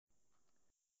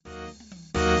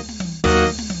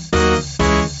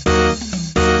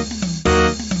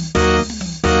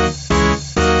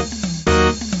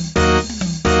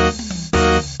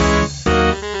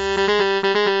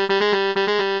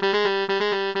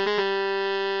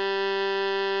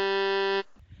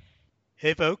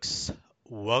Hey folks,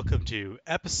 welcome to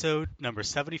episode number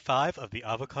 75 of the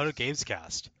Avocado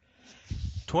Gamescast.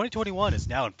 2021 is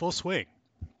now in full swing.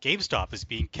 GameStop is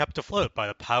being kept afloat by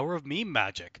the power of meme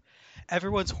magic.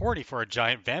 Everyone's horny for a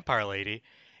giant vampire lady,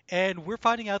 and we're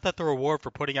finding out that the reward for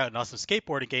putting out an awesome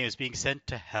skateboarding game is being sent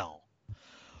to hell.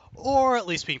 Or at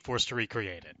least being forced to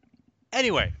recreate it.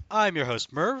 Anyway, I'm your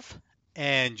host Merv,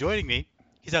 and joining me,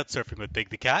 he's out surfing with Big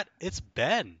the Cat, it's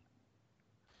Ben.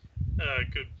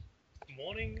 Good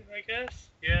morning, I guess.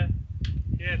 Yeah,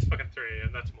 it's fucking 3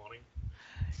 a.m. That's morning.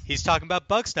 He's talking about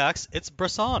Bugsnax, it's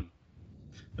Brisson.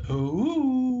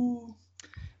 Oh,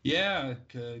 yeah,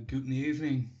 good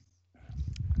evening.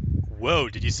 Whoa,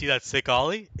 did you see that sick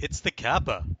ollie? It's the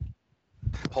Kappa.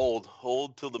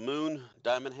 Hold till the moon,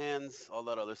 diamond hands, all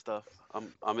that other stuff.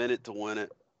 I'm in it to win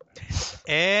it.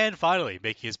 And finally,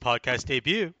 making his podcast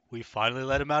debut, we finally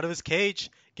let him out of his cage.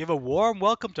 Give a warm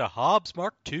welcome to Hobbs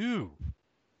Mark II.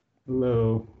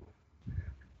 Hello.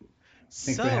 Thanks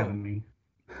for So, having me.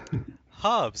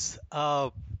 Hobbs,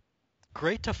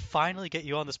 great to finally get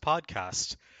you on this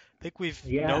podcast. I think we've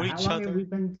Yeah, known how each long have other. we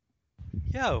been?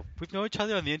 Yeah, we've known each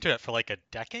other on the internet for like a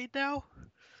decade now.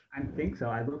 I think so.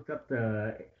 I looked up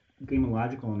the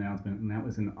Gameological announcement, and that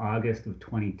was in August of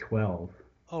 2012.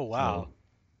 Oh wow.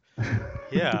 So,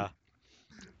 Yeah.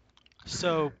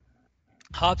 So,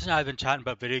 Hobbs and I have been chatting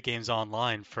about video games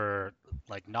online for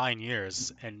like 9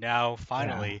 years, and now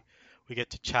finally we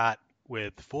get to chat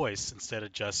with voice instead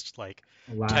of just like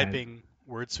live. typing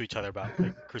words to each other about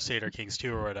like Crusader Kings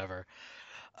 2 or whatever.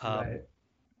 Um, Right.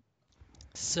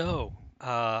 so,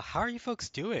 how are you folks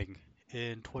doing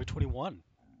in 2021?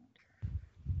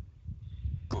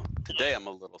 Today I'm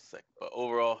a little sick, but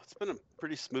overall it's been a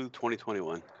pretty smooth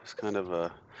 2021. It's kind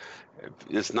of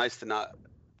it's nice to not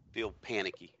feel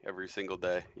panicky every single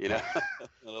day, you know.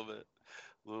 a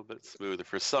little bit smoother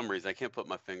for some reason. I can't put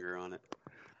my finger on it.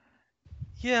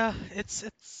 Yeah, it's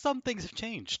some things have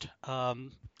changed.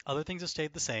 Other things have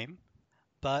stayed the same,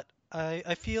 but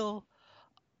I feel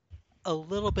a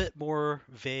little bit more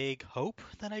vague hope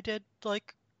than I did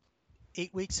like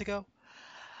 8 weeks ago.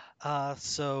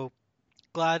 So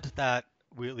glad that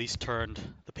we at least turned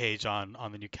the page on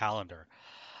the new calendar.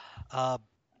 Uh,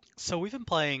 so we've been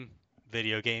playing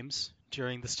video games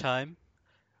during this time.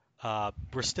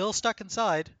 We're still stuck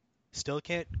inside. Still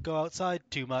can't go outside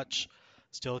too much.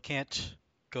 Still can't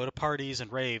go to parties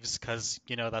and raves because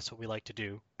that's what we like to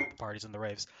do, the parties and the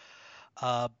raves.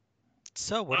 Uh,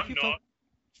 so what have I'm you not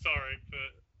sorry,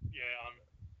 but yeah, I'm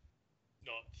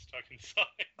not stuck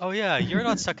inside. Oh yeah, you're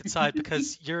not stuck inside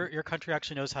because your country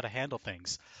actually knows how to handle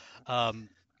things. Um,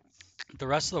 the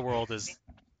rest of the world is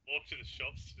Walked to the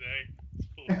shops today. It's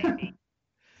full of people.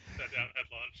 Sat down,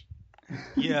 had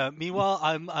lunch. yeah. Meanwhile,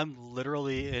 I'm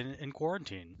literally in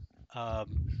quarantine.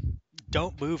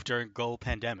 Don't move during global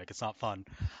pandemic. It's not fun.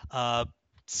 Uh,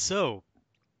 so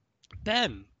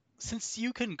Ben, since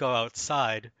you can go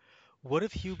outside, what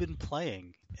have you been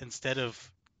playing instead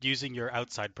of using your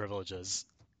outside privileges?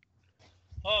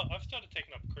 Oh, I've started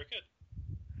taking up cricket.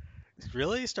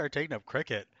 Really start taking up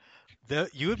cricket.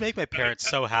 You would make my No, parents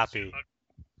so that's happy.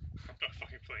 I'm not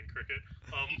fucking playing cricket.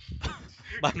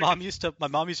 My mom used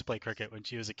to play cricket when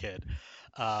she was a kid.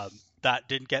 That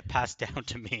didn't get passed down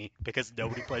to me because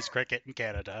nobody plays cricket in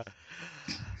Canada.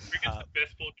 Cricket's the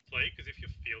best sport to play because if you're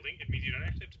fielding, it means you don't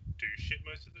actually have to do shit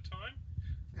most of the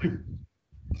time.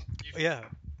 Like, Yeah,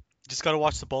 just gotta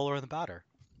watch the bowler and the batter.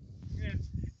 Yeah.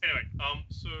 Anyway,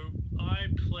 so I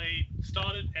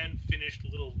started and finished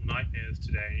Little Nightmares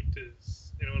today.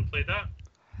 Does anyone play that?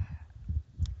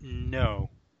 No,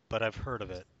 but I've heard of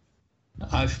it.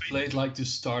 I've played like the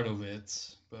start of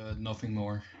it, but nothing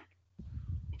more.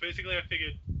 Well, basically, I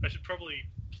figured I should probably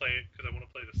play it because I want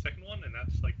to play the second one, and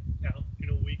that's like out in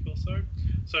a week or so.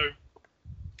 So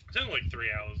it's only like 3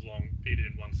 hours long, beat it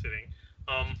in one sitting.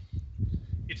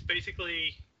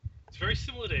 It's very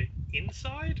similar to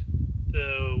Inside,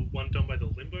 the one done by the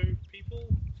Limbo people.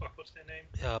 Fuck, what's their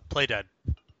name? Playdead.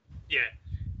 Yeah,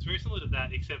 it's very similar to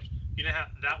that, except you know how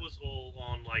that was all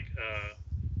on like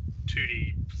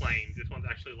 2D plane. This one's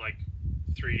actually like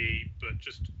 3D, but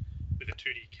just with a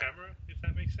 2D camera, if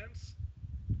that makes sense.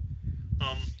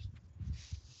 And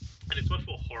it's much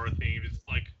more horror themed. It's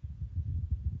like,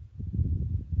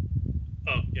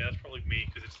 oh yeah, that's probably me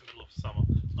because it's the middle of summer.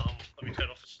 Let me turn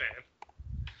off the fan.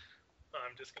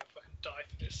 I'm just gonna fucking die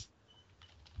for this.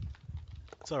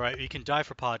 It's all right. You can die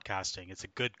for podcasting. It's a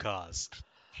good cause.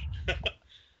 Is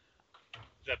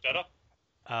that better?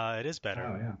 It is better.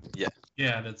 Oh yeah.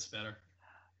 Yeah, that's better.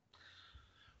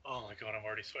 Oh my god, I'm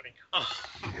already sweating.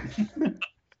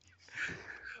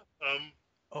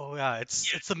 Oh yeah,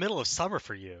 it's the middle of summer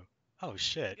for you. Oh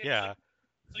shit, yeah.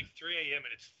 It's like 3 a.m.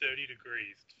 and it's 30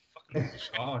 degrees. It's fucking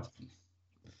bullshit. God.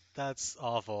 That's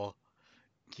awful.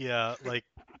 Yeah, like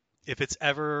if it's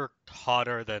ever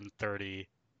hotter than 30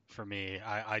 for me,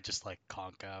 I just like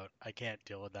conk out. I can't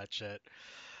deal with that shit.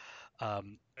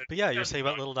 But yeah, you're saying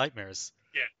about Little Nightmares.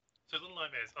 Yeah. So Little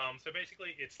Nightmares. So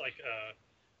basically, it's like a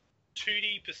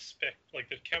 2D perspective. Like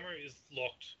the camera is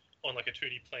locked on like a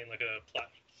 2D plane, like a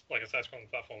side-scrolling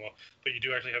platformer. But you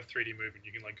do actually have 3D movement.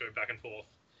 You can like go back and forth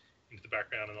into the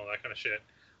background and all that kind of shit.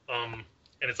 And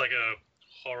it's like a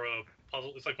horror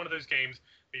puzzle. It's like one of those games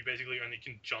where you basically only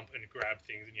can jump and grab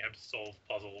things, and you have to solve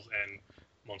puzzles, and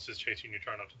monsters chase you, and you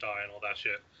try not to die, and all that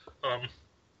shit.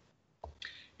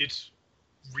 It's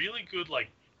really good, like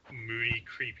moody,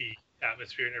 creepy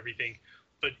atmosphere and everything,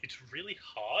 but it's really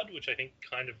hard, which I think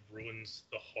kind of ruins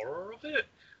the horror of it.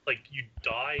 Like you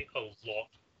die a lot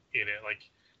in it. Like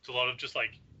it's a lot of just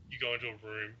like you go into a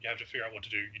room, you have to figure out what to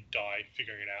do, you die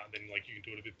figuring it out, and then like you can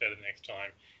do it a bit better the next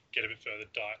time, get a bit further,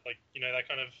 die. Like that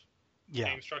kind of Yeah.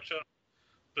 game structure.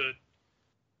 But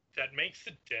that makes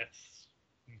the deaths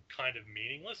kind of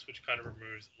meaningless, which kind of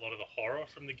removes a lot of the horror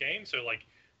from the game. So like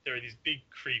there are these big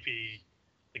creepy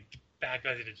like bad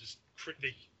guys that are just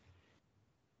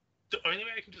the only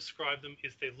way I can describe them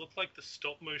is they look like the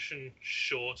stop motion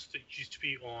shorts that used to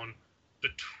be on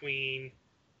between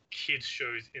kids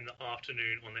shows in the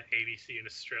afternoon on the ABC in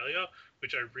Australia,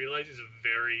 which I realize is a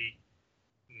very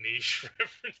niche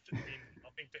reference that means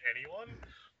nothing to anyone,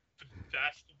 but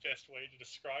that's the best way to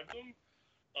describe them.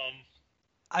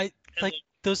 I like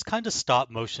those kind of stop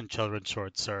motion children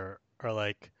shorts are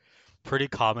like pretty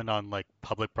common on like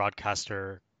public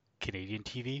broadcaster Canadian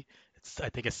TV. I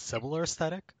think a similar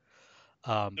aesthetic.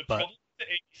 The But problem with the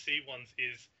ABC ones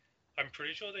is I'm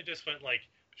pretty sure they just went like,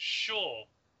 sure,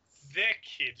 they're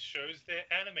kids shows, they're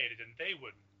animated, and they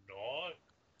were not.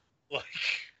 Like,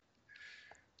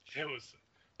 there was,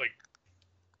 like,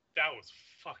 that was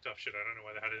fucked up shit. I don't know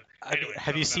why they had it. Anyway,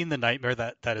 have you seen the nightmare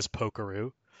that is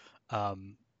Pokeroo?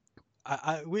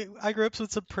 I grew up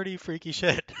with some pretty freaky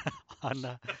shit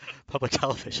on public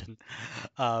television.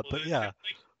 But yeah,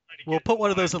 we'll put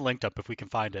one of those in linked up if we can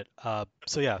find it.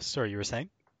 So yeah, sorry, you were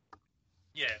saying?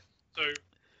 Yeah. So,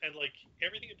 and like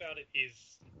everything about it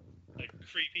is like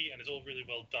creepy and it's all really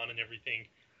well done and everything,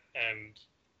 and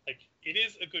like it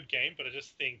is a good game, but I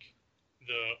just think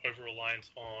the over reliance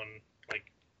on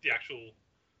like the actual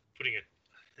putting it.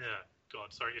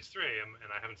 God, sorry, it's 3 a.m.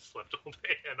 and I haven't slept all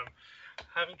day, and I'm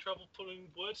having trouble putting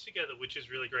words together, which is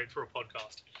really great for a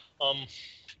podcast.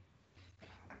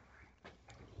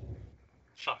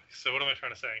 Fuck. So what am I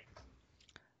trying to say?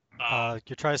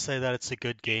 You're trying to say that it's a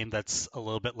good game that's a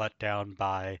little bit let down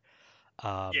by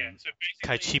so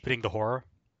kind of cheapening the horror.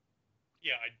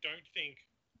 Yeah, I don't think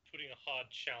putting a hard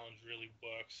challenge really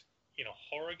works in a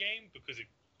horror game because it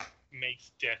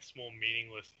makes deaths more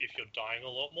meaningless if you're dying a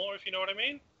lot more, if you know what I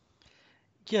mean.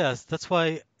 Yes, that's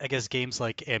why I guess games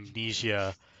like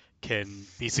Amnesia can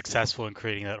be successful in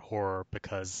creating that horror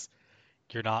because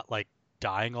you're not like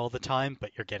dying all the time,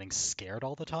 but you're getting scared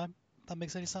all the time. If that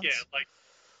makes any sense? Yeah, like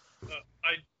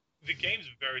the game's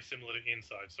very similar to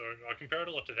Inside, so I compare it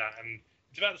a lot to that, and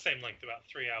it's about the same length, about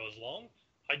 3 hours long.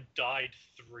 I died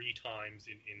 3 times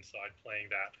in Inside playing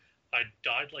that. I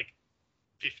died like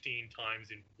 15 times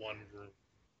in one room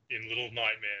in Little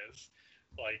Nightmares.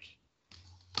 Like,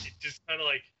 it just kind of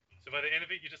like, so by the end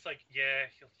of it, you're just like, yeah,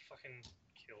 he'll fucking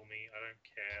kill me. I don't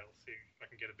care. I'll see if I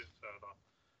can get a bit further.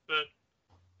 But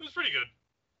it was pretty good.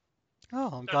 Oh,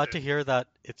 I'm glad to hear that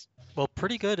it's, well,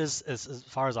 pretty good as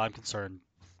far as I'm concerned,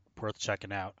 worth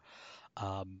checking out.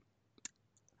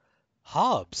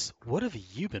 Hobbs, what have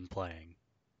you been playing?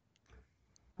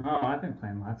 Oh, I've been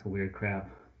playing lots of weird crap.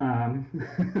 I've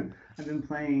been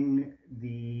playing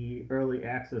the early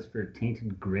access for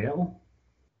Tainted Grail,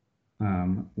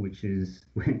 which is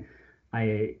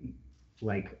I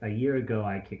like a year ago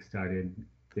I kickstarted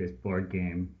this board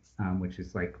game, which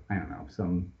is like I don't know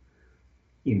some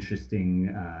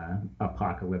interesting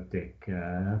apocalyptic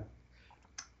King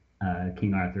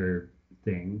Arthur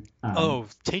thing. Oh,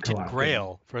 Tainted co-op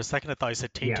Grail. For a second, I thought you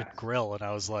said Tainted Yes. Grill, and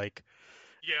I was like,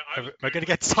 Yeah, am I going to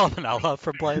get salmonella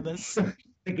from playing this?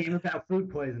 The game about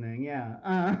food poisoning, yeah.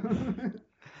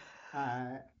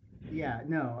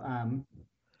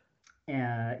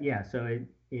 So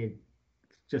it's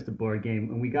just a board game,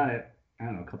 and we got it, I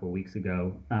don't know, a couple of weeks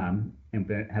ago, and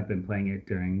have been playing it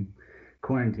during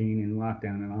quarantine and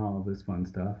lockdown and all of this fun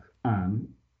stuff. And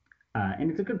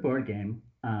it's a good board game.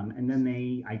 And then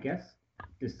they, I guess,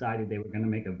 decided they were going to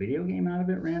make a video game out of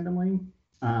it randomly,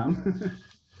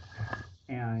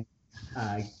 and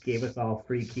gave us all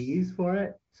free keys for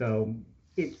it. So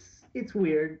it's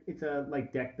weird. It's a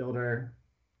like deck builder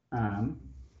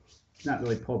It's not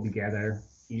really pulled together.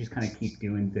 You just kind of keep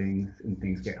doing things, and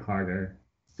things get harder.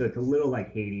 So it's a little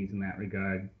like Hades in that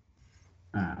regard.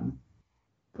 Um,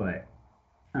 but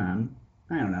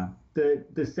I don't know.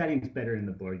 The setting's better in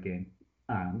the board game.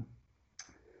 Um,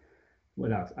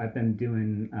 what else? I've been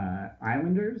doing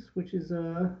Islanders, which is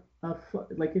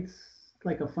like it's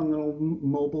like a fun little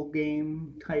mobile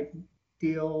game type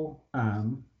deal.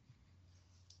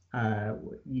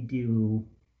 You do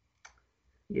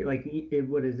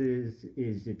what it is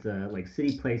it's a like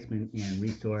city placement and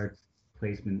resource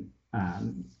placement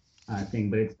thing,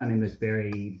 but it's done in this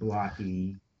very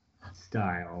blocky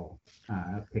style,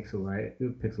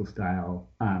 pixel style,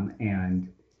 and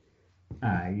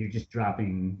you're just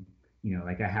dropping,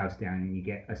 like a house down, and you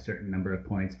get a certain number of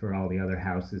points for all the other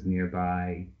houses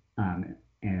nearby,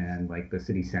 and like the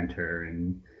city center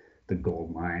and the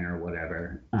gold mine or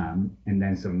whatever, and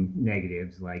then some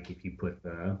negatives, like if you put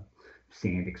the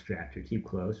sand extractor too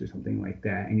close or something like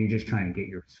that, and you're just trying to get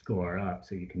your score up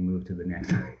so you can move to the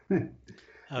next one.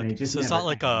 And it just So it's not never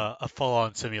like ends. a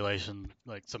full-on simulation,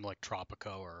 like some like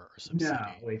Tropico or No,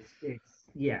 SimCity.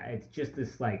 it's just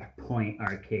this like point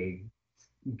arcade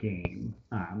game,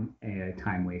 a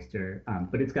time waster.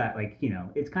 But it's got like,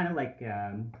 it's kind of like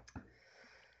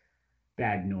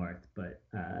Bad North, but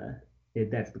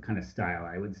that's the kind of style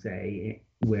I would say,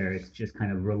 where it's just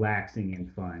kind of relaxing and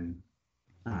fun.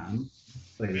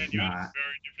 But Man, it's you had a not.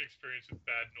 very different experience with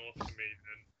Bad North to me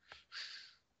then.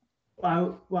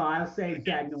 I'll say That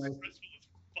game Bad was North. stressful as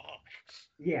fuck.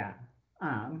 Yeah.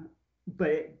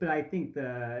 But I think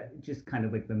the just kind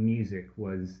of like the music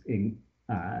was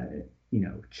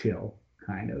chill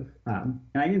kind of. And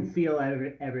I didn't feel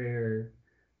ever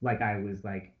like I was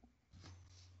like,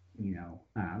 you know,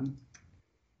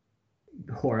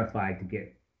 horrified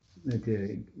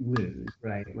to lose,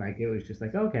 right? Like it was just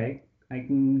like, okay, I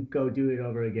can go do it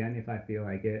over again if I feel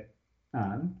like it.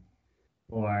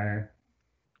 Or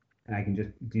I can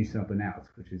just do something else,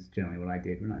 which is generally what I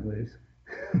did when I lose.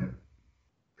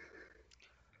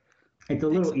 It's a Makes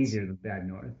little sense. easier than Bad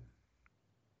North.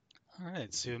 All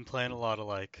right, so you've been playing a lot of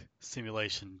like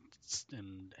simulation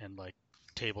and like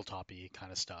tabletop-y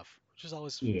kind of stuff, which is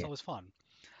always it's Yeah. always fun.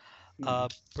 Yeah.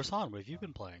 Brasan, what have you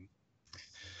been playing?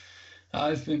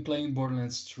 I've been playing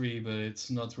Borderlands 3, but it's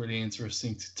not really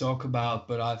interesting to talk about.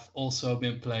 But I've also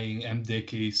been playing M.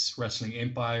 Dickey's Wrestling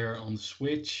Empire on the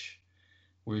Switch,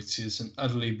 which is an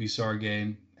utterly bizarre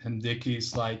game. M.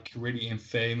 Dickey's like really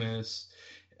infamous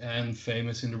and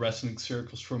famous in the wrestling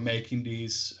circles for making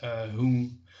these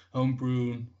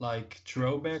homebrew like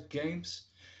throwback games.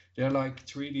 They're like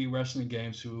 3D wrestling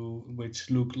games which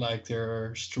look like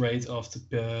they're straight off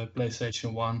the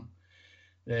PlayStation 1.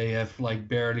 They have like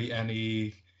barely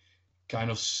any kind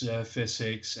of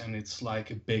physics, and it's like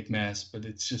a big mess, but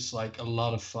it's just like a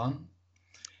lot of fun.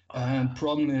 Oh And yeah.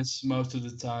 problem is, most of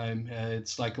the time,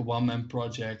 it's like a one-man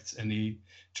project, and he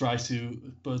tries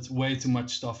to put way too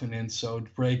much stuff in it, so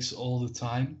it breaks all the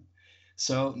time.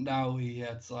 So now he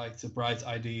had like the bright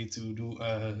idea to do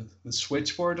a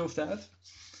Switch port of that,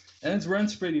 and it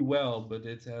runs pretty well. But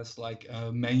it has like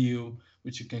a menu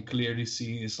which you can clearly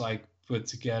see is like put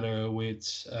together with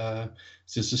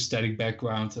just a static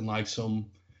background and like some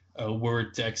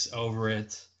word text over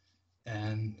it.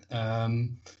 And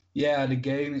yeah, the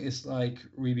game is like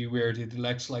really weird. It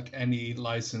lacks like any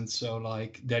license. So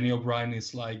like Daniel Bryan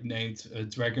is like named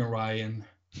Dragon Ryan.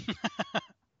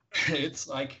 It's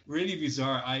like really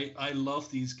bizarre. I love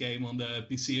these game on the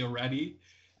PC already,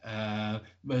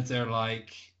 but they're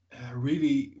like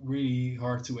really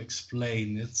hard to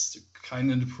explain. It's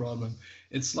kind of the problem.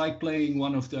 It's like playing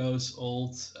one of those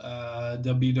old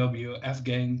WWF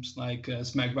games like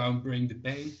SmackDown Bring the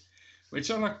Pain, which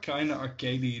are like kind of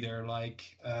arcadey. They're like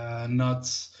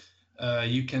not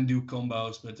you can do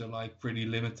combos, but they're like pretty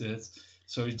limited.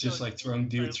 So it's Yeah, just like throwing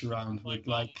dudes like around with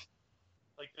like.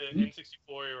 the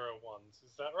N64 era ones.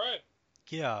 Is that right?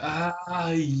 Yeah,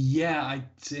 Yeah, I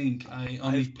think I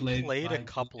only I've played it played a like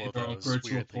couple of later on those, Virtual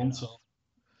weirdly enough. Console.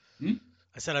 Hmm?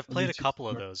 I said I've What played a did you couple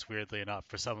of say? those, weirdly enough,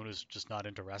 for someone who's just not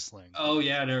into wrestling. Oh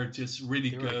yeah, they're just really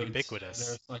They were good. ubiquitous.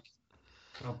 There's like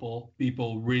a couple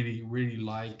people really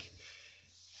like.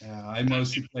 I That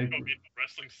mostly even played. got me into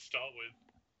wrestling to start with.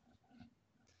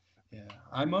 Yeah,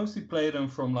 I mostly play them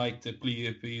from like the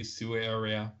PS2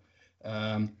 area.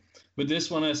 Um, but this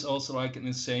one is also like an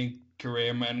insane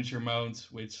career manager mode,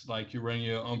 which like you run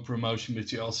your own promotion,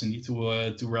 but you also need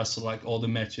to wrestle like all the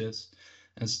matches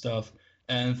and stuff.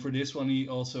 And for this one, he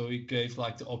gave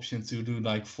like the option to do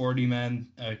like 40-man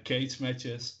cage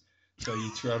matches. So you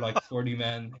throw like 40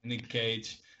 men in a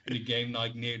cage, and the game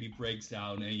like nearly breaks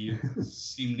down, and you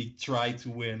seemingly try to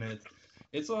win it.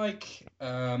 It's like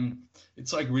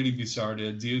really bizarre.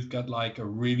 The dude got like a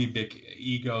really big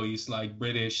ego. He's like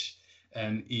British,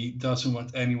 and he doesn't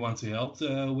want anyone to help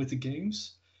with the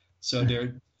games. So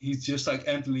he's just like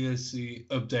endlessly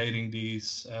updating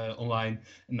these online.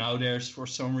 And now there's for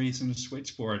some reason a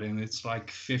switchboard, and it's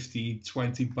like 50,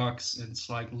 $20, and it's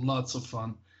like lots of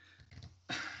fun.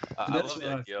 I love the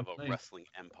idea of a wrestling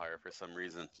empire for some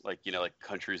reason. Like, like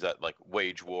countries that like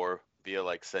wage war via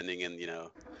like sending in,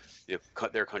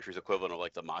 their country's equipment of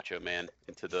like the Macho Man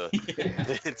into the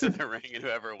into the ring, and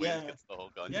whoever wins gets the whole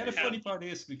country. Yeah, the funny part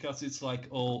is because it's like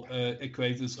all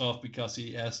equators off because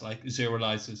he has like 0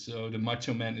 license. So the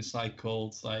Macho Man is like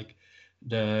called like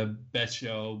the Bad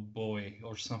Show Boy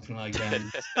or something like that.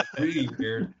 It's really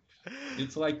weird.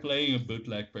 It's like playing a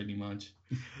bootleg pretty much.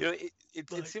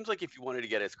 It seems like if you wanted to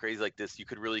get as crazy like this, you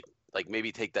could really like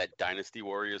maybe take that Dynasty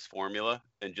Warriors formula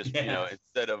and just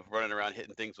instead of running around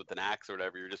hitting things with an axe or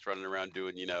whatever, you're just running around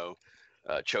doing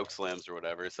choke slams or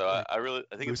whatever. So I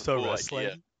think it's a cool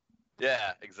idea.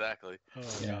 Yeah, exactly. Oh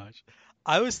gosh,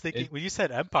 I was thinking when you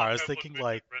said Empire, I was thinking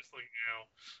like wrestling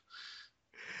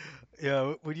now.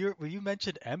 Yeah, when you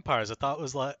mentioned empires, I thought it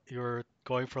was like you were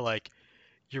going for like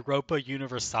Europa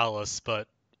Universalis, but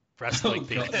wrestling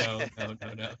themed.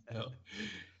 No.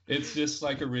 It's just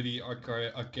like a really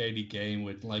arcadey game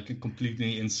with like a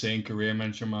completely insane career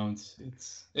management.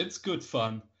 It's good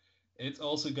fun. It's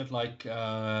also got like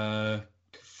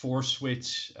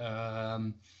 4-switch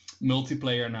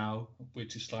multiplayer now,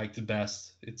 which is like the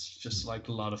best. It's just like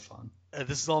a lot of fun. And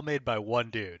this is all made by one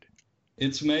dude.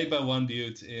 It's made by one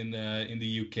dude in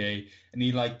the UK, and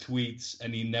he like tweets,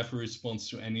 and he never responds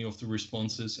to any of the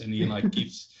responses, and he like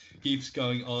keeps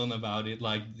going on about it,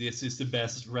 like this is the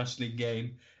best wrestling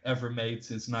game ever made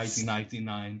since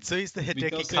 1999. So he's the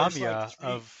Hideki Kamiya like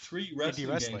of three wrestling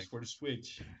games for the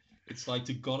Switch. It's like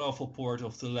the god awful port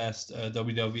of the last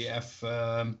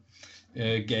WWF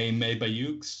game made by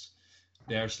Ukes.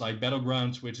 There's like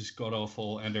Battlegrounds, which is god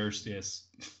awful, and there's this.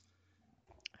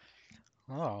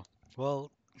 Oh.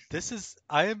 Well,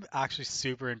 I am actually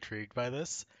super intrigued by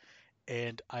this,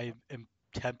 and I am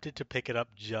tempted to pick it up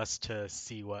just to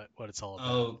see what it's all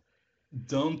about. Oh,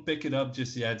 don't pick it up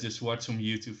just yet. Just watch some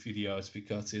YouTube videos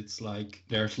because it's like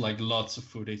there's like lots of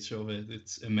footage of it.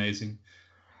 It's amazing.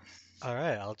 All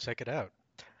right, I'll check it out.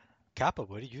 Kappa,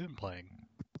 what have you been playing?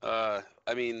 I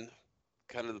mean,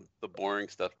 kind of the boring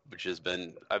stuff, which has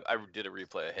been I did a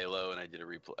replay of Halo, and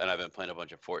I've been playing a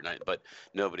bunch of Fortnite, but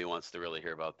nobody wants to really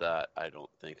hear about that. I don't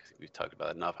think we've talked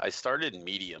about it enough. I started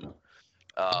Medium,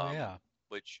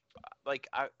 which like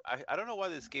I don't know why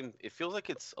this game, it feels like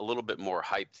it's a little bit more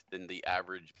hyped than the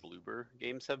average Bloober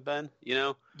games have been. Yeah.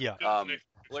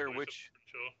 Blair Witch.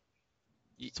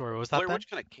 Sorry, what was that? Blair Witch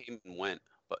kind of came and went,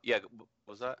 but yeah, what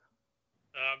was that?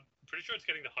 Pretty sure it's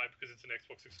getting the hype because it's an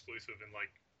Xbox exclusive and like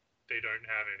they don't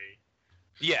have any.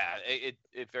 Yeah,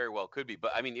 it very well could be,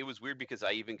 but I mean, it was weird because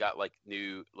I even got like a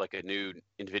new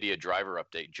NVIDIA driver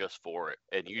update just for it,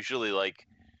 and usually like,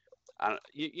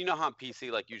 you know how on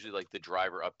PC like usually like the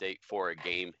driver update for a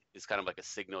game is kind of like a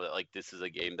signal that like this is a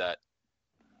game that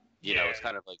you know it's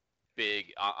kind of like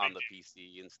big on the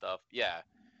PC and stuff. Yeah,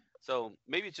 so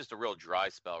maybe it's just a real dry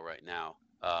spell right now.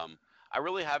 I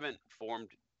really haven't formed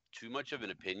too much of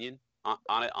an opinion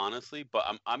on it, honestly, but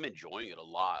I'm enjoying it a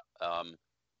lot.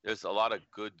 There's a lot of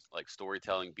good like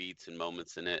storytelling beats and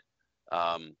moments in it.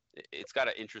 It's got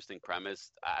an interesting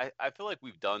premise. I feel like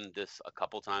we've done this a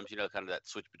couple times, kind of that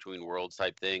switch between worlds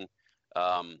type thing.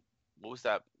 What was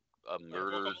that?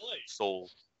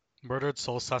 Murdered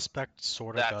Soul Suspect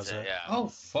sort of does it. Yeah. Oh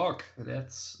fuck,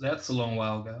 that's a long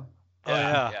while ago. Oh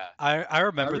yeah. I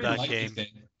remember that game.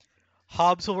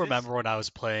 Hobbs will remember when I was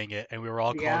playing it, and we were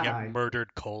all calling it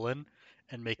Murdered Colon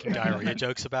and making diarrhea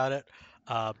jokes about it.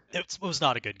 It was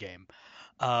not a good game.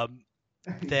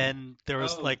 Then there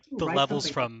was like the levels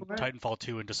from Titanfall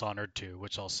 2 and Dishonored 2,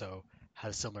 which also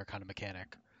had a similar kind of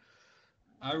mechanic.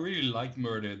 I really like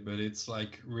Murdered, but it's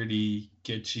like really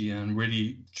kitschy and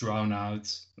really drawn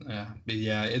out. But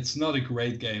yeah, it's not a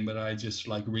great game, but I just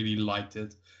like really liked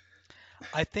it.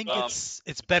 I think it's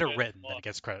better written than it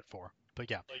gets credit for.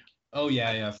 But yeah. Oh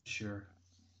yeah, for sure.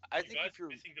 I think if you're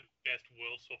missing the best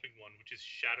world swapping one, which is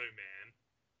Shadow Man.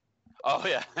 Oh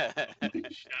yeah.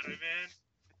 Shadow Man.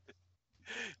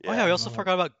 Oh yeah, we also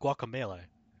forgot about Guacamelee.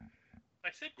 I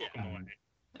said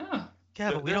Guacamelee.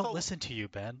 Yeah, but we don't listen to you,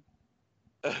 Ben.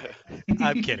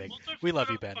 I'm kidding. We love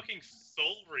you, Ben. Fucking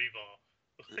Soul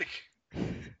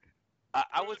Reaver.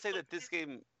 I would say that this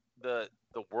game, the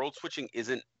world switching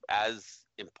isn't as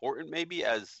important maybe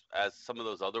as some of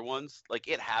those other ones. Like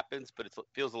it happens, but it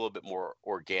feels a little bit more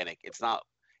organic. It's not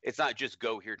just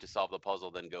go here to solve the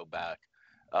puzzle then go back.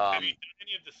 Have you done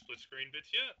any of the split screen bits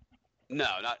yet? No,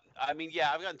 not. I mean,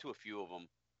 yeah, I've gotten to a few of them.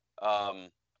 I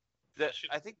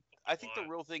think the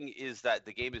real thing is that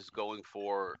the game is going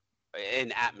for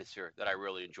an atmosphere that I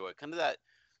really enjoy, kind of that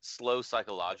slow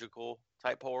psychological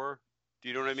type horror. Do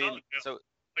you know what I mean? So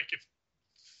like it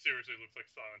seriously looks like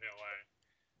Silent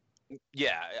Hill,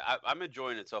 yeah, I'm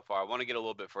enjoying it so far. I want to get a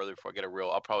little bit further before I get a real.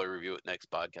 I'll probably review it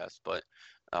next podcast, but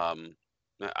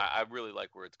I really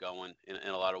like where it's going in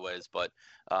a lot of ways. But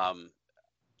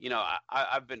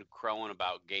I've been crowing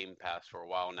about Game Pass for a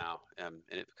while now, and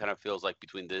it kind of feels like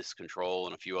between this, Control,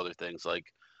 and a few other things,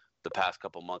 like the past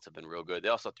couple months have been real good. They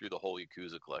also threw the whole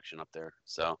Yakuza collection up there.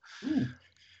 So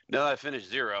now that I finished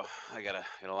Zero, I got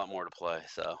a lot more to play.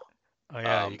 So. Oh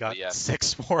yeah, you got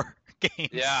 6 more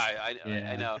games. Yeah,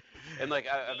 I know. And like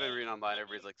I've been reading online,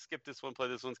 everybody's like, skip this one, play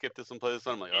this one, skip this one, play this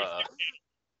one. I'm like,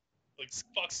 Like,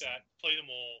 fuck that, play them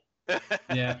all.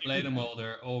 Yeah, play them all.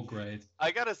 They're all great.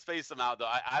 I gotta space them out though.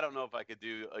 I don't know if I could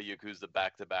do a Yakuza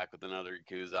back to back with another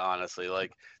Yakuza. Honestly,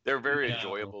 like they're very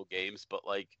enjoyable games, but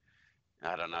like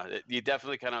I don't know. You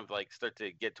definitely kind of like start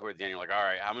to get towards the end. You're like, all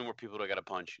right, how many more people do I gotta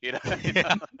punch? You know? Oh yeah,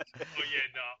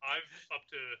 no. I've up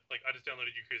to like I just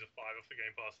downloaded Yakuza 5 off the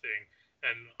Game Pass thing,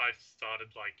 and I started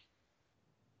like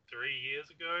 3 years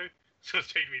ago. So it's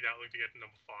taken me that long to get to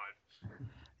number 5.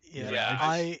 Yeah,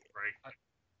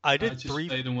 I did just 3.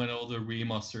 played them when all the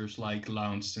remasters like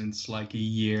launched, and it's like a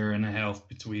year and a half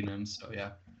between them. So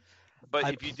yeah.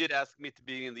 But if you did ask me at the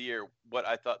beginning of the year what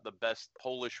I thought the best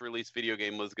Polish release video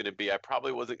game was going to be, I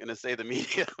probably wasn't going to say the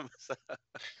Medium. So,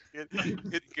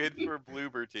 good for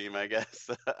Bloober Team, I guess.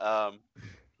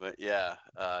 But yeah,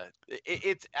 I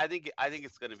think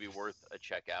it's going to be worth a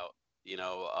check out.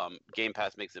 Game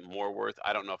Pass makes it more worth.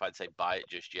 I don't know if I'd say buy it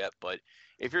just yet, but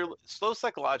if you're slow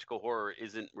psychological horror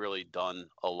isn't really done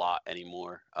a lot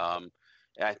anymore.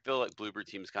 I feel like Bloober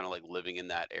Team's kind of like living in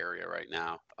that area right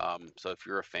now. So if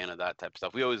you're a fan of that type of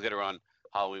stuff, we always get around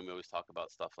Halloween. We always talk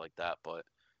about stuff like that, but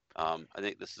I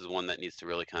think this is one that needs to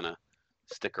really kind of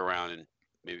stick around, and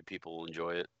maybe people will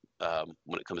enjoy it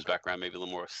when it comes back around. Maybe a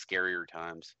little more scarier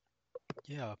times.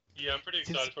 Yeah. Yeah, I'm pretty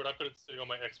excited for it. I've got it sitting on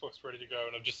my Xbox ready to go,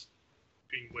 and I'm just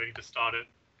been waiting to start it.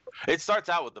 It starts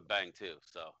out with a bang too,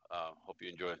 so hope you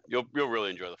enjoy it. You'll really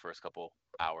enjoy the first couple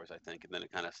hours, I think, and then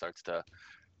it kind of starts to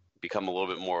become a little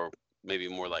bit more, maybe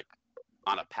more like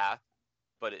on a path,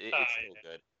 but it's still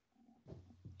good.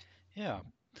 Yeah.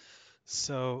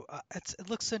 So it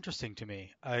looks interesting to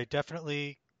me. I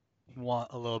definitely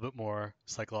want a little bit more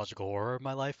psychological horror in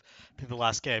my life. I think the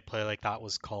last game I played like that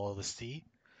was Call of the Sea,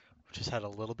 which has had a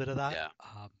little bit of that. Yeah.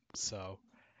 So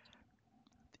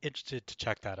interested to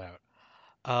check that out.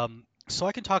 So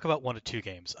I can talk about one of two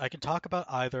games. I can talk about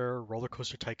either Roller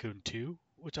Coaster Tycoon 2,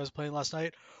 which I was playing last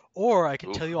night, or I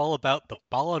can tell you all about the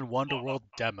Balan Wonderworld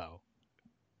demo.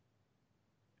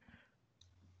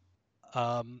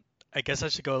 I guess I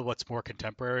should go with what's more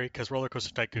contemporary, because Roller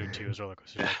Coaster Tycoon 2 is Roller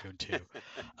Coaster Tycoon 2.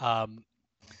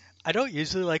 I don't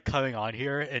usually like coming on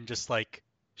here and just like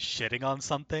shitting on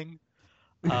something,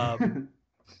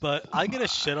 but I'm gonna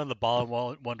shit on the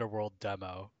Balan Wonderworld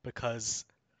demo because,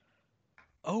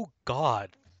 oh God,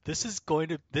 this is going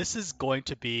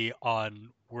to be on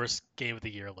worst game of the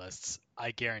year lists.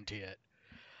 I guarantee it.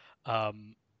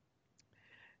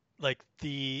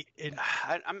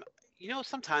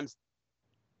 Sometimes,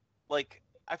 like,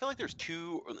 I feel like there's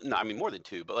more than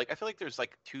two, but like I feel like there's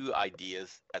like two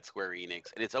ideas at Square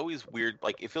Enix, and it's always weird.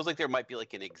 Like, it feels like there might be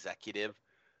like an executive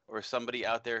or somebody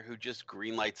out there who just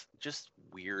greenlights just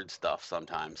weird stuff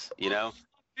sometimes, you know?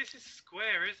 This is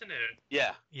Square, isn't it?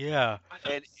 Yeah. Yeah. I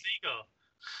thought it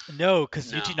was Sega. No,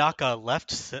 because Yuji Naka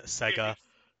left Sega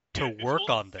to work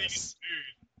on this.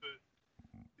 But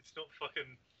it's not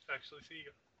fucking actually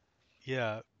Sega.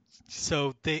 Yeah.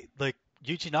 So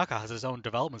Yuji Naka has his own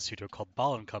development studio called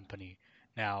Balan Company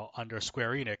now under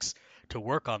Square Enix to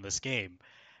work on this game,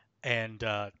 and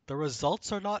the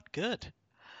results are not good.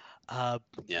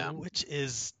 Which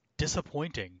is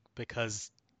disappointing because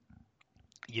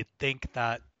you'd think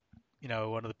that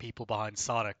one of the people behind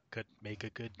Sonic could make a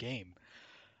good game.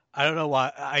 I don't know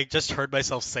why. I just heard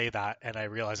myself say that, and I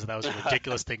realized that was a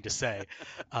ridiculous thing to say.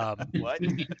 What?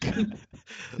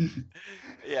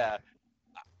 Yeah.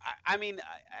 I mean,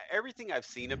 everything I've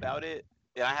seen about it,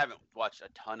 and I haven't watched a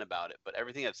ton about it, but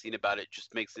everything I've seen about it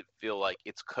just makes it feel like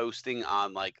it's coasting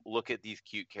on, like, look at these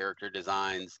cute character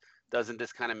designs. Doesn't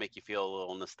this kind of make you feel a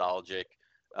little nostalgic?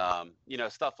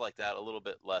 Stuff like that, a little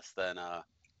bit less than,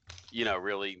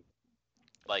 really,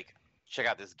 like, check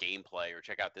out this gameplay or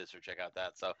check out this or check out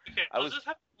that. So okay, I'll just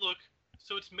have a look.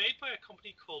 So it's made by a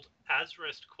company called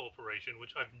Azrest Corporation,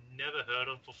 which I've never heard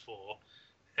of before,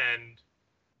 and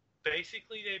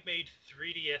basically they made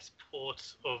 3DS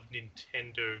ports of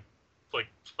Nintendo like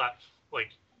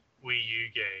like Wii U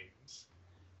games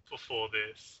before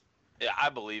this. Yeah, I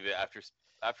believe it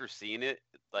after seeing it.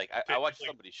 Like I watched Like,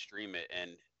 somebody stream it,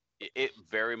 and it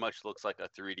very much looks like a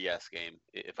 3DS game.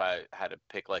 If I had to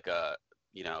pick like a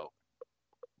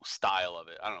style of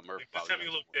it, I don't know. Murph just probably having a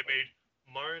knows look, more they made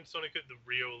Mario and Sonic at the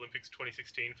Rio Olympics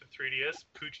 2016 for 3DS,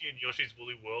 Poochie and Yoshi's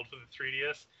Woolly World for the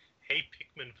 3DS, Hey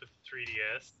Pikmin for the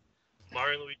 3DS,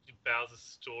 Mario and Luigi Bowser's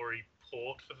Story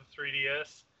port for the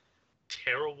 3DS,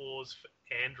 Terra Wars for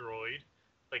Android.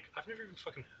 Like, I've never even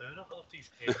fucking heard of half these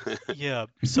games. about. Yeah,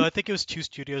 so I think it was two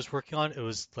studios working on it. It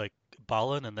was like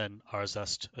Balin and then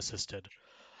Arzest assisted.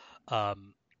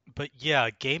 Um, but yeah,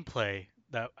 gameplay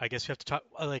that I guess we have to talk.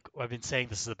 Like I've been saying,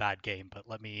 this is a bad game, but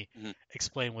let me Mhm.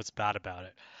 explain what's bad about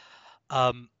it.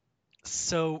 Um,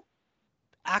 so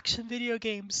action video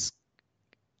games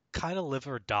kind of live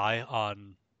or die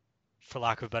on, for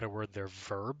lack of a better word, their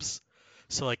verbs.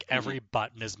 So like every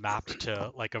button is mapped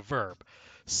to like a verb.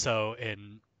 So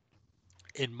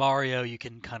in Mario, you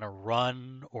can kind of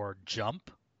run or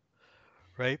jump,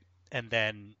 right? And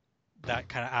then that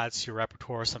kind of adds to your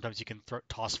repertoire. Sometimes you can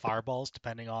toss fireballs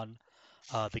depending on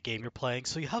the game you're playing.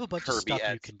 So you have a bunch of Kirby stuff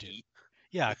you adds can do. eat.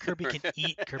 Yeah, Kirby can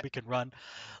eat, Kirby can run,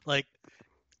 like,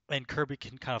 and Kirby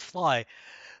can kind of fly.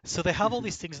 So they have all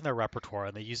these things in their repertoire,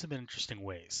 and they use them in interesting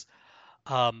ways.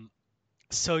 Um,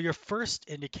 so your first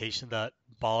indication that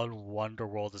Balan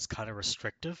Wonderworld is kind of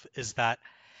restrictive is that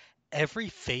every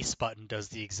face button does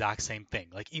the exact same thing.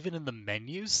 Like even in the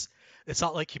menus, it's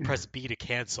not like you press B to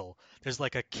cancel. There's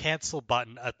like a cancel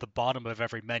button at the bottom of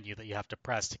every menu that you have to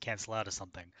press to cancel out of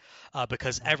something,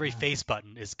 because every face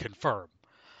button is confirm.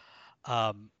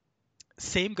 Um,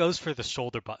 Same goes for the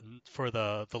shoulder button, for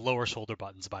the lower shoulder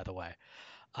buttons, by the way.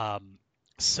 Um,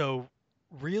 so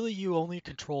really, you only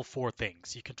control four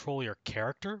things. You control your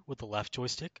character with the left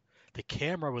joystick, the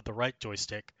camera with the right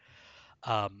joystick,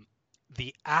 um,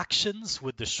 the actions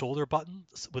with the shoulder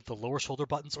buttons, with the lower shoulder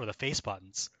buttons or the face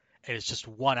buttons, and it's just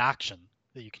one action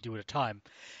that you can do at a time.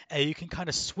 And you can kind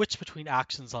of switch between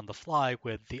actions on the fly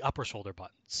with the upper shoulder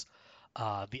buttons,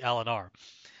 the L and R.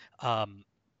 Um,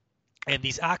 and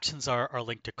these actions are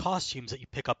linked to costumes that you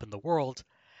pick up in the world,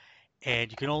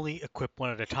 and you can only equip one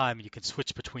at a time, and you can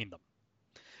switch between them.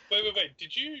 Wait.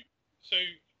 Did you? So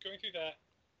going through that.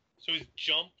 So is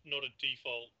jump not a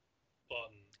default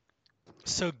button?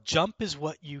 So jump is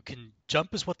what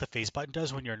the face button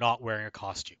does when you're not wearing a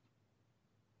costume.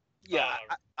 Yeah,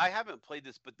 I haven't played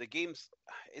this, but the game's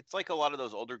it's like a lot of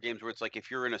those older games where it's like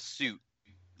if you're in a suit,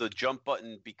 the jump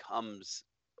button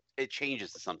it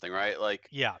changes to something, right? Like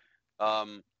Yeah.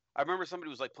 I remember somebody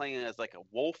was like playing as like a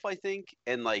wolf, I think,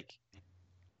 and like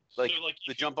So,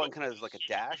 the jump button kind of is like a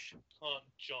dash. Can't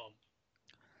jump.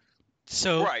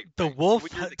 So Right. the Right. wolf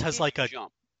When you're the has kid, like you a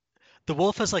jump. the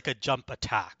wolf has like a jump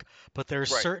attack, but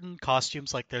there's Right. certain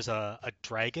costumes, like there's a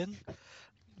dragon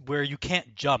where you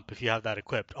can't jump if you have that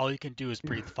equipped. All you can do is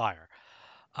breathe fire.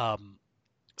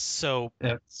 So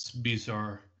That's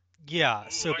bizarre. yeah, Ooh,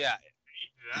 so I Yeah.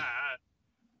 hate that.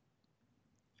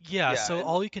 yeah, Yeah, so and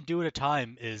all you can do at a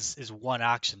time is one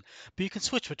action, but you can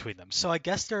switch between them. So I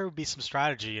guess there would be some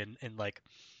strategy in like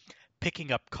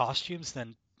picking up costumes,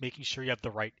 then making sure you have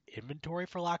the right inventory,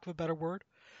 for lack of a better word.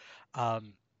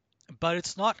 Um, but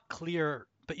it's not clear.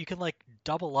 But you can like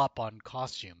double up on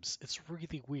costumes. It's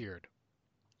really weird.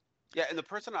 yeah, and the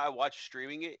person I watched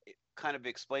streaming it kind of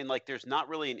explained like there's not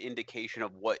really an indication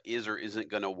of what is or isn't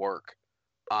going to work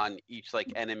on each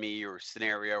like enemy or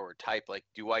scenario or type. Like,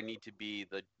 do I need to be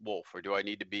the wolf or do I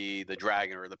need to be the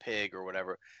dragon or the pig or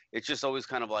whatever? It's just always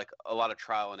kind of like a lot of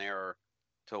trial and error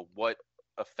to what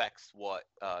affects what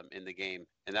in the game,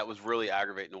 and that was really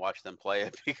aggravating to watch them play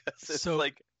it because it's So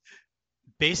like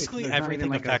basically, There's not even everything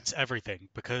like affects everything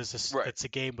because right, it's a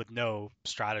game with no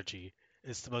strategy.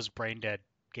 It's the most brain dead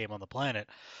game on the planet.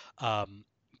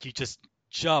 You just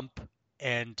jump,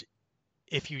 and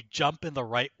if you jump in the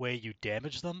right way, you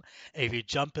damage them. And if you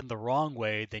jump in the wrong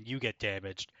way, then you get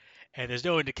damaged. And there's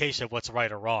no indication of what's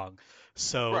right or wrong.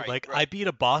 So, right, like, I right. beat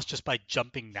a boss just by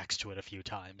jumping next to it a few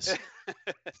times.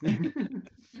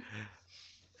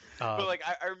 But Um, like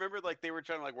I remember like they were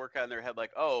trying to like work out in their head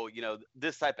like, oh,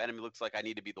 this type of enemy looks like I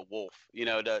need to be the wolf,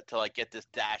 to like get this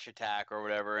dash attack or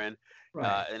whatever. And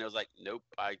right. and it was like, nope,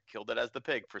 I killed it as the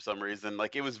pig for some reason.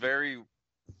 Like it was very,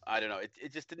 I don't know,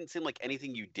 it just didn't seem like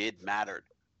anything you did mattered.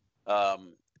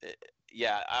 Um, it-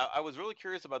 yeah, I was really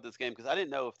curious about this game because I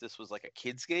didn't know if this was like a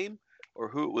kids game or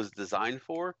who it was designed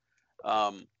for.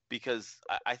 because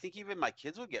I think even my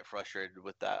kids would get frustrated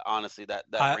with that. Honestly, that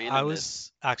I randomness.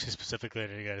 was actually specifically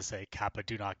going to say, Kappa,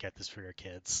 do not get this for your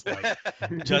kids. Like,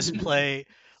 just play,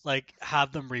 like,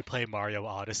 have them replay Mario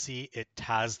Odyssey. It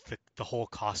has the whole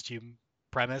costume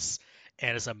premise,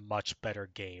 and is a much better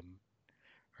game,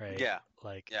 right? Yeah,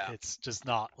 Like, yeah. it's just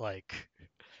not like,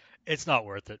 it's not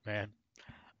worth it, man.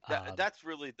 That's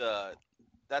really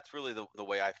the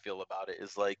way I feel about it.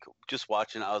 Is like just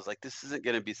watching. I was like, this isn't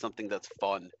going to be something that's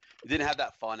fun. It didn't have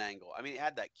that fun angle. I mean, it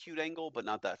had that cute angle, but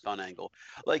not that fun angle.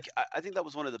 Like I think that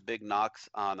was one of the big knocks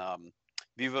on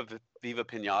Viva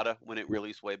Pinata when it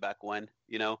released way back when.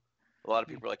 You know, a lot of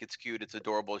people are like, it's cute, it's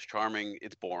adorable, it's charming,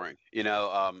 it's boring. You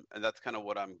know, and that's kind of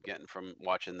what I'm getting from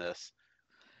watching this.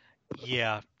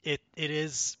 Yeah, it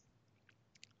is.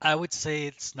 I would say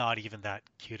it's not even that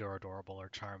cute or adorable or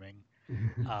charming.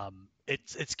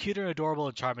 It's cute and adorable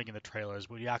and charming in the trailers.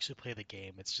 When you actually play the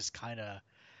game, it's just kind of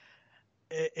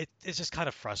it's just kind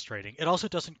of frustrating. It also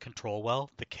doesn't control well.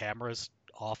 The camera's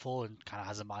awful and kind of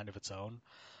has a mind of its own.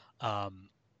 Um,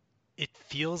 it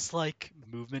feels like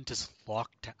movement is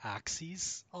locked to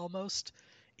axes almost,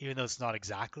 even though it's not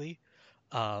exactly.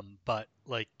 But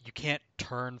like you can't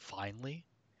turn finely.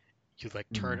 You like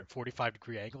turn at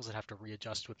 45-degree angles and have to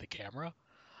readjust with the camera.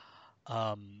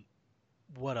 Um,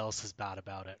 what else is bad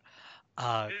about it?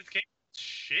 This game is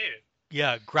shit.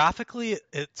 Yeah, graphically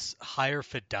it's higher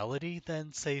fidelity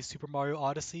than say Super Mario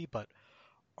Odyssey, but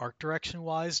art direction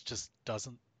wise just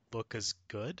doesn't look as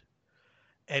good.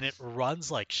 And it runs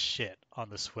like shit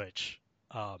on the Switch.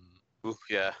 Um, Ooh,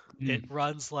 yeah. it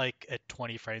runs like at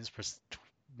 20 frames per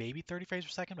maybe 30 frames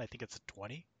per second. I think it's at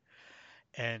 20.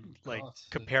 And like God,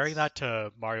 comparing that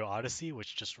to Mario Odyssey,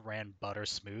 which just ran butter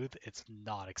smooth, it's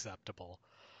not acceptable.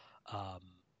 Um,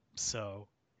 so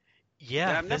And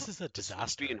yeah, I've this never is a the Switch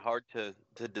disaster. being hard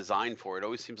to design for. It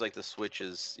always seems like the Switch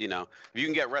is, you know, you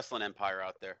can get Wrestling Empire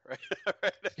out there,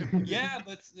 right? Yeah,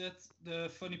 but that's the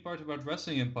funny part about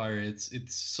Wrestling Empire.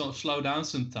 It's so slow down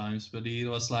sometimes, but he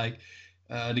was like,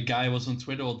 the guy was on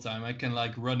Twitter all the time. I can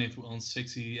like run it on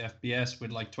 60 FPS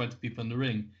with like 20 people in the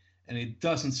ring, and it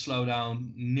doesn't slow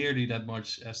down nearly that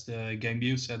much as the game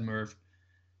you said, Merv.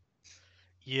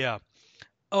 Yeah.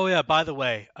 Oh yeah, by the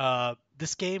way,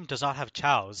 this game does not have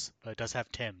chows, but it does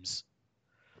have Tims.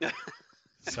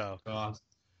 So, God.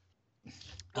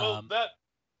 Well, that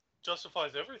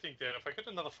justifies everything then. If I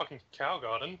get another fucking cow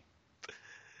garden.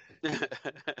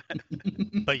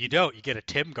 but you don't. You get a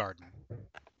Tim garden.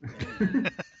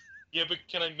 Yeah, but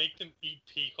can I make them eat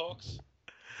peacocks?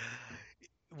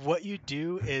 What you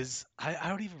do is, I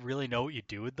don't even really know what you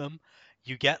do with them.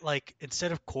 You get like,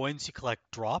 instead of coins, you collect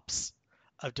drops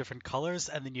of different colors,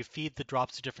 and then you feed the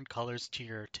drops of different colors to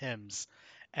your Tims,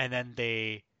 and then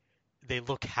they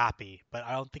look happy, but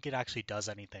I don't think it actually does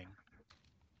anything.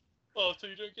 Oh, so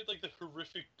you don't get like the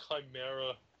horrific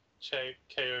Chimera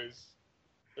KOs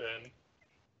then?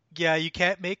 Yeah, you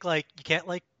can't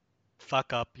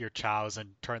fuck up your chows and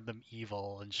turn them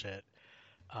evil and shit.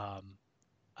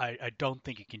 I don't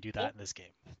think you can do that in this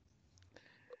game.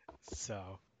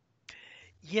 So,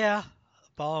 yeah,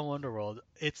 Ball and Wonderworld.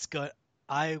 It's good.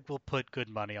 I will put good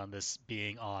money on this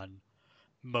being on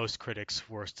most critics'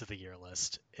 worst of the year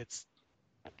list. It's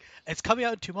coming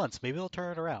out in 2 months. Maybe they'll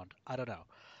turn it around. I don't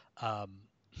know.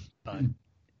 But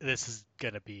this is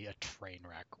gonna be a train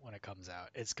wreck when it comes out.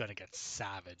 It's gonna get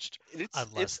savaged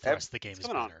unless the rest of the game is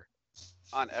better.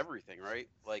 On everything, right?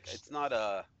 Like it's not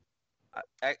I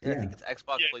think it's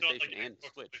Xbox, PlayStation, and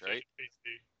Xbox, Switch, PlayStation, right?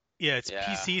 PC. Yeah, it's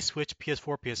PC, Switch,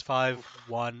 PS4, PS5,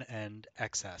 One, and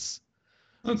XS.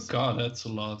 Oh God, that's a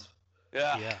lot.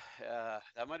 Yeah.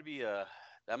 That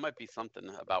might be something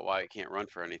about why it can't run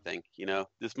for anything. You know,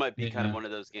 this might be kind of one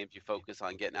of those games you focus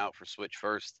on getting out for Switch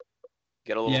first,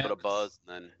 get a little bit of buzz,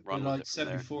 and then run with like it from said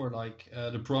there. before, like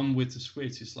the problem with the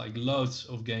Switch is like loads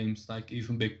of games, like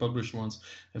even big published ones,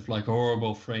 have like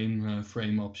horrible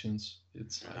frame options.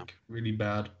 It's like really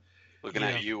bad. Looking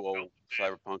at you, old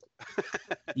Cyberpunk.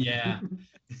 Yeah.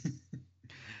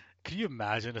 Can you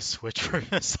imagine a Switch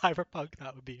version of Cyberpunk?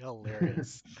 That would be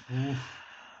hilarious.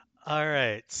 All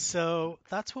right, so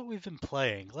that's what we've been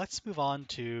playing. Let's move on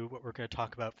to what we're going to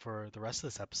talk about for the rest of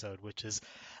this episode, which is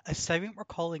a segment we're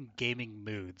calling Gaming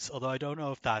Moods, although I don't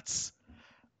know if that's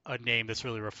a name that's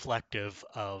really reflective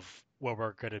of what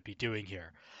we're going to be doing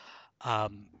here.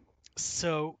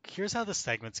 So here's how the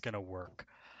segment's going to work.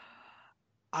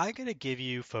 I'm going to give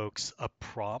you folks a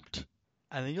prompt,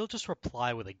 and then you'll just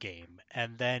reply with a game,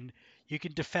 and then you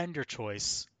can defend your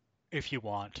choice if you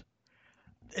want.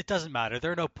 It doesn't matter.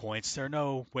 There are no points. There are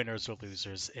no winners or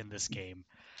losers in this game.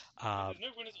 There's no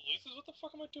winners or losers? What the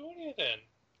fuck am I doing here then?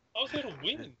 I was here to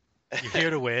win. You're here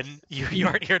to win. You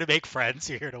aren't here to make friends.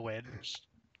 You're here to win.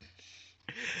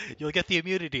 You'll get the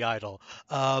immunity idol.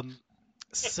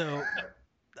 So,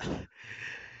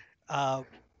 uh,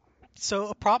 so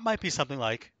a prompt might be something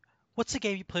like, "What's a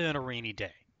game you play on a rainy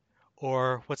day?"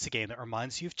 Or "What's a game that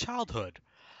reminds you of childhood?"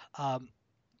 Um,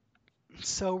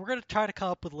 so we're going to try to come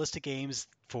up with a list of games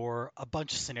for a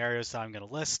bunch of scenarios that I'm going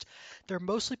to list. They're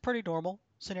mostly pretty normal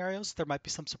scenarios. There might be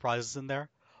some surprises in there.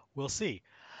 We'll see.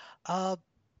 Uh,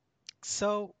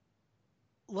 so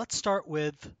let's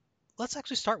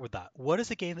actually start with that. What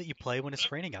is a game that you play when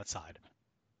it's raining outside?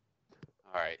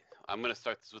 All right, I'm gonna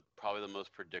start this with probably the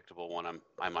most predictable one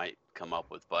I might come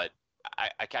up with, but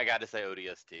I got to say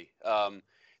ODST.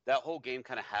 That whole game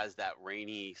kind of has that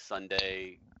rainy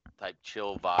Sunday type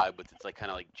chill vibe with its like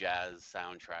kind of like jazz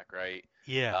soundtrack, right?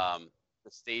 Yeah.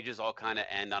 The stages all kind of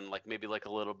end on like maybe like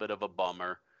a little bit of a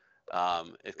bummer.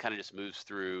 It kind of just moves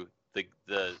through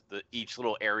the each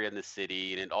little area in the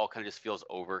city, and it all kind of just feels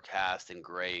overcast and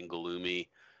gray and gloomy.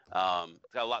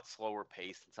 It's got a lot slower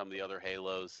pace than some of the other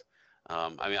Halos. I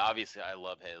mean, obviously, I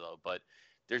love Halo, but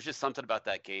there's just something about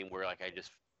that game where like I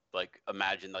just like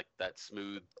imagine like that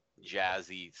smooth,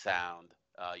 jazzy sound,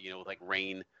 with like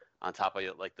rain on top of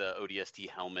like the ODST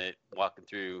helmet, walking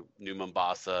through New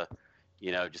Mombasa,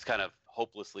 just kind of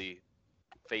hopelessly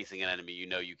facing an enemy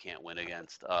you can't win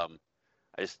against. I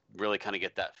just really kind of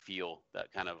get that feel,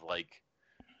 that kind of like,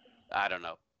 I don't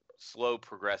know, slow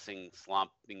progressing,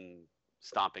 stomping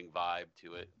vibe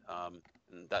to it.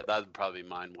 And that would probably be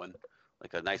mine one,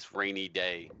 like a nice rainy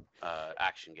day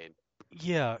action game.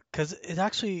 Yeah, because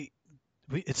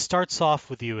it starts off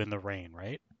with you in the rain,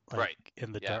 right? Like Right.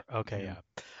 in the Yeah. dark. Okay, Yeah.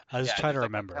 yeah. I was trying to Just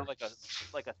remember. Kind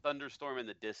of like a thunderstorm in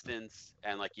the distance,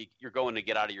 and like you're going to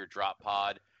get out of your drop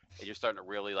pod, and you're starting to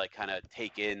really like kind of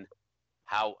take in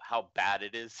how bad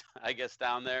it is, I guess,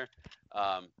 down there.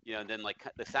 And then like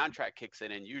the soundtrack kicks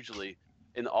in, and usually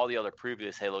in all the other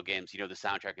previous Halo games, the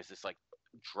soundtrack is just like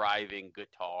driving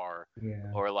guitar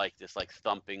Yeah. or like this like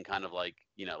thumping kind of like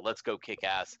let's go kick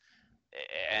ass.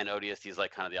 And ODST is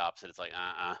like kind of the opposite. It's like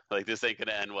like this ain't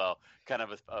gonna end well, kind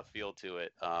of a feel to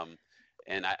it.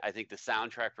 And I think the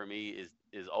soundtrack for me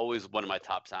is always one of my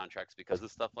top soundtracks because of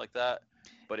stuff like that.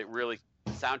 But the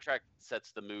soundtrack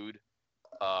sets the mood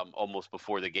almost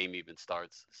before the game even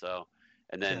starts. So,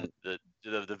 and then the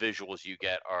visuals you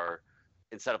get are,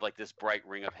 instead of like this bright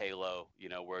ring of Halo,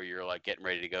 where you're like getting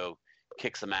ready to go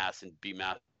kick some ass and be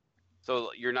master.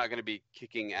 So you're not going to be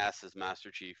kicking ass as Master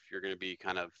Chief. You're going to be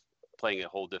kind of playing a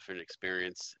whole different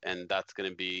experience, and that's going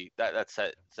to be that's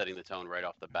setting the tone right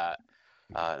off the bat.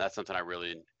 That's something I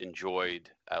really enjoyed,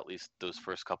 at least those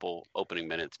first couple opening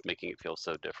minutes, making it feel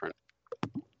so different.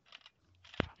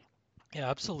 Yeah,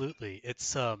 absolutely.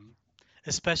 It's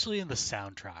especially in the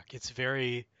soundtrack. It's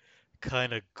very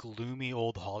kind of gloomy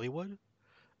old Hollywood.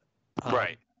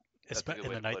 Right. That's a good In way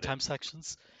the to put it. nighttime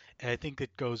sections. And I think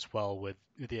it goes well with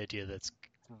the idea that it's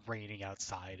raining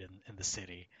outside in the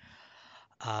city.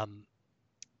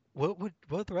 What would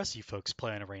the rest of you folks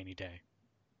play on a rainy day?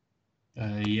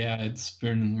 Yeah, it's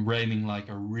been raining like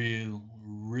a real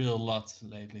lot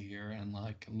lately here, and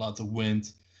like a lot of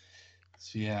wind.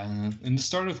 So yeah, in the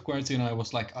start of quarantine, I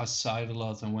was like outside a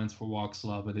lot and went for walks a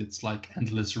lot, but it's like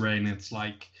endless rain. It's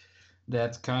like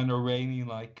that kind of rainy,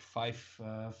 like five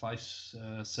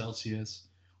Celsius,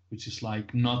 which is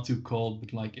like not too cold,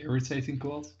 but like irritating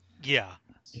cold. Yeah.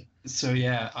 So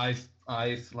yeah, I've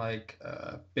like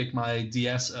picked my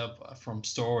DS up from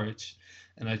storage,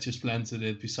 and I just planted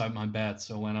it beside my bed.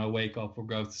 So when I wake up or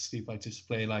go to sleep, I just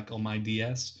play like on my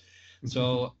DS.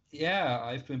 So yeah,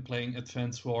 I've been playing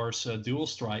Advance Wars Dual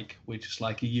Strike, which is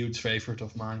like a huge favorite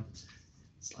of mine.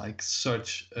 It's like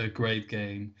such a great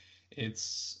game.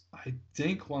 It's, I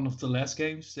think, one of the last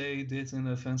games they did in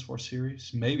the Advance Wars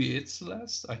series. Maybe it's the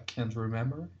last. I can't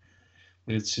remember.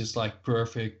 But it's just like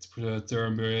perfect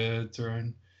turn-based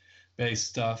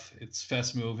stuff. It's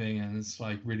fast moving and it's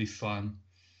like really fun.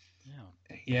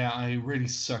 Yeah. Yeah, I really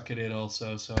suck at it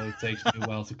also, so it takes me a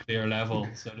while to clear a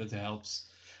level, so that helps.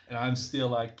 And I'm still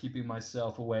like keeping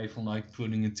myself away from like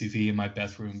putting a TV in my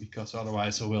bedroom because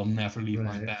otherwise I will never leave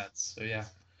my Right. bed. So yeah,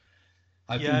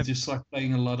 I've Yeah, been just like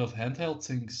playing a lot of handheld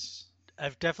things.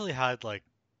 I've definitely had like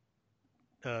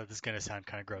this is gonna sound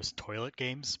kind of gross, toilet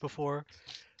games before.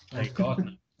 Oh Like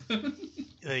God.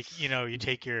 you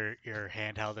take your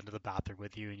handheld into the bathroom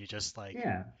with you and you just like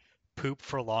Yeah. poop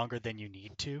for longer than you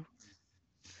need to.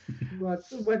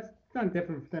 What's not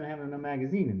different than having a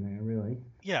magazine in there, really.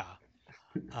 Yeah.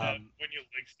 When your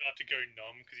legs start to go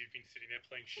numb because you've been sitting there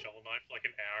playing Shovel Knight for like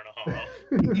an hour and a half.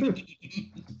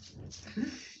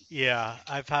 Yeah,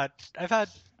 I've had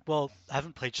well, I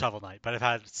haven't played Shovel Knight, but I've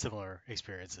had similar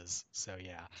experiences. So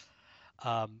yeah.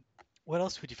 What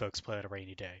else would you folks play on a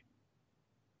rainy day?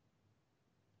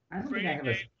 I don't think I Rating have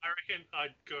a. game, I reckon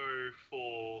I'd go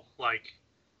for like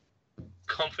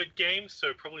comfort games.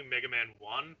 So probably Mega Man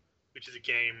 1, which is a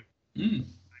game Mm.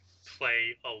 I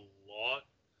play a lot.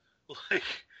 Like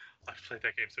I've played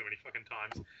that game so many fucking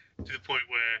times to the point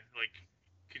where like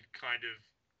could kind of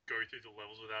go through the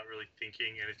levels without really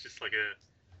thinking, and it's just like a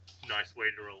nice way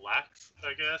to relax,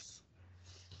 I guess.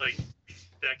 Like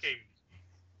that game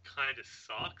kind of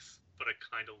sucks, but I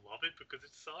kind of love it because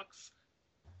it sucks.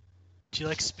 Do you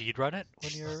like speedrun it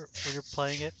when you're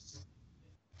playing it?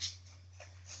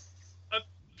 I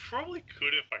probably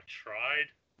could if I tried,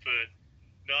 but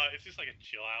no, it's just like a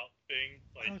chill out thing.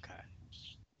 Like Okay.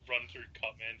 run through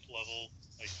Cutman's level.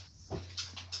 Like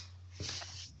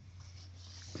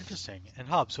Interesting. And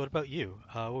Hobbs, what about you?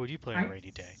 What would you play on a I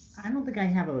rainy day? I don't think I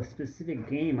have a specific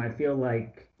game. I feel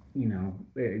like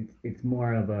it's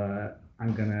more of a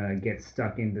I'm gonna get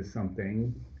stuck into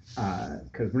something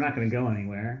because we're not gonna go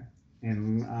anywhere,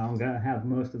 and I'm gonna have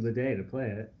most of the day to play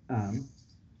it.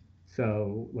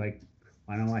 So like,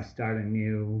 why don't I start a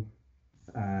new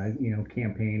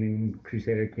campaign in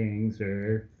Crusader Kings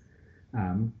or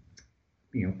um,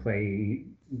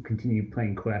 continue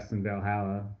playing quests in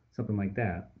Valhalla, something like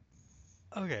that.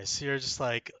 Okay, so you're just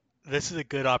like, this is a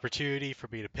good opportunity for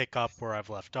me to pick up where I've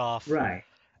left off. Right.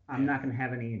 I'm Yeah. not going to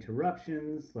have any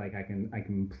interruptions. Like I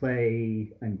can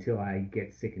play until I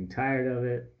get sick and tired of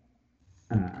it.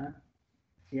 Uh,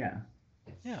 yeah.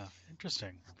 Yeah,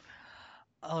 interesting.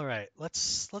 All right,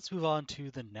 let's move on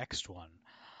to the next one.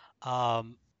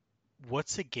 Um,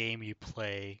 what's a game you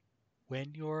play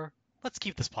when you're, let's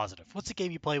keep this positive. What's a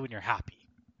game you play when you're happy?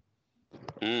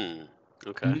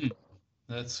 Okay. Mm.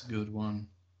 That's a good one.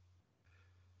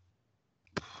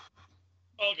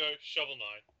 I'll go Shovel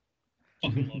Knight.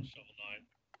 Fucking love Shovel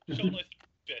Knight. Shovel Knight's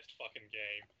the best fucking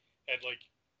game, and like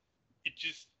it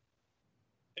just.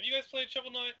 Have you guys played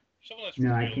Shovel Knight? Shovel Knight's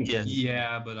No, I really can't. Yes.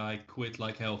 Yeah, but I quit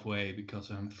like halfway because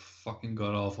I'm fucking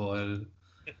god awful at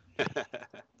it.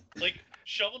 like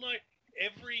Shovel Knight.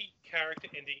 Every character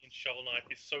ending in Shovel Knight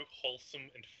is so wholesome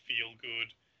and feel good,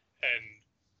 and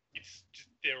it's just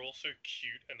they're all so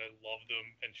cute, and I love them.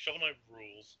 And Shovel Knight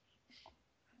rules.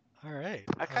 All right.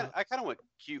 I kind of went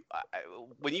cute.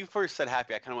 When you first said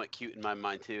happy, I kind of went cute in my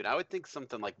mind too. And I would think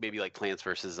something like maybe like Plants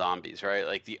vs Zombies, right?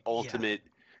 Like the ultimate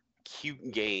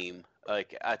cute game.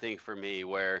 Like I think for me,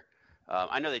 where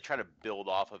I know they try to build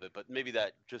off of it, but maybe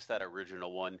that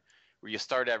original one where you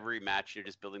start every match, you're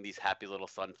just building these happy little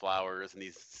sunflowers and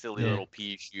these silly Yeah. little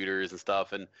pea shooters and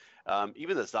stuff. And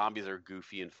even the zombies are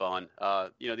goofy and fun.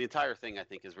 The entire thing I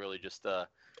think is really just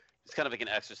it's kind of like an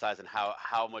exercise in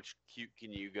how much cute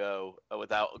can you go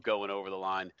without going over the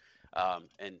line.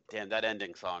 And damn, that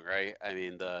ending song, right? I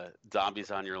mean, the zombies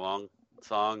on your lawn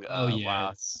song. Oh yeah, Wow.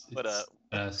 it's What a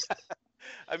best.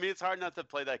 I mean, it's hard not to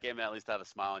play that game and at least have a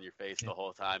smile on your face the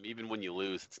whole time, even when you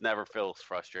lose. It's never feels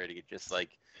frustrating. It's just like,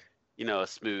 a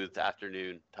smooth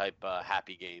afternoon type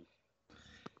happy game.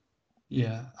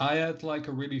 Yeah, I had like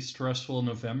a really stressful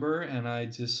November, and I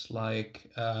just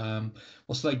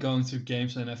was like going through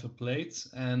games I never played,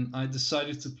 and I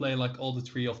decided to play like all the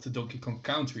three of the Donkey Kong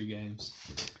Country games.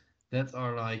 That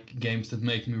are like games that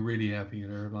make me really happy.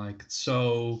 They're like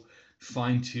so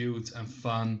fine-tuned and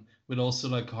fun, but also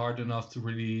like hard enough to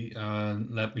really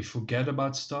let me forget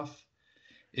about stuff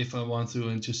if I want to,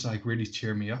 and just like really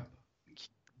cheer me up.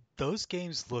 Those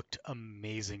games looked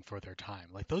amazing for their time.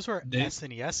 Like those were They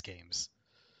SNES games.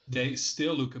 they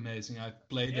still look amazing. I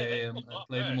played Yeah, them. I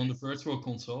played them on the Virtual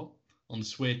Console on the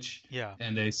Switch, Yeah.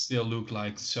 and they still look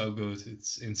like so good.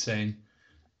 It's insane.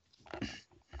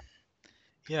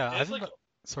 Yeah, I There's haven't. like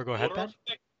Sorry, go ahead, water Ben.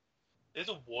 effect. There's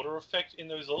a water effect in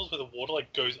those levels where the water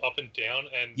like goes up and down,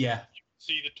 and Yeah,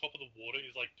 see the top of the water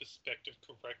is like perspective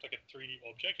correct, like a 3D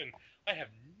object, and I have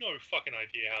no fucking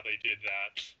idea how they did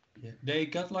that. yeah. They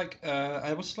got like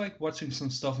I was like watching some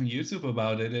stuff on YouTube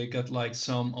about it. They got like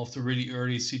some of the really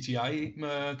early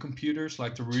CGI computers,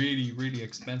 like the really really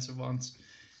expensive ones,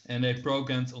 and they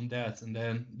programmed on that, and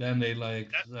then they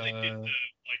like That's they did the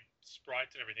like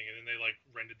sprites and everything, and then they like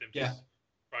rendered them to Yeah.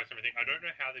 sprites and everything. I don't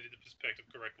know how they did the perspective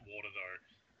correct water though.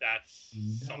 That's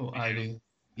no something else. idea.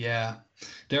 Yeah,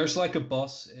 there's like a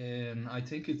boss in I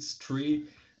think it's 3,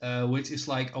 which is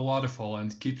like a waterfall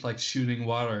and keeps like shooting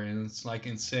water, and it's like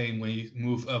insane when you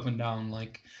move up and down.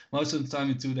 Like most of the time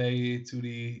in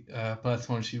 2D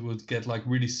platforms, you would get like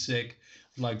really sick,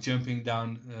 like jumping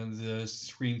down, and the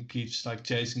screen keeps like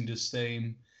chasing the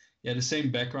same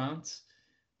background.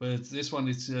 But this one,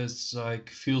 it's just like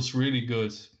feels really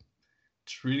good.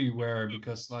 It's really rare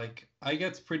because like I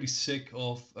get pretty sick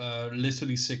of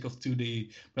literally sick of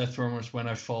 2D platformers when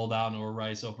I fall down or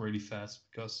rise up really fast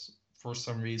because for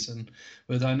some reason.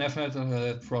 But I never had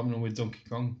that problem with Donkey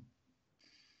Kong.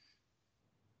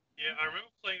 Yeah, I remember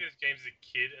playing those games as a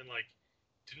kid and like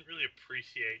didn't really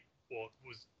appreciate what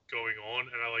was going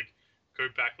on, and I like go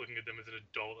back looking at them as an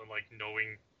adult and like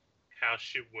knowing how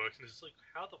shit works, and it's just like,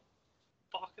 how the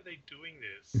fuck are they doing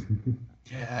this?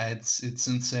 Yeah, it's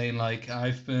insane. Like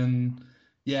I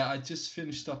just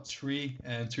finished up 3,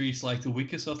 and 3 is like the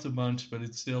weakest of the bunch, but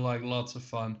it's still like lots of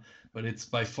fun. But it's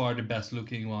by far the best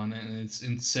looking one, and it's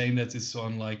insane that it's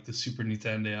on like the Super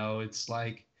Nintendo. It's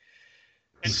like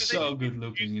And because they so didn't good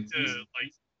looking. use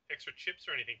like extra chips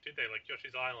or anything, did they? Like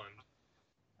Yoshi's Island.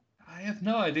 I have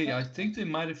no idea. I think they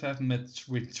might have had met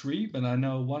with 3, but I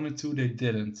know 1 and 2 they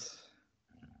didn't.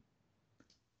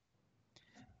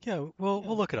 Yeah, we'll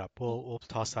look it up. We'll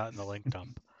toss that in the link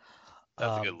dump.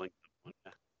 That's a good link.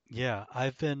 Yeah,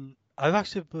 I've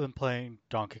actually been playing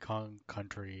Donkey Kong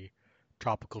Country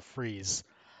Tropical Freeze.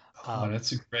 Oh,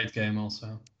 that's a great game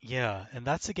also. Yeah, and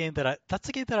that's a game that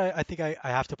I think I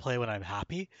have to play when I'm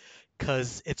happy,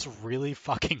 because it's really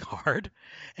fucking hard.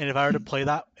 And if I were to play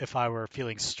that, if I were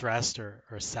feeling stressed or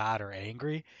sad or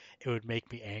angry, it would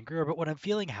make me angrier. But when I'm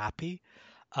feeling happy,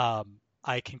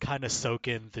 I can kind of soak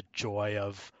in the joy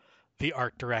of the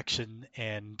art direction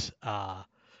and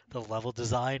the level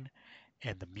design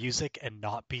and the music, and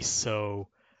not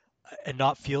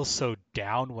feel so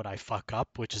down when I fuck up,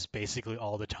 which is basically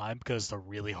all the time because it's a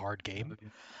really hard game.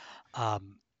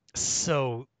 Um,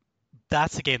 so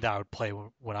that's a game that I would play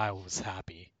when I was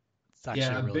happy. It's actually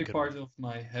Yeah, a a really big good part one. of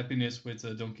my happiness with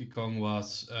Donkey Kong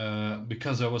was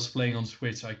because I was playing on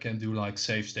Switch, I can do like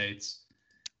save states,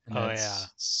 and Oh yeah,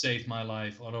 that's saved my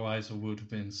life. Otherwise, I would have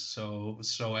been so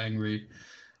angry.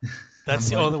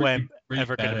 that's I'm the like only way I'm pretty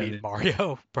ever bad gonna at beat it.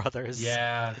 Mario Brothers.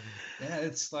 Yeah, yeah,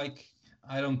 it's like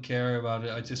I don't care about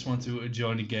it. I just want to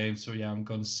enjoy the game. So yeah, I'm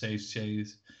gonna save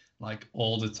states like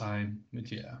all the time.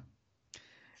 But yeah,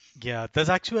 Yeah, that's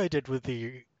actually what I did with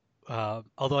the.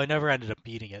 Although I never ended up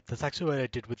beating it, that's actually what I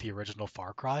did with the original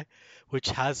Far Cry, which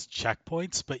has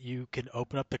checkpoints, but you can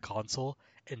open up the console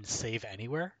and save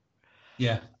anywhere.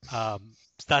 yeah, So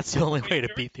that's the only Wait, way to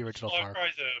the beat the original original Far Far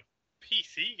Cry. Cry's a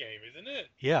PC game, isn't it?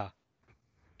 Yeah,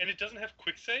 And it doesn't have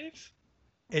quick saves.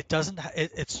 it doesn't.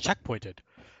 It's checkpointed.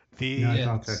 No, The it's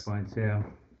yeah. all checkpoints. Yeah.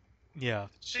 yeah,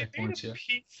 They made a Checkpoints, yeah.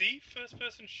 PC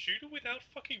first-person shooter without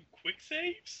fucking quick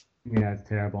saves. Yeah, it's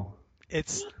terrible.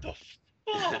 it's What the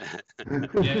fuck?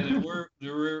 Yeah,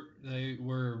 they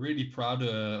were really proud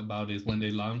about it when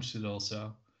they launched it.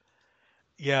 Also,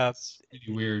 yeah. it's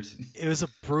really weird. It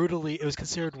was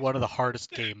considered one of the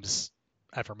hardest games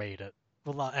ever made. It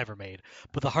well, not ever made,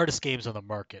 but the hardest games on the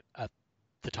market at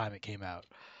the time it came out.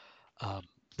 Um,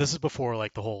 this is before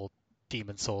like the whole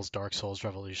Demon Souls, Dark Souls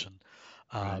revolution.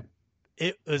 Uh, Right.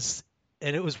 it was,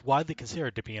 and it was widely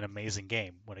considered to be an amazing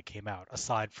game when it came out,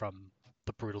 aside from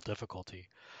the brutal difficulty.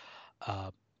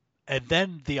 Uh, and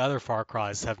then the other Far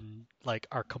Cries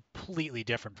are completely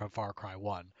different from Far Cry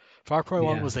 1. Far Cry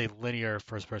 1 Yeah. was a linear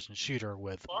first-person shooter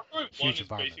with Far Cry 1 huge is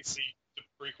environments. basically the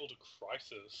prequel to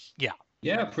Crysis.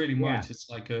 Yeah, pretty Yeah. much. It's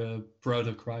like a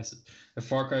proto crisis. And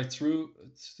Far Cry 2,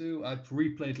 I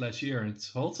replayed last year, and it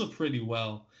holds up pretty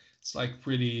well. It's like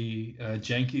pretty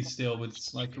janky still, but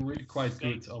it's like a really quite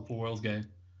good open world game.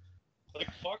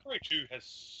 Like Far Cry 2 has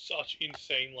such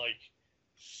insane like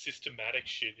systematic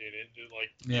shit in it that like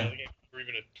the Yeah. other games never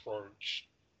even approach.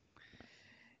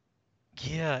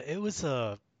 Yeah, it was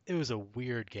a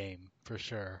weird game for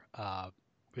sure.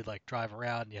 We'd like drive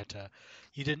around.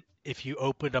 You didn't if you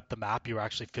opened up the map, you were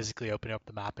actually physically opening up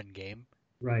the map in game.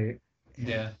 Right.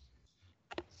 Yeah.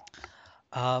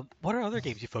 What are other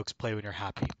games you folks play when you're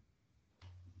happy?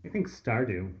 I think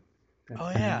Stardew. Oh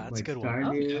kind yeah, of that's a like good one.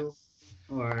 Stardew,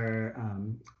 or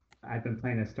I've been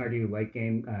playing a Stardew-like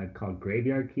game called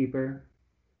Graveyard Keeper,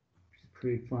 which is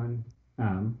pretty fun.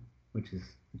 Which is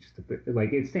just a bit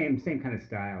like it's same kind of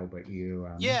style, but you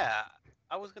Yeah,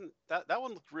 I was gonna. That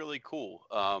one looked really cool.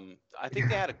 I think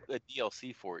they had a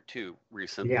DLC for it too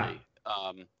recently. Yeah.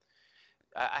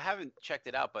 I haven't checked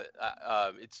it out, but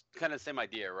it's kind of the same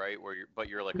idea, right? But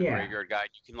you're like a Yeah. graveyard guy.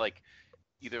 You can like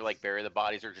either like bury the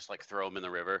bodies or just like throw them in the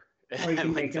river Or you can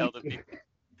and like make tell them. the people.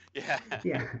 Yeah.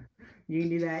 Yeah, you can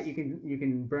do that. You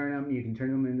can burn them. You can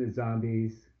turn them into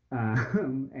zombies,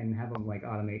 and have them like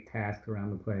automate tasks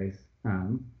around the place.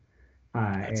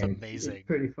 That's And amazing. it's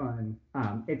pretty fun.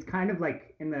 It's kind of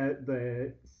like in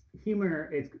the humor.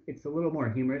 It's a little more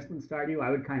humorous than Stardew. I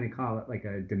would kind of call it like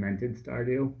a demented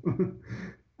Stardew.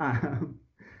 um,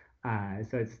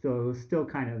 so it's still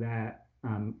kind of that.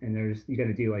 And you got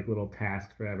to do like little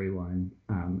tasks for everyone,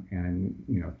 and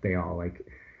they all like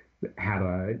have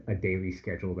a daily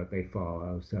schedule that they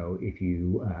follow. So if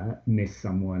you miss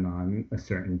someone on a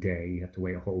certain day, you have to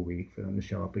wait a whole week for them to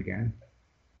show up again.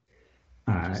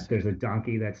 There's a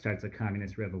donkey that starts a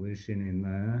communist revolution in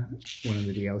one of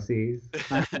the DLCs.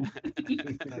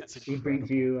 That's He brings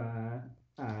you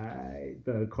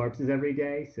the corpses every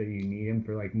day, so you need him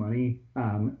for like money.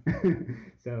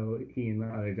 So he and the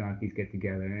other donkeys get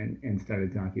together and start a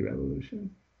donkey revolution.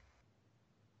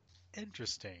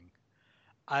 interesting.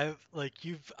 I've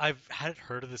hadn't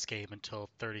heard of this game until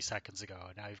 30 seconds ago,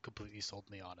 and now you've completely sold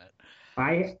me on it.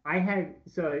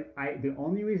 The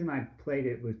only reason I played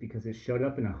it was because it showed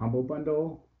up in a Humble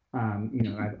Bundle.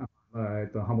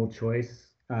 The Humble Choice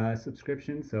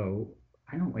subscription, so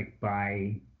I don't like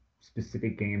buy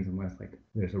specific games unless like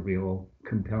there's a real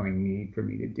compelling need for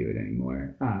me to do it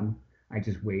anymore. I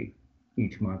just wait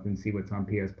each month and see what's on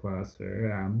PS Plus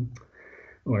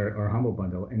or Humble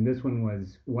Bundle. And this one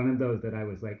was one of those that I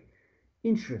was like,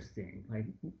 interesting. Like,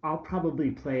 I'll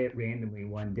probably play it randomly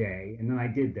one day. And then I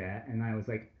did that, and I was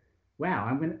like,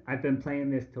 wow, I've been playing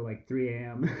this till like 3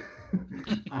 a.m.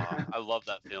 I love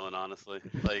that feeling, honestly.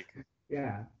 Like,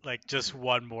 Yeah. Like just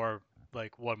one more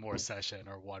session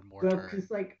or one more Well, turn. because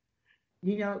like,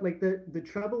 like the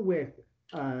trouble with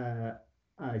a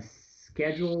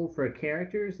schedule for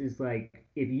characters is like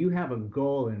if you have a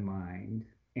goal in mind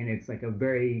and it's like a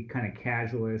very kind of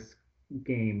casualist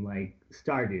game like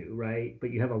Stardew, right?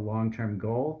 But you have a long-term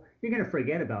goal, you're gonna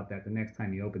forget about that the next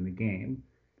time you open the game.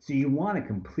 So you want to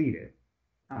complete it,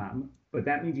 but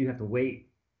that means you have to wait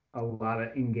a lot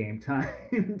of in-game time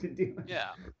to do it. yeah.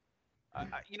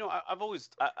 I've always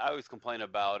I always complain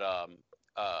about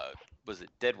was it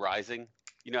Dead Rising?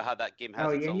 You know how that game has Oh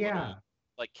its yeah, own yeah, little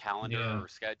like calendar Yeah. or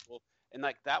schedule, and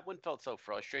like that one felt so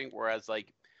frustrating. Whereas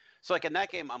like in that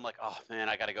game, I'm like, oh man,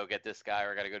 I gotta go get this guy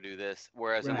or I gotta go do this.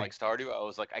 Whereas in like right, Stardew, I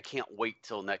was like, I can't wait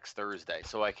till next Thursday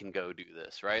so I can go do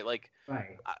this, right? Like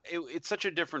right. it's such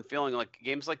a different feeling. Like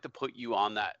games like to put you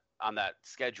on that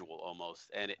schedule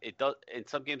almost, and it does. In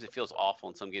some games it feels awful,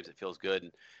 in some games it feels good.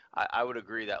 And I would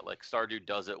agree that like Stardew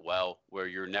does it well, where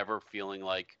you're never feeling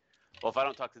like, well, if I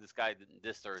don't talk to this guy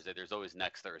this Thursday, there's always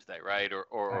next Thursday, right?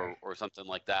 Or something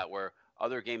like that, where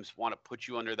other games want to put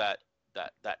you under that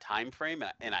time frame,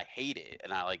 and I hate it.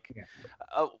 And I like Yeah.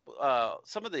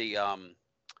 some of the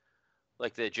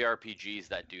like the JRPGs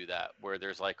that do that, where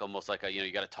there's like almost like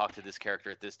you got to talk to this character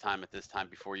at this time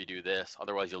before you do this,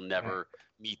 otherwise you'll never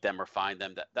meet them or find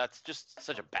them. That's just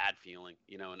such a bad feeling,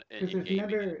 in Because there's gaming.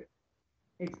 never,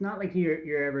 it's not like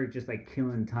you're ever just like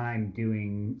killing time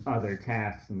doing other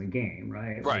tasks in the game,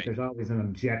 right? Like Right. there's always an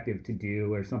objective to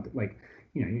do or something like,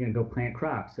 you're gonna go plant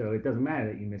crops, so it doesn't matter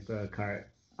that you missed a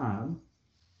cart.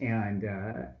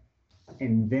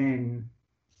 And then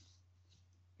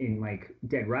in like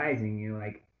Dead Rising,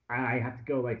 like I have to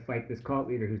go like fight this cult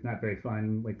leader who's not very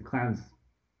fun. Like the clown's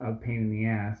a pain in the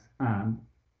ass.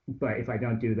 But if I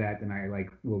don't do that, then I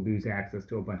like will lose access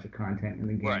to a bunch of content in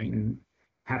the game Right. and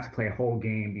have to play a whole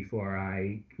game before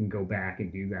I can go back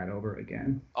and do that over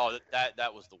again. Oh,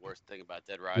 that was the worst thing about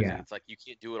Dead Rising. Yeah. It's like you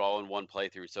can't do it all in one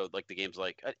playthrough. So like the game's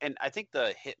like, and I think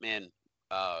the Hitman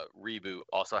reboot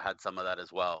also had some of that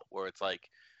as well, where it's like,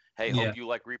 hey, Yeah. hope you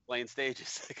like replaying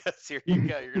stages, because here you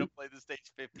go, you're gonna play the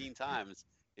stage 15 times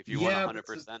if you want Yeah,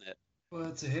 100% it.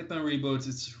 But the Hitman reboot,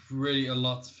 it's really a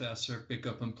lot faster pick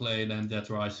up and play than Dead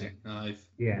Rising. I've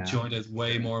Yeah. enjoyed it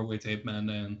way more with Hitman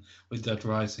than with Dead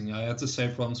Rising. I had the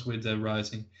same problems with Dead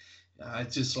Rising. I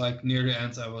just like near the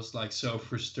end, I was like so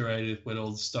frustrated with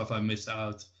all the stuff I missed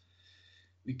out.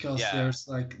 Because Yeah. there's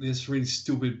like this really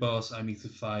stupid boss I need to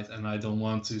fight and I don't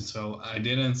want to, so I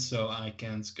didn't, so I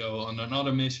can't go on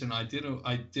another mission I did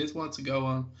want to go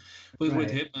on. But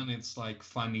with Right. Hitman it's like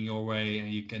finding your way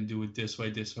and you can do it this way,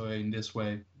 and this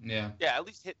way. Yeah. Yeah, at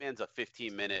least Hitman's a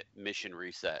 15-minute mission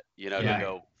reset, Yeah. to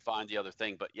go find the other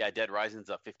thing. But yeah, Dead Rising's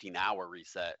a 15-hour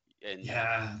reset. And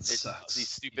Yeah, it it's sucks. these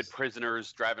stupid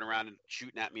prisoners driving around and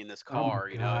shooting at me in this Oh my car,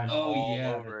 God. it's Oh all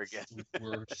yeah, over that's again. the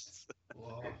worst.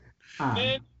 Whoa.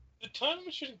 Man, the time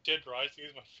machine in Dead Rising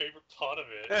is my favorite part of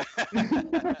it.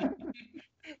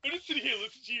 I'm just sitting here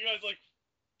listening to you guys like,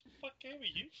 what game are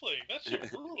you playing? That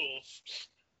shit rules.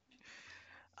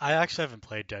 I actually haven't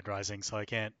played Dead Rising, so I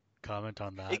can't comment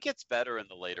on that. It gets better in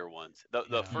the later ones. The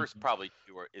Yeah. first probably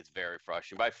 2 is very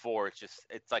frustrating. By 4,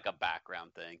 it's like a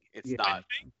background thing. It's Yeah. not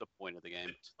the point of the game.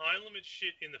 The time limit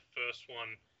shit in the first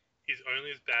one is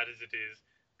only as bad as it is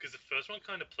because the first one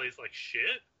kind of plays like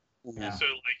shit. Yeah. So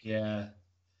like Yeah.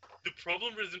 The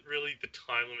problem isn't really the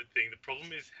time limit thing. The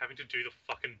problem is having to do the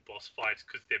fucking boss fights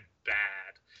because they're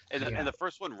bad. And the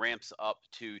first one ramps up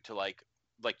to like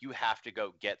you have to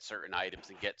go get certain items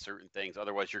and get certain things,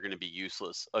 otherwise you're going to be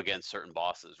useless against certain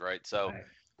bosses, right? So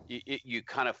Right. you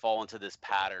kind of fall into this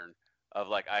pattern of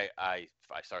like I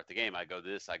start the game, I go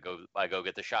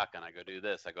get the shotgun, I go do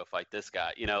this, I go fight this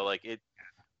guy, like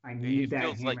I need that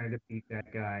feels like- hammer to beat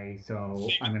that guy, so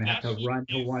See, I'm gonna have to that's- run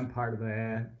to one part of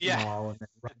the Yeah. mall and then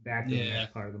run back to the Yeah.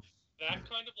 next part of the That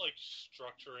kind of like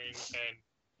structuring and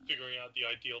figuring out the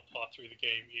ideal path through the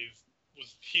game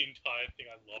was the entire thing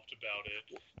I loved about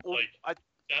it. well, Like,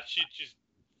 that shit just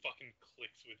fucking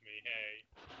clicks with me. Hey,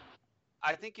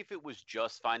 I think if it was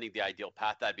just finding the ideal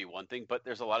path, that'd be one thing. But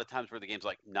there's a lot of times where the game's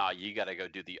like, nah, you got to go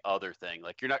do the other thing.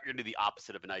 Like, you're not going to do the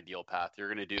opposite of an ideal path. You're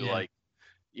going to do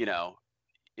Yeah.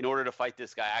 in order to fight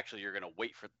this guy, actually, you're going to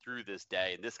wait through this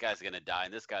day, and this guy's going to die,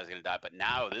 and this guy's going to die. But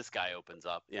now this guy opens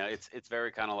up. It's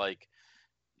very kind of like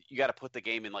you got to put the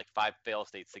game in like 5 fail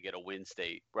states to get a win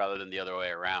state rather than the other way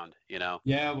around.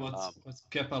 Yeah, what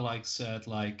Keppa said,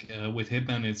 with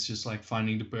Hitman, it's just like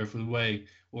finding the perfect way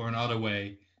or another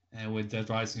way. And with Dead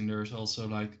Rising, there's also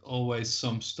like always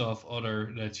some stuff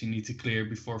other that you need to clear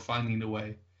before finding the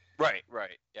way. Right,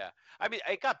 yeah. I mean,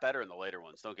 it got better in the later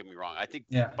ones. Don't get me wrong. I think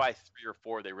Yeah. by 3 or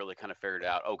 4, they really kind of figured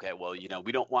out. Okay, well,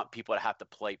 we don't want people to have to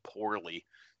play poorly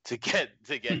to get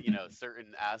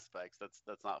certain aspects.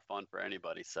 That's not fun for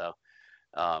anybody. So,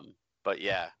 but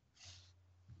yeah.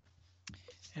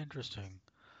 Interesting.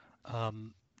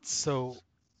 So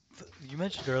you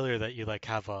mentioned earlier that you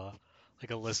have a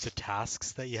list of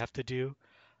tasks that you have to do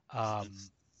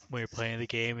when you're playing the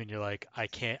game, and you're like, I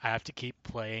have to keep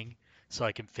playing so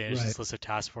I can finish this Right. list of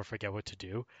tasks before I forget what to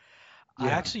do. Yeah. I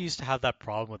actually used to have that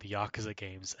problem with the Yakuza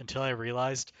games until I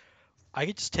realized I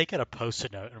could just take out a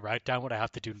post-it note and write down what I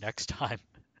have to do next time.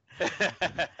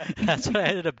 That's what I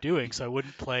ended up doing, so I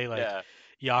wouldn't play Yeah.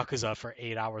 Yakuza for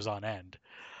 8 hours on end.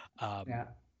 Yeah.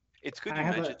 It's good I you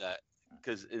have mentioned that,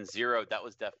 because in Zero, that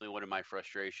was definitely one of my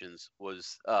frustrations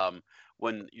was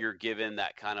when you're given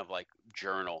that kind of like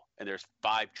journal and there's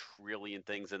 5 trillion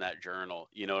things in that journal,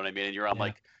 you know what I mean? And you're on Yeah.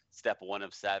 like step 1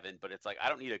 of 7, but it's like, I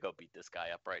don't need to go beat this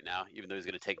guy up right now, even though he's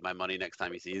going to take my money next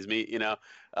time he sees me, It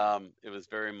was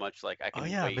very much like I can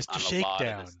yeah, wait Mr. on a lot of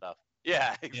Shakedown. this stuff.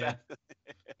 Yeah, exactly.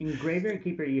 In Graveyard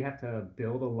Keeper, you have to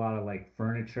build a lot of like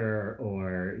furniture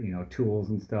or tools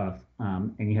and stuff,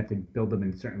 and you have to build them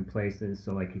in certain places.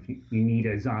 So like if you need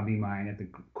a zombie mine at the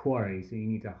quarry, so you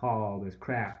need to haul all this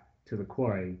crap to the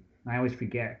quarry. And I always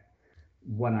forget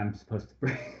what I'm supposed to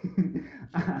bring.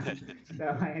 So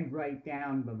I write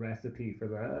down the recipe for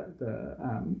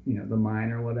the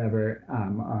mine or whatever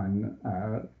on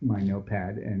my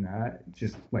notepad and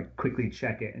just like quickly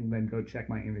check it and then go check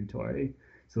my inventory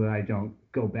so that I don't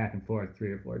go back and forth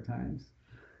 3 or 4 times.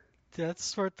 That's the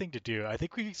smart thing to do. I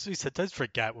think we sometimes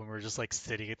forget when we're just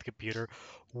sitting at the computer.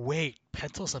 Wait,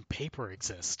 pencils and paper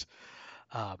exist.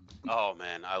 Oh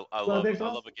man, I Well, love there's I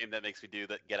also- love a game that makes me do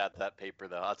that. Get out that paper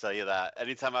though. I'll tell you that.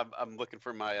 Anytime I'm looking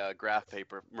for my graph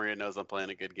paper, Maria knows I'm playing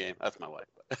a good game. That's my wife.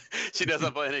 She knows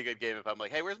I'm playing a good game. If I'm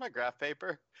like, hey, where's my graph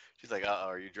paper? She's like, uh-oh,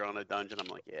 are you drawing a dungeon? I'm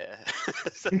like, yeah.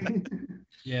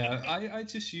 Yeah, I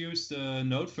just use the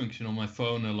note function on my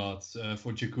phone a lot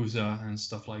for Yakuza and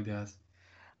stuff like that.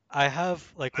 I have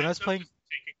when I was I'm playing. just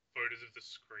taking photos of the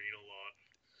screen a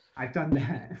lot. I've done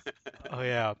that. Oh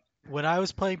yeah, when I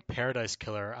was playing Paradise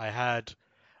Killer, I had,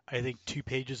 I think, 2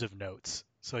 pages of notes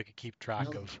so I could keep track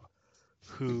Oh. of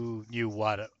who knew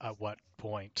what at what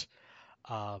point.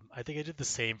 I think I did the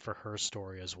same for Her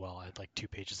Story as well. I had 2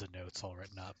 pages of notes all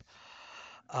written up.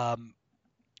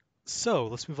 So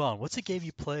let's move on. What's a game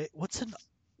you play? What's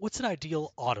an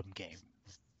ideal autumn game?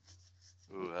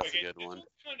 Ooh, that's Okay, a good this one. one's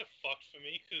kind of fucked for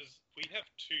me because we have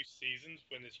 2 seasons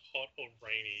when it's hot or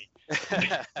rainy.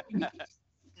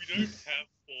 We don't have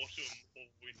autumn or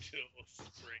winter or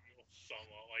spring or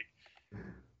summer.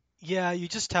 Yeah, you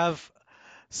just have.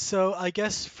 So I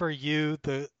guess for you,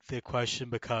 the question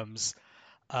becomes,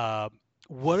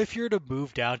 what if you were to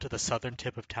move down to the southern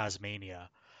tip of Tasmania?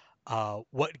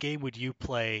 What game would you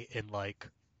play in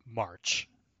March?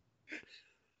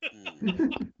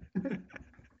 Hmm.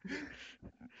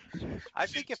 I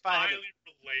It's think an if I had highly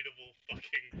relatable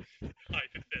fucking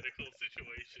hypothetical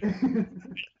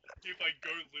situation. If I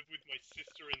go live with my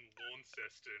sister in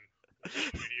Launceston, what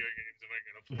video games am I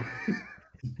gonna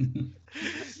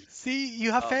play? See,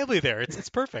 you have family there. It's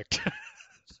perfect.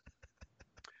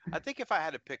 I think if I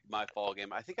had to pick my fall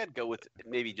game, I think I'd go with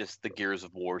maybe just the Gears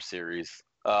of War series.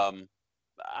 I'm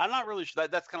not really sure.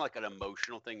 That's kind of like an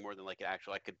emotional thing more than like an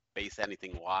actual. I could base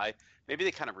anything why. Maybe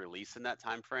they kind of release in that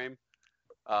time frame.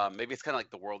 Maybe it's kind of like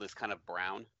the world is kind of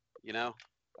brown, you know,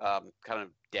 kind of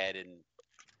dead and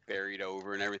buried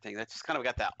over and everything. That just kind of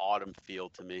got that autumn feel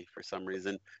to me for some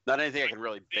reason. Not anything I can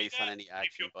really base on any If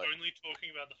action, you're but only talking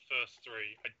about the first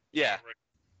three, I yeah, don't reckon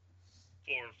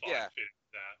 4 and 5 Yeah. fit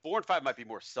that. 4 and 5 might be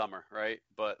more summer, right?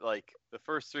 But like the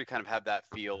first three kind of have that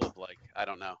feel of like I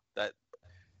don't know that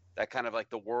kind of like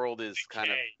the world is kind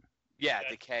of Decay.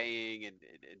 decaying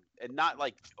and not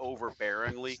like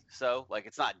overbearingly so. Like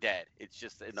it's not dead. It's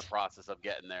just in the process of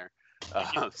getting there.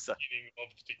 So Beginning of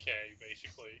decay,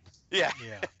 basically. yeah.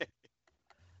 Yeah.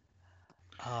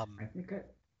 I think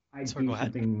I'd Sorry, do go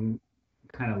ahead. something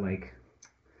kind of like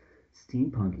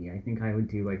steampunky. I think I would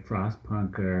do like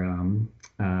Frostpunk or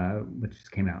which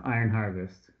just came out, Iron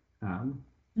Harvest,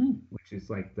 which is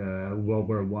like the World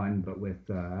War One but with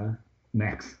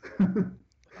mechs.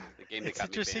 The game that It's got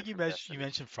me interesting banned you from mentioned Destiny. you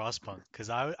mentioned Frostpunk because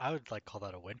I would like call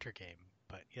that a winter game,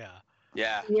 but yeah.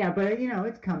 Yeah. Yeah, but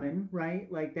it's coming, right?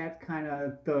 Like that's kind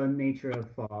of the nature of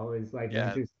fall. Is like Yeah.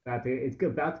 winter's about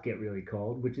to get really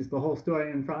cold, which is the whole story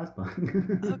in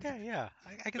Frostpunk. Okay, yeah,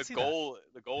 I can The see goal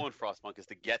in Frostpunk is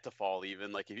to get to fall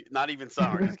even like if you, not even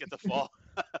summer, just get to fall.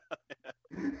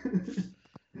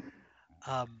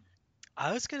 that.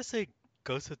 I was gonna say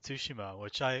Ghost of Tsushima,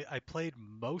 which I played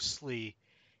mostly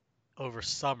over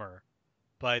summer,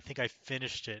 but I think I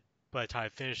finished it. By the time I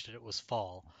finished it, it was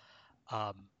fall.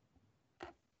 Um,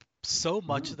 so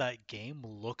much of that game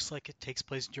looks like it takes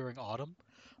place during autumn,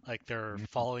 like there are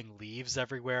falling leaves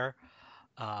everywhere,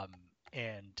 um,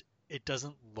 and it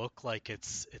doesn't look like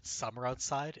it's summer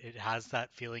outside. It has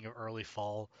that feeling of early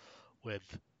fall with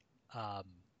um,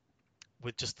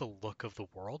 just the look of the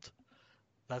world.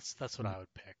 That's what I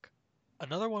would pick.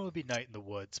 Another one would be Night in the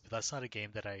Woods, but that's not a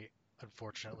game that I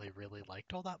unfortunately really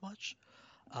liked all that much.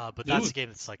 But that's a Dude. game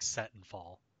that's like set in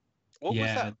fall. What was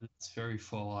that? That's very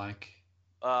fall-like.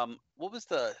 What was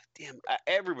the damn?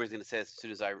 Everybody's gonna say it as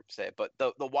soon as I say it, but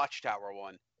the Watchtower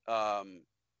one,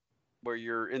 where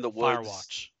you're in the woods.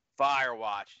 Firewatch.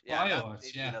 Firewatch. Yeah, that Firewatch,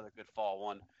 may be yeah. another good fall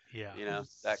one. Yeah. You know,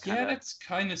 that kind of. that's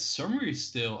kind of summery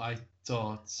still. I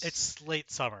thought. It's late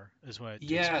summer is when it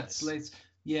takes yeah, place. it's late.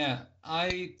 Yeah,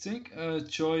 I think a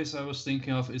choice I was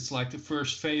thinking of is like the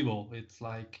first Fable. It's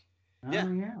like Yeah.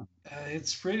 Oh yeah.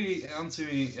 it's pretty onto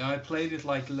me. I played it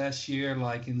like last year,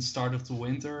 like in the start of the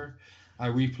winter. I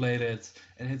replayed it,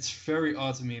 and it's very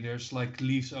autumny. There's like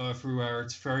leaves everywhere.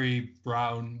 It's very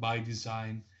brown by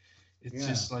design. It's Yeah.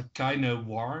 just like kind of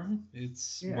warm.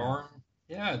 It's Yeah. warm.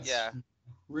 Yeah, it's Yeah.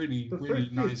 really, The really first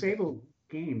few nice. Fable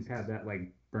games have that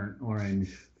like burnt orange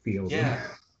feel. to Yeah.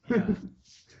 them.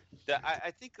 Yeah.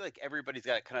 I think like everybody's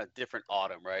got kind of different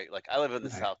autumn, right? Like I live in the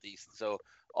Right. southeast, so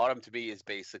autumn to me is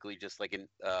basically just like in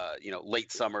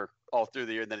late summer all through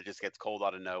the year, and then it just gets cold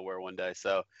out of nowhere one day.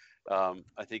 So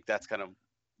I think that's kind of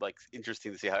like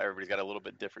interesting to see how everybody's got a little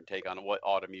bit different take on what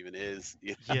autumn even is.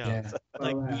 You know? Yeah. Yeah.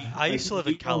 Like, Well, I used to live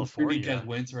in we don't really California. get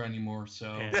winter anymore, so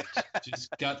And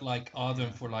just got like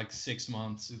autumn for like 6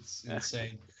 months. It's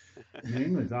insane. New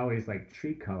England's always like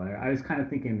tree color. I was kind of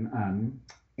thinking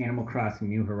Animal Crossing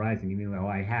New Horizon, even though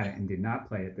I had it and did not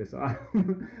play it this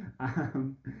autumn.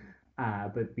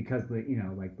 But because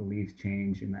like the leaves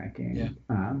change in that game,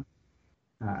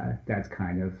 that's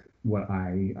kind of what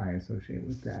I associate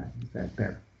with that.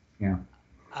 That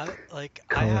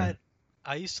color.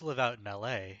 I used to live out in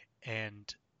LA,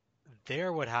 and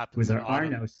there what happens Where in there are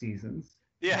autumn, no seasons.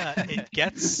 yeah, it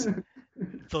gets the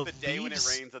the day when it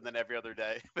leaves. rains and then every other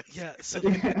day. Yeah, so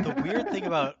the weird thing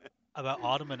about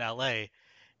autumn in LA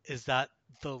is that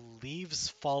the leaves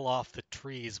fall off the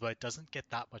trees, but it doesn't get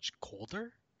that much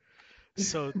colder.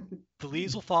 So the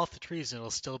leaves will fall off the trees and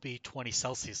it'll still be 20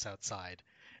 Celsius outside.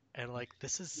 And like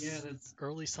this is that's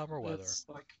early summer weather. that's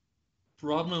like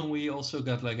problem we also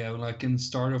got like in the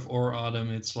start of or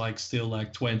autumn it's like still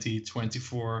like 20,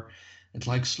 24. It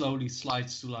like slowly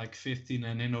slides to like 15,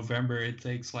 and in November it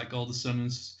takes like all the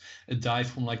suns a dive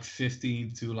from like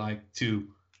 15 to like 2,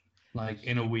 like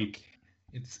in a week.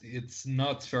 It's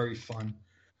not very fun.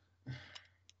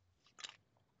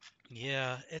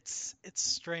 Yeah, it's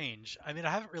strange. I mean,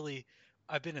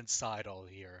 I've been inside all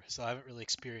year, so I haven't really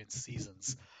experienced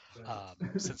seasons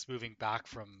since moving back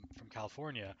from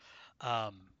California.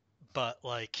 Um, but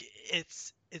like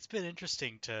it's been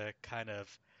interesting to kind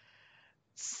of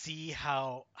see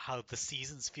how the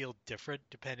seasons feel different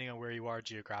depending on where you are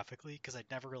geographically, because I'd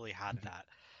never really had that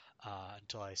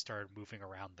until I started moving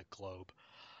around the globe.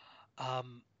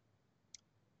 Um,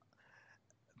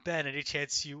 Ben, any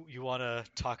chance you want to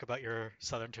talk about your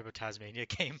Southern Tip of Tasmania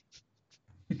game?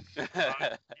 Yeah,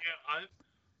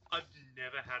 I've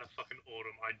never had a fucking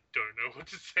autumn. I don't know what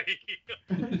to say.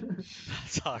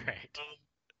 That's all right.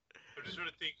 I'm I'm just trying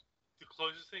to think. The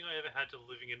closest thing I ever had to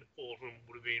living in autumn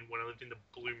would have been when I lived in the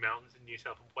Blue Mountains in New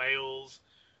South Wales,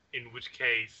 in which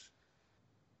case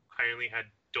I only had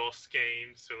DOS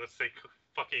games. So let's say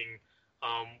fucking,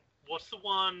 what's the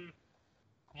one?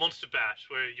 Monster Bash,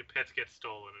 where your pets get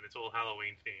stolen and it's all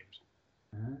Halloween themed.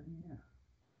 Yeah.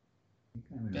 I think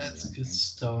I remember That's that good game.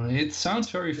 stone. It sounds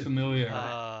very familiar.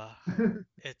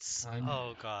 It's I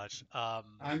oh gosh.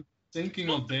 I'm thinking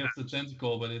of Day of the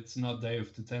Tentacle, but it's not Day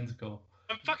of the Tentacle.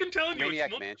 I'm fucking telling you,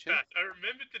 Maniac it's Monster Mansion? Bash. I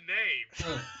remembered the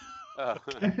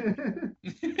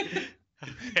name.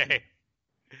 Okay.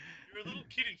 You're a little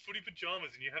kid in footy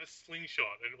pajamas and you have a slingshot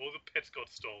and all the pets got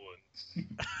stolen.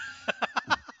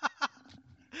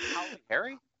 Howling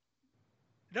Harry?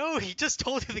 No, he just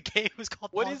told you the game was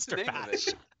called What is Monster the name of Bash.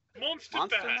 it? Monster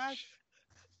Monster Bash. Mash?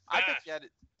 I thought you had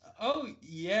it. Oh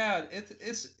yeah, it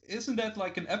is. Isn't that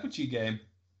like an Apogee game?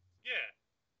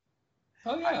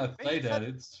 Yeah. Oh yeah, I maybe played it's that.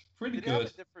 had- It's pretty Did it have good.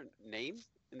 a different name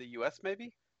in the U.S.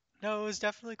 maybe? No, it was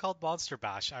definitely called Monster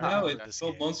Bash. I No, remember it's this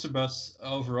called game. Monster Bus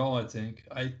overall. I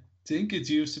think it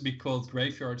used to be called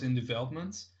Graveyard in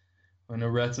Development. When I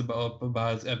read about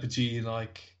Apogee,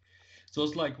 like it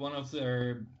was like one of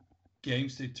their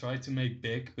games they tried to make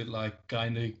big, but like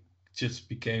kind of just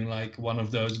became like one of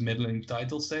those middling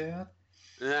titles they had.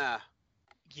 Yeah.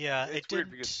 Yeah, It's it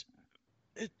weird didn't. because-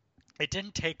 It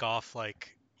didn't take off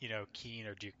like Keen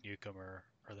or Duke Nukem or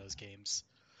those games.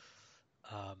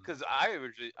 Because I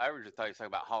originally thought you were talking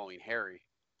about Halloween Harry,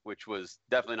 which was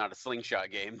definitely not a slingshot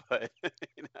game, but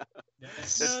you know. No,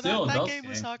 Still that a DOS game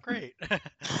was not great.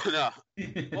 No.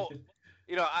 Well,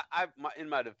 in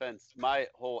my defense, my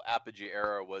whole Apogee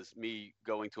era was me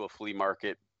going to a flea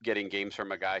market, getting games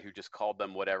from a guy who just called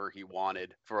them whatever he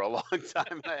wanted for a long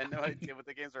time. I had no idea what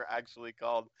the games were actually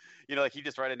called. Like he'd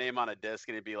just write a name on a disc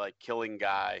and it'd be like Killing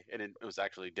Guy, and it was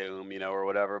actually Doom, or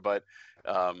whatever. But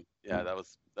yeah, that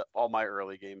was all my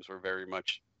early games were very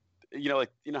much,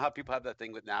 how people have that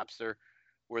thing with Napster,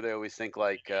 where they always think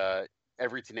like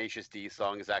every Tenacious D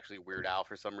song is actually Weird Al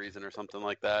for some reason or something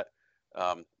like that.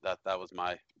 That was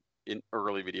my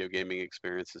early video gaming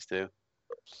experiences too.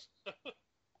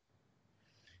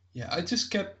 Yeah, I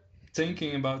just kept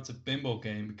thinking about the pinball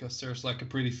game because there's like a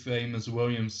pretty famous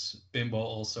Williams pinball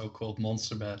also called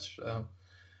Monster Bash. So.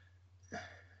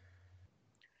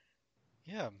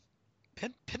 Yeah,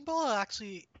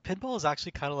 pinball is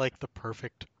actually kind of like the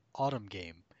perfect autumn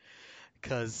game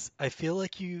because I feel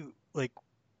like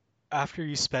after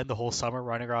you spend the whole summer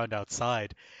running around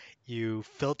outside, you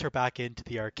filter back into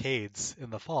the arcades in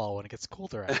the fall when it gets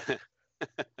colder out.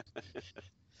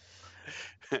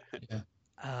 Yeah.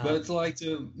 But it's like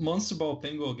the Monster Ball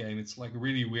pinball game. It's like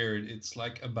really weird. It's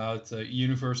like about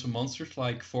Universal monsters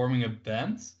like forming a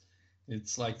band.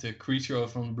 It's like the creature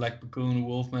from Black Cocoon,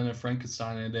 Wolfman, and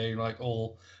Frankenstein, and they like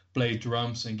all play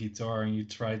drums and guitar, and you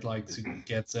try like to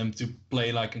get them to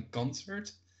play like a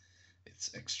concert.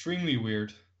 It's extremely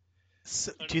weird.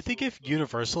 So, do you think if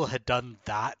Universal had done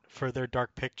that for their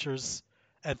Dark Pictures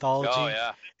anthology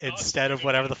instead of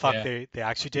whatever the fuck they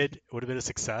actually did, it would have been a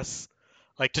success?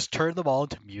 Like, just turn them all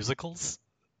into musicals?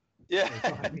 Yeah.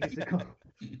 Rock musical.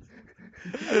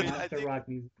 Rock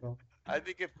musical. I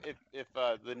think if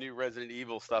the new Resident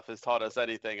Evil stuff has taught us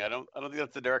anything, I don't think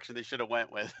that's the direction they should have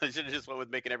went with. They should have just went with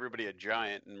making everybody a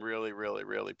giant and really, really,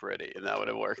 really pretty, and that would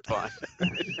have worked fine.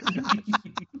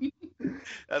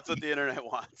 That's what the internet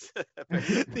wants.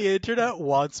 The internet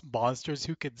wants monsters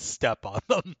who can step on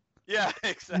them. Yeah,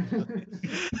 exactly. Is this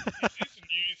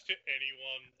news to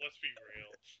anyone? Let's be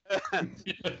real.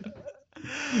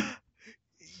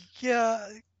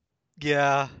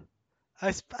 Yeah.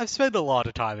 I've spent a lot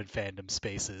of time in fandom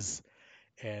spaces,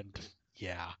 and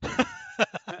yeah. It's been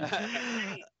a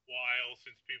while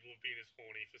since people have been as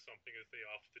horny for something as they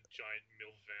are for the giant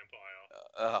MILF vampire.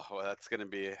 Oh, well, that's gonna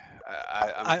be.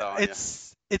 I'm telling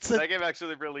you. That game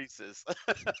actually releases.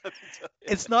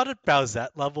 It's not at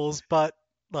Bowsette levels, but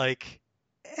like,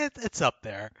 it's up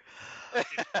there. It's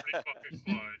pretty fucking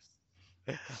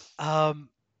close. Although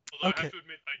I have to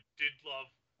admit, I did love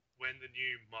when the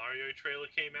new Mario trailer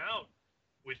came out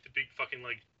with the big fucking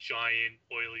like giant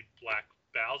oily black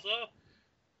Bowser.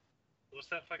 What's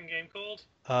that fucking game called?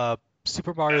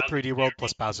 Super Mario Bowser's 3D World Fury.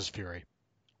 plus Bowser's Fury.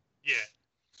 Yeah.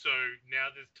 So now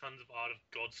there's tons of art of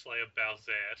Godslayer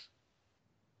Bowsette.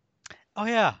 Oh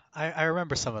yeah, I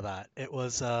remember some of that. It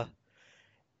was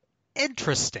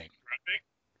interesting, Graphic.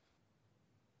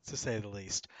 to say the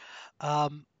least. All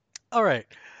right,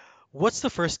 what's the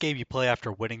first game you play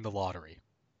after winning the lottery?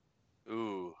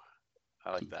 Ooh,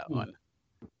 I like that one.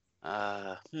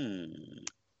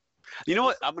 You know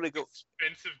what? I'm gonna go.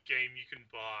 Expensive game you can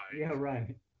buy. Yeah,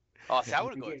 right. Oh, see, I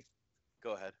would go.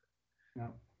 Go ahead.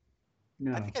 No.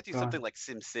 No. I think I'd do go on. something like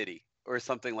SimCity or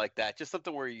something like that. Just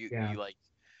something where Yeah. you like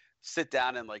sit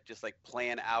down and like just like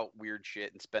plan out weird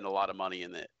shit and spend a lot of money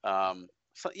in it.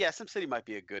 So yeah, SimCity might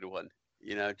be a good one.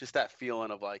 You know, just that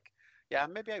feeling of like, yeah,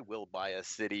 maybe I will buy a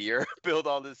city or build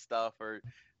all this stuff, or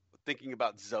thinking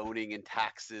about zoning and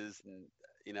taxes and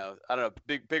I don't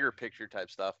know, bigger picture type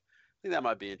stuff. I think that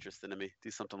might be interesting to me. Do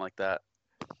something like that.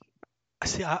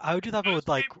 See, I would do that, but with First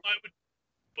like, game I would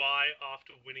buy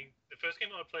after winning. The first game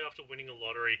I would play after winning a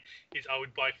lottery is I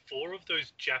would buy 4 of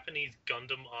those Japanese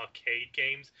Gundam arcade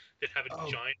games that have a Oh,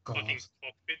 giant God. fucking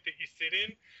cockpit that you sit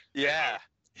in. Yeah.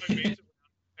 My mates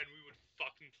around, and we would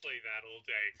fucking play that all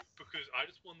day because I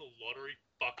just won the lottery.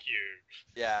 Fuck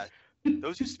you. Yeah.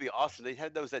 Those used to be awesome. They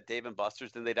had those at Dave and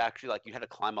Buster's, and they'd actually like you had to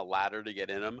climb a ladder to get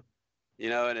in them.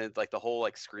 And it's like the whole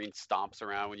like screen stomps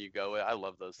around when you go. I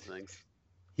love those things.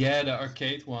 Yeah, the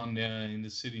arcade one in the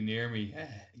city near me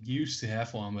used to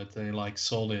have one, but they like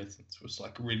sold it. It was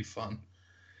like really fun.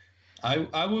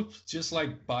 I would just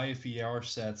like buy a VR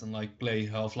set and like play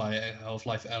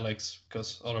Half-Life Alyx,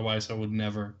 because otherwise I would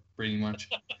never, pretty much.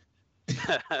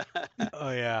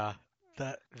 oh yeah,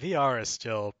 that VR is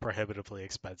still prohibitively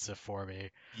expensive for me.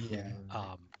 Yeah.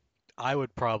 I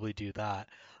would probably do that.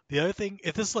 The other thing,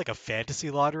 if this is like a fantasy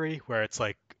lottery where it's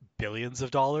like billions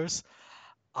of dollars,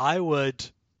 I would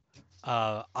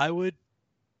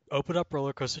open up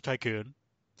Roller Coaster Tycoon,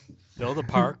 build a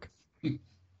park,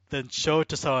 then show it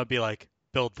to someone and be like,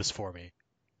 build this for me.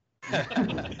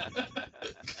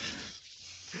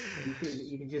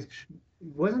 You could just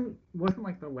wasn't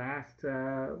like the last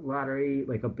lottery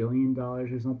like $1 billion or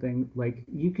something. Like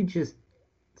you could just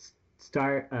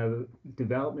start a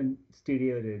development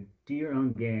studio to do your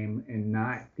own game and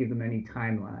not give them any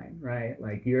timeline, right?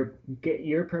 Like get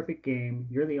your perfect game.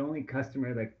 You're the only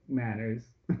customer that matters.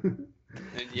 And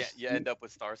yet you end up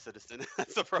with Star Citizen.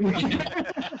 That's the problem.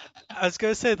 I was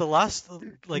gonna say the last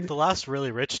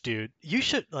really rich dude. You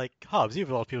should like Hobbs. You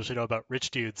of all people should know about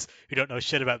rich dudes who don't know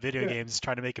shit about video games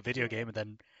trying to make a video game and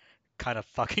then kind of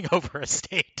fucking over a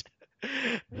state.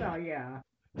 Well, yeah.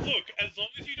 Look, as long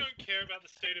as you don't care about the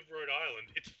state of Rhode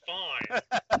Island, it's fine.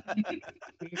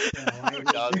 Who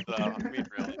does though? I mean,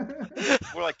 really?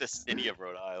 More like the city of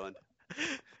Rhode Island.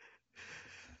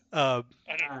 I don't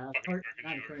Not fucking work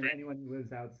in according to geography. anyone who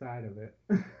lives outside of it.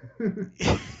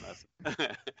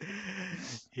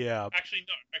 Yeah. Actually,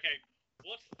 no. Okay,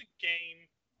 what's the game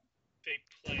they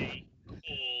play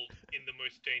called in the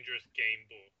Most Dangerous Game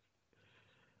book?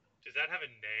 Does that have a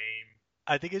name?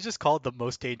 I think it's just called the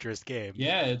Most Dangerous Game.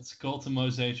 Yeah, it's called the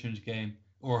Most Dangerous Game,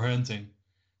 or Hunting.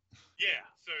 Yeah,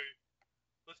 so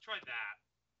let's try that.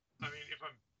 I mean, if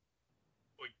I'm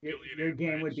like Your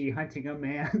game would be hunting a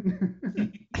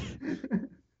man.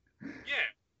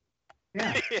 Yeah.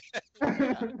 Yeah.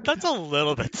 That's a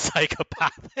little bit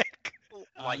psychopathic.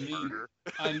 Like I mean- murder.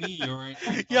 I mean, you're in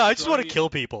Yeah, I just want to Australia- kill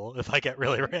people if I get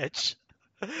really rich.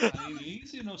 I mean,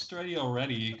 he's in Australia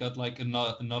already. You got like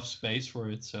enough space for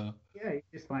it, so. Yeah, you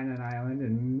just find an island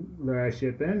and lure a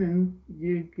ship in, and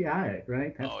you got it,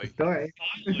 right? That's Oh, the story.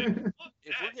 Island. Fuck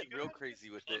If we're that, getting you real gotta crazy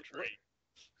with it, lottery.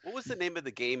 what was the name of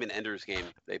the game in Ender's Game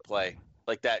they play?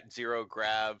 Like that zero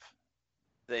grav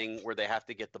thing where they have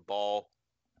to get the ball,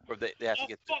 or they have to Oh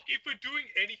get. fuck! If we're doing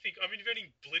anything, I'm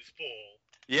inventing Blitzball.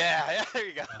 Yeah, there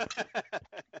you go.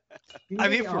 I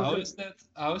mean, for- How is that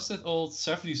old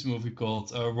 70s movie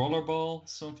called? Rollerball,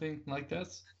 something like that?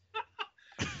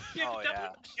 Yeah, Oh, but that yeah.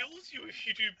 one kills you if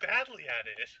you do badly at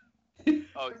it.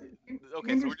 Oh, Ender's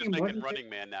okay, so we're just Game making wasn't Running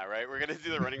Man now, right? We're gonna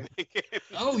do the Running Man game.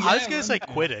 Oh yeah. I was gonna say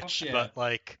Running Man. Quidditch, Fuck yeah. but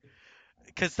like,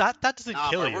 because that doesn't Nah,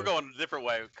 kill bro, you. we're going a different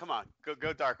way. Come on,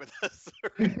 go dark with us.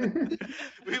 we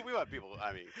want people.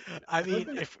 I mean, I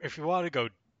mean, if you want to go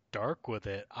dark with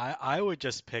it, I would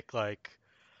just pick like,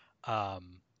 I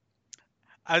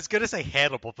was gonna say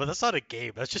Hannibal, but that's not a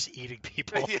game. That's just eating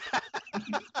people. yeah.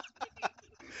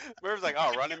 Merv's like,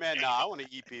 oh, Running Man. Nah, I want to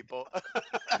eat people. We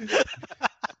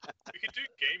could do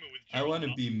gamer with. I Joel want to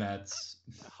Nutt. be Mets.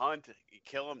 Hunt,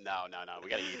 kill him. No. We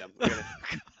gotta eat him. We gotta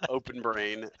open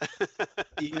brain.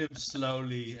 Eat him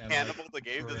slowly. And Hannibal, like, the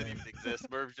game doesn't brain. even exist.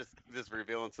 Merv's just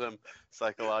revealing some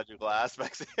psychological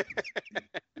aspects.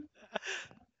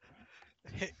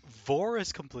 Vor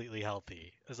is completely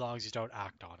healthy as long as you don't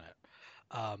act on it.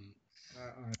 Yeah.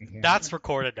 That's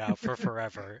recorded now for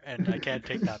forever, and I can't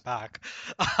take that back.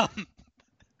 That'll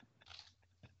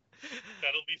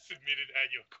be submitted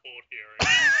at your court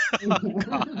hearing. Oh,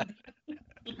 God.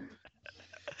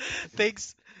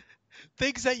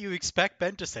 Things that you expect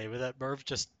Ben to say, but that Merv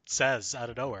just says out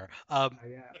of nowhere. Yeah.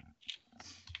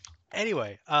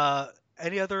 Anyway,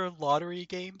 any other lottery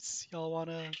games y'all want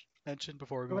to mention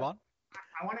before we move on?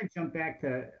 I want to jump back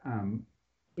to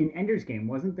in Ender's Game.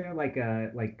 Wasn't there like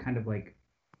a kind of like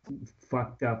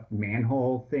fucked up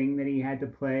manhole thing that he had to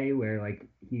play where like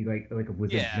he like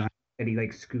was a Yeah, giant that he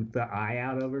like scooped the eye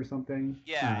out of or something?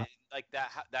 yeah, like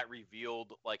that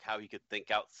revealed like how he could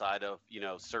think outside of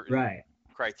certain Right.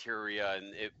 criteria,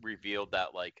 and it revealed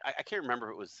that like I can't remember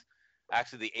if it was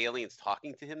actually the aliens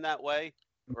talking to him that way,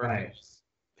 or if it Right. was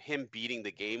him beating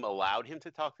the game allowed him to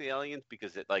talk to the aliens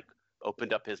because it like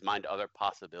opened up his mind to other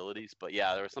possibilities. But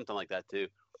yeah, there was something like that too.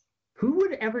 Who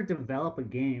would ever develop a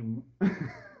game?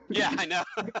 Yeah, I know.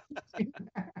 I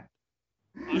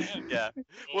have Yeah. no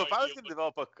Well, if I was idea going to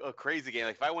develop a crazy game,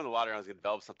 like if I won the lottery and I was going to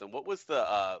develop something, what was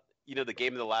the the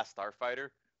game of the last Starfighter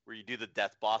where you do the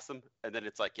Death Blossom and then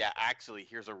it's like, yeah, actually,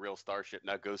 here's a real starship.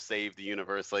 Now go save the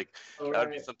universe. Like that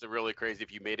would be something really crazy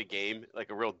if you made a game like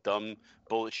a real dumb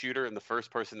bullet shooter and the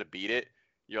first person to beat it,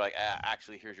 you're like,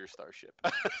 actually, here's your starship.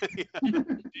 Did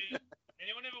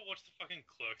anyone ever watch the fucking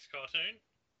Clerks cartoon?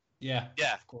 Yeah,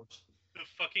 Yeah. of course. The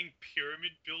fucking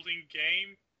pyramid building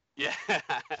game? Yeah.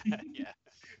 Yeah.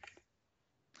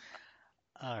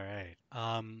 All right.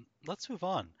 Let's move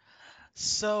on.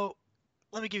 So,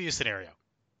 let me give you a scenario.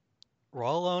 We're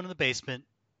all alone in the basement.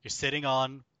 You're sitting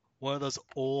on one of those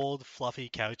old fluffy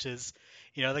couches,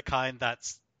 the kind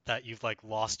that you've like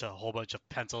lost a whole bunch of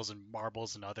pencils and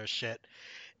marbles and other shit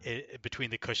between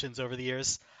the cushions over the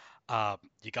years.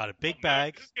 You got a big Oh, no,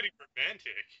 bag. this is getting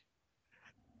romantic.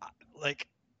 Like,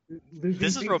 Losing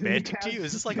this is things in the romantic to couch you?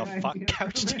 Is this like a a good fuck idea?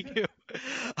 couch to you?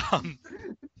 um,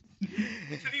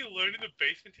 Sitting alone in the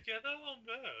basement together?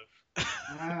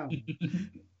 Oh, Merv.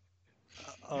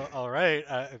 Wow. all right.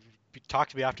 Talk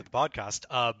to me after the podcast.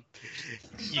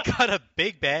 You got a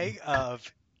big bag of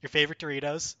your favorite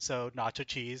Doritos, so nacho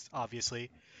cheese, obviously,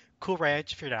 Cool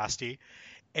Ranch if you're nasty,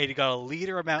 and you got a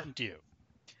liter of Mountain Dew.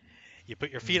 You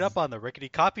put your feet up on the rickety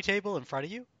coffee table in front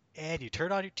of you, and you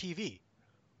turn on your TV.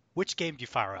 Which game do you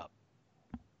fire up?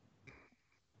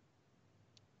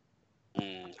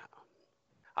 Mm.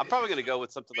 I'm probably going to go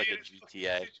with something like a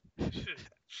GTA. GTA.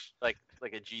 like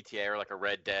a GTA or like a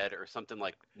Red Dead or something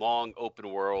like long open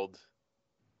world.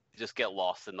 Just get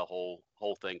lost in the whole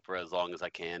thing for as long as I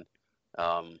can.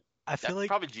 I feel like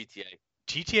probably GTA.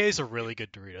 GTA is a really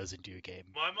good Doritos and Dew game.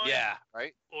 My mind Yeah,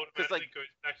 right. automatically goes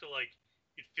back to like,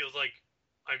 it feels like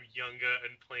I'm younger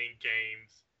and playing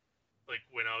games like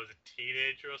when I was a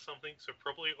teenager or something. So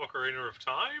probably Ocarina of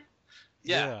Time.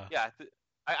 Yeah.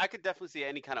 I could definitely see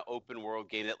any kind of open world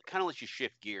game that kind of lets you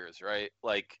shift gears, right?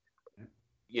 Like,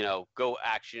 go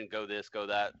action, go this, go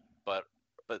that, but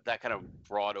that kind of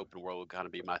broad open world would kind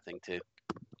of be my thing too.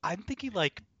 I'm thinking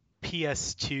like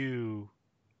PS2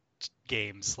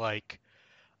 games like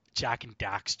Jak and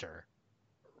Daxter,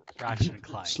 Ratchet and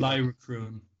Clank. Sly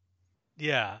Raccoon.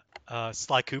 Yeah.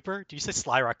 Sly Cooper? Do you say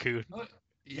Sly Raccoon?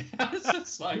 Yeah, it's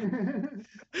Sly. I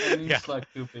mean, Yeah. Sly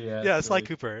Cooper. Yeah. Yeah, Sly sorry.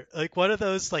 Cooper. Like one of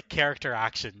those like character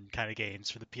action kind of games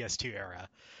for the PS2 era.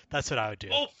 That's what I would do.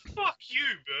 Oh fuck you,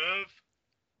 Merv!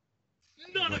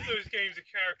 None of those games are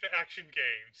character action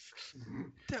games.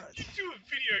 Just do a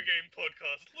video game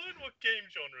podcast. Learn what game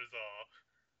genres are.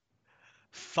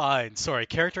 Fine. Sorry,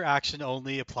 character action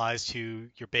only applies to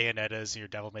your Bayonettas and your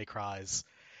Devil May Cries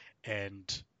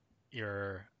and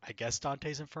your, I guess,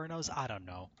 Dante's Infernos? I don't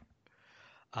know.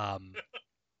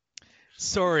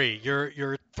 Sorry, your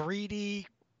 3D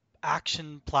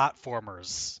action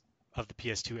platformers of the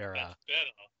PS2 era. That's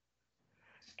better.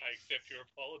 I accept your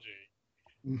apology.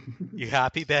 You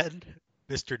happy, Ben?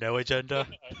 Mr. No Agenda?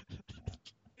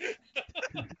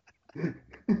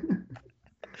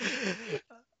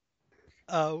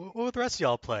 What would the rest of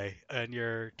y'all play on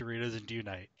your Doritos and Dew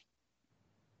night?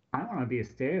 I don't want to be a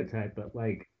stereotype, but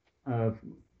like,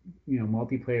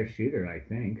 multiplayer shooter. I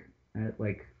think, I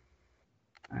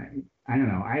don't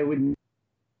know. I wouldn't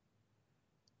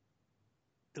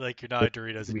Like, you're not a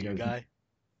Doritos and Dew Doritos. guy?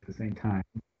 at the same time.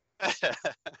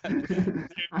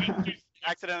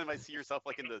 Accidentally might see yourself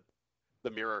like in the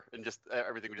mirror and just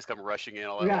everything would just come rushing in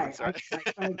all at Right. once, right?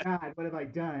 Oh God, what have I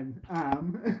done? Yeah,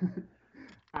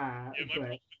 my But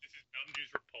problem with this is Mountain Dew's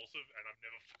repulsive, and I'm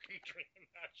never fucking drinking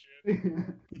that shit.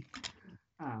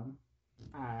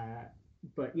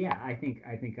 but yeah, I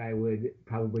think I would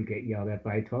probably get yelled at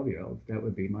by 12-year-olds. That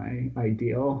would be my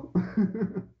ideal.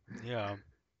 Yeah.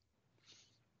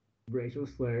 Racial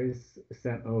slurs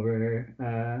sent over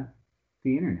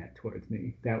the internet towards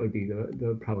me. That would be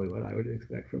the probably what I would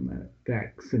expect from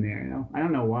that scenario. I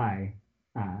don't know why,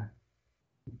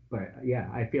 but yeah,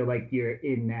 I feel like you're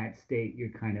in that state. You're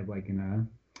kind of like in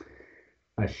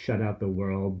a shut out the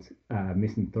world,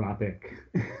 misanthropic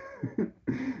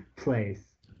place.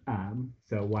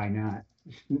 So why not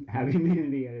have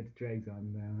immunity at its dregs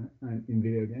in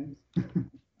video games.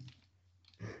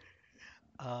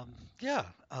 Yeah.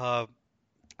 I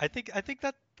think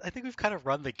we've kind of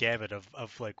run the gamut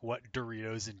of like what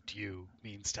Doritos and Dew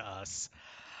means to us.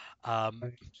 Um,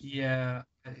 Yeah,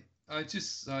 I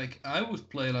just like I would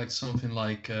play like something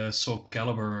like Soul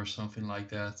Calibur or something like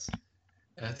that.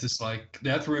 That is like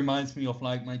that reminds me of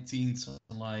like my teens,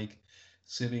 like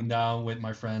sitting down with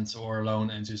my friends or alone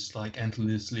and just like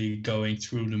endlessly going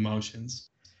through the motions.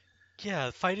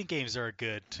 yeah, fighting games are a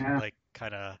good Yeah. like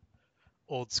kind of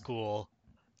old school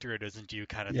Doritos and Dew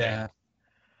kind of thing. Yeah,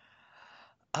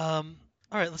 All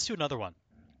right, let's do another one.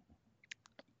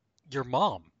 Your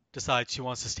mom decides she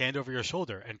wants to stand over your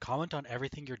shoulder and comment on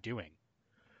everything you're doing.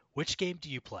 Which game do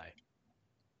you play?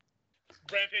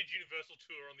 Rampage Universal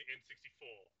Tour on the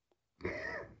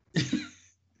N64.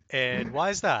 And why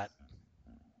is that?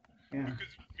 Yeah. Because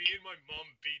me and my mum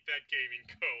beat that game in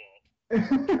co-op.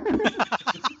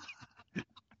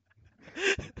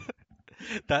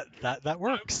 That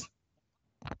works.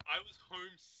 I was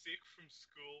homesick from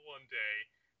school one day,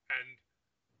 and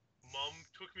Mum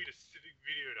took me to Civic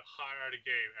Video to hire out a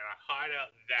game, and I hired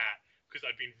out that because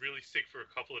I'd been really sick for a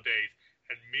couple of days,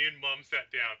 and me and Mum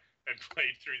sat down and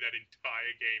played through that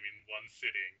entire game in one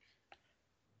sitting.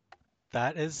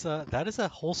 That is a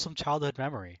wholesome childhood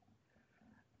memory.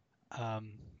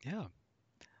 Yeah.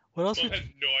 What else Mum would has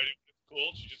you... no idea what it's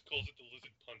called. She just calls it the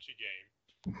Lizard Puncher game.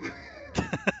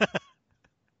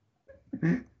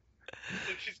 Look,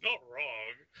 she's not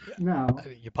wrong. No. I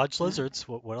mean, you punch lizards.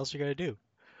 What else are you gonna do?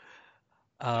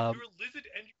 You're a lizard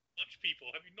and you punch people.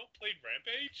 Have you not played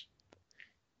Rampage?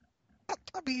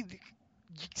 I mean,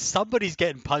 somebody's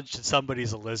getting punched and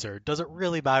somebody's a lizard. Doesn't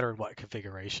really matter in what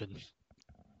configuration.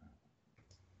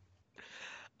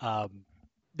 No,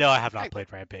 I have not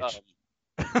played Rampage.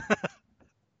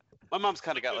 My mom's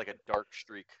kind of got like a dark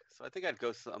streak, so I think I'd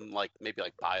go some like maybe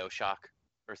like BioShock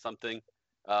or something.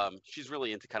 She's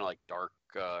really into kind of like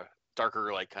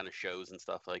darker like kind of shows and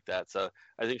stuff like that. So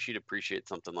I think she'd appreciate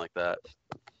something like that.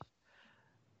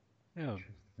 Yeah.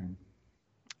 Interesting.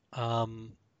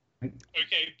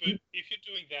 Okay, but if you're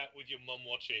doing that with your mum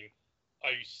watching,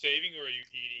 are you saving or are you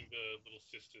eating the little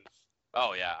sisters?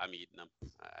 Oh yeah, I'm eating them.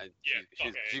 Yeah,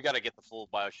 okay. She's got to get the full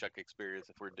BioShock experience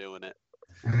if we're doing it.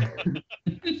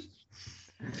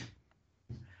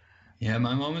 yeah.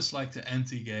 My mom is like the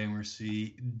anti-gamer.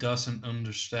 She doesn't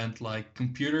understand like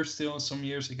computers still some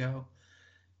years ago,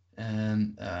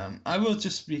 and I will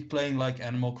just be playing like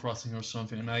Animal Crossing or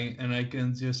something, and I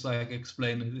can just like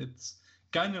explain it. It's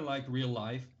kind of like real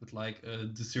life, but like a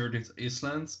deserted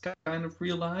island kind of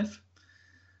real life.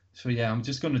 So yeah, I'm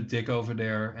just gonna dig over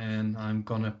there and I'm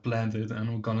gonna plant it and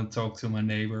I'm gonna talk to my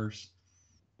neighbors.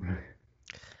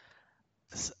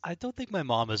 I don't think my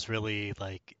mom is really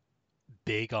like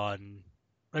big on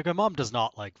like my mom does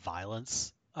not like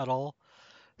violence at all.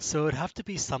 So it'd have to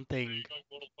be So something you going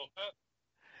Mortal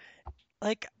Kombat?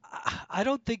 like I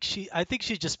don't think I think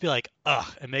she'd just be like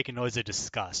ugh and make a noise of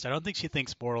disgust. I don't think she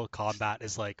thinks Mortal Kombat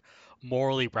is like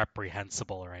morally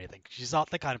reprehensible or anything. She's not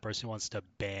the kind of person who wants to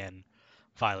ban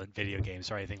violent video games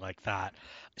or anything like that.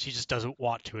 She just doesn't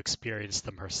want to experience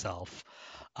them herself.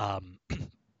 Um,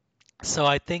 so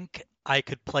I think I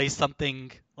could play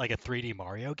something like a 3D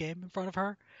Mario game in front of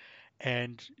her,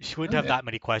 and she wouldn't Oh have yeah. that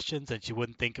many questions, and she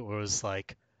wouldn't think it was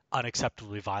like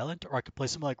unacceptably violent. Or I could play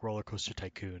something like Roller Coaster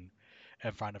Tycoon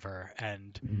in front of her,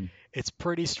 and it's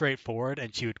pretty straightforward,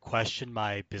 and she would question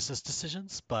my business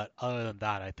decisions. But other than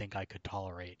that, I think I could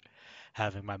tolerate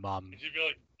having my mom. And she'd be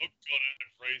like, oh god,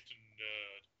 I've raised a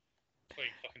nerd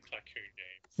playing fucking tycoon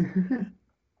games.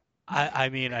 I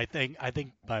mean, I think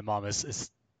my mom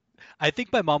is I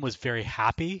think my mom was very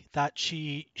happy that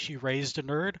she raised a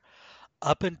nerd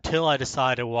up until I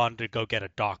decided I wanted to go get a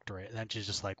doctorate. And then she's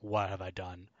just like, "What have I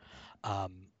done?"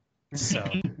 So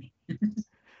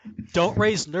don't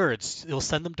raise nerds. You'll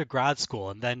send them to grad school,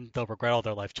 and then they'll regret all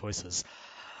their life choices.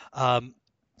 Um,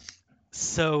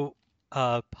 so,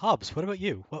 Hobbs, what about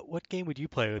you? What game would you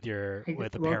play with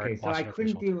with a parent Okay, so watching over your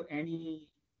shoulder?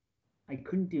 I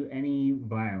couldn't do any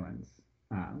violence.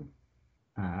 Um,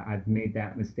 I've made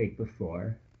that mistake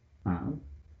before. Um,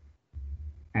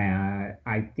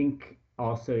 I think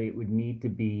also it would need to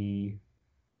be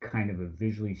kind of a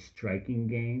visually striking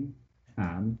game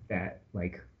that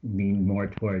like lean more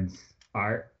towards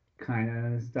art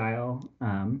kind of style.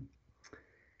 And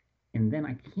then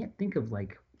I can't think of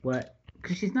like what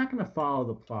because she's not going to follow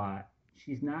the plot.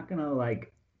 She's not going to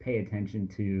like pay attention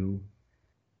to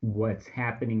what's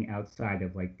happening outside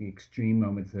of like the extreme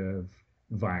moments of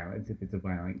violence if it's a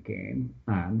violent game.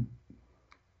 I'm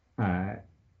trying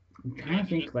to Imagine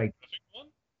think it's like the perfect one.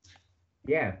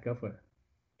 Yeah, go for it.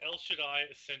 El Shaddai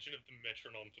Ascension of the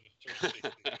Metronome for the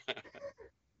 360.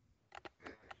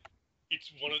 It's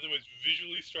one of the most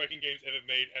visually striking games ever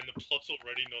made, and the plot's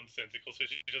already nonsensical, so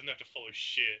she doesn't have to follow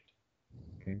shit.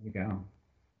 There you go.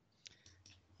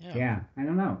 Yeah. Yeah, I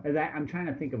don't know. I'm trying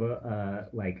to think of a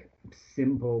like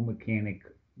simple mechanic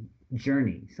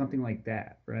journey, something like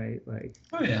that, right? Like,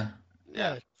 Oh yeah.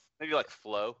 Yeah. Yeah. Maybe like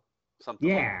Flow. Something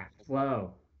yeah, like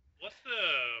flow. What's the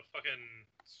fucking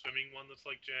swimming one that's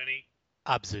like Journey?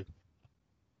 Abzu.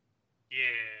 Yeah,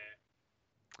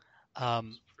 Um,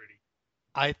 it's pretty.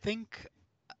 I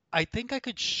think I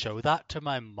could show that to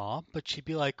my mom, but she'd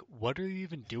be like, "What are you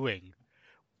even doing?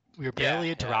 We're barely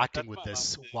Yeah, interacting that's with my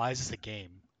this. mom too. Why is this a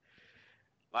game?"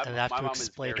 My, And I have my to mom is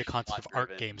explain the very concept plot of art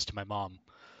driven. games to my mom.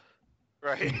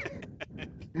 Right.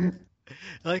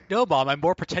 Like, no, mom, I'm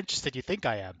more pretentious than you think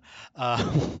I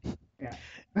am.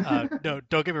 Yeah. No,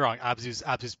 don't get me wrong.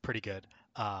 Abzu's pretty good.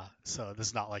 So this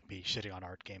is not like me shitting on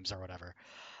art games or whatever.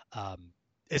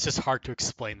 It's just hard to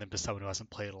explain them to someone who hasn't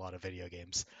played a lot of video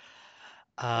games.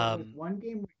 There was one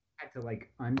game where you had to like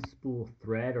unspool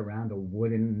thread around a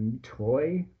wooden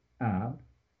toy, uh,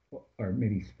 or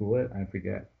maybe spool it. I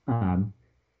forget.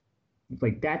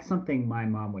 Like that's something my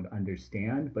mom would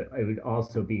understand, but it would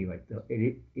also be like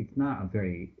it's not a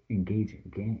very engaging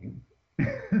game.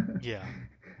 Yeah,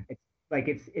 It's like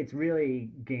it's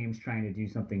really games trying to do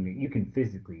something that you can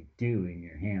physically do in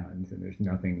your hands, and there's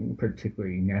nothing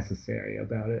particularly necessary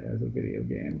about it as a video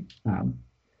game,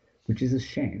 which is a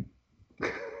shame.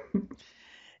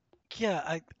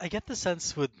 yeah. I get the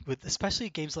sense with especially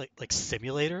games like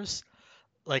simulators.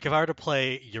 Like if I were to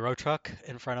play Euro Truck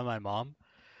in front of my mom,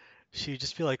 she'd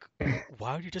just be like,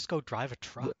 "Why would you just go drive a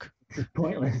truck?" It's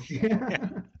pointless. Yeah,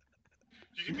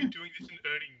 You should be doing this and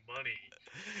earning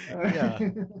yeah.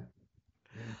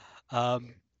 Yeah.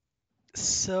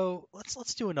 So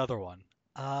let's do another one.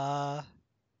 Uh,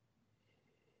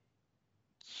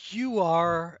 you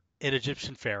are an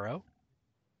Egyptian pharaoh,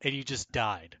 and you just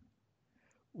died.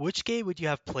 Which game would you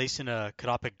have placed in a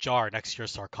canopic jar next to your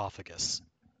sarcophagus?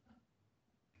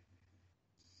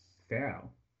 Pharaoh.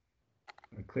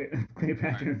 All right.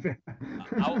 Cleopatra and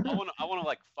I Pharaoh. want to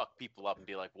like fuck people up and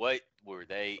be like, what were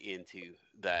they into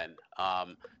then? So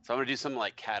I'm gonna do something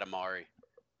like Katamari.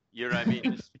 You know what I mean?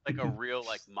 Just like a real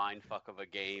like mind fuck of a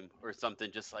game or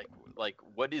something. Just like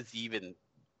what is even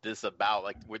this about?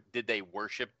 Like, did they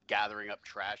worship gathering up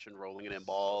trash and rolling it in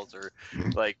balls, or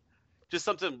like just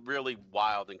something really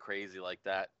wild and crazy like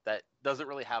that? That doesn't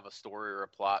really have a story or a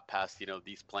plot past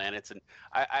these planets. And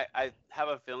I have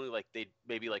a feeling like they'd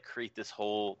maybe like create this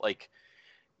whole like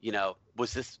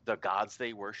was this the gods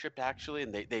they worshipped actually,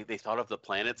 and they thought of the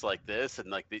planets like this, and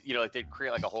like like they'd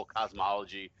create like a whole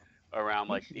cosmology around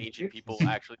like Ancient the ancient people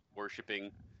Egyptians. actually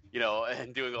worshiping,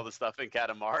 and doing all this stuff in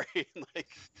Katamari. And like,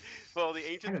 well, the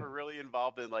ancients were really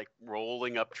involved in like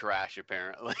rolling up trash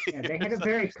apparently. Yeah, they had a So,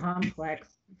 very complex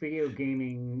video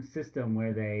gaming system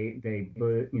where they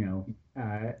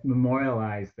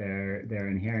memorialized their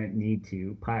inherent need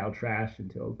to pile trash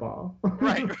into a ball.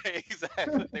 right,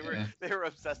 exactly. They were Yeah. they were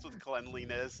obsessed with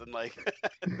cleanliness and like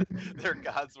their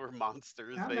gods were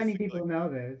monsters Not many basically. people know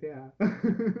this. Yeah,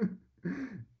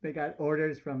 they got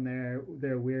orders from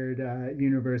their weird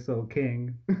universal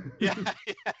king. Yeah,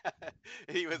 yeah.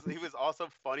 He was also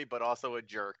funny, but also a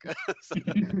jerk. So,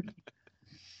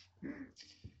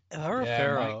 If I were a Yeah, Mike.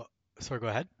 pharaoh, sorry, go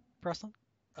ahead, Preston.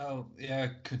 Oh yeah,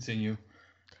 continue.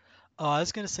 Oh, I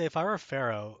was gonna say if I were a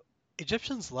pharaoh,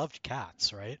 Egyptians loved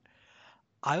cats, right?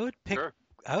 I would pick sure.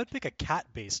 I would pick a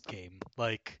cat-based game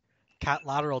like Cat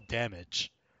Lateral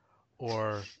Damage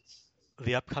or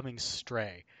the upcoming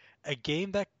Stray, a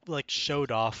game that like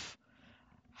showed off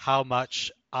how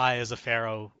much I, as a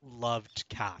pharaoh, loved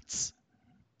cats.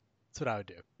 That's what I would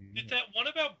do. Did that one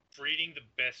about breeding the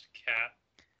best cat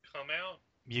come out?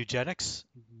 Eugenics?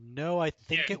 No, I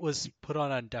think Yeah, it was put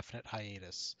on indefinite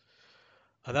hiatus.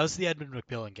 That was the Edmund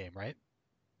McMillan game, right?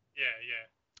 yeah.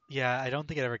 Yeah, I don't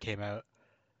think it ever came out.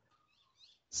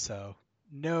 So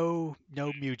no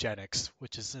Mugenics,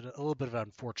 which is a little bit of an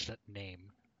unfortunate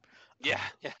name. Yeah,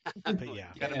 yeah. But Like,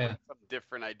 yeah. you gotta Yeah. bring some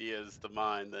different ideas to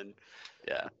mind. Then,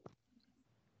 yeah.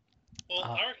 Well,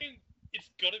 Uh, I reckon it's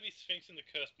got to be Sphinx and the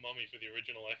Cursed Mummy for the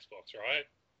original Xbox, right?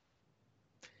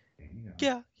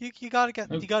 Yeah, you gotta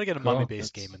get Oh, a God,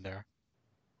 mummy-based that's- game in there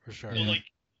for sure. Or Yeah. like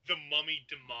the Mummy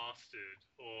Demastered,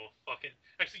 or fucking.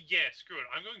 Actually, yeah, screw it.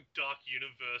 I'm going Dark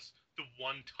Universe, the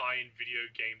one tie-in video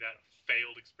game that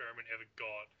failed experiment ever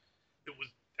got. It was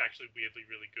actually weirdly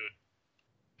really good.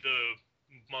 The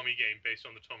Mummy game based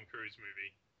on the Tom Cruise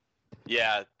movie,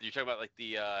 Yeah, you're talking about like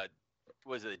the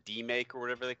was it a D-make or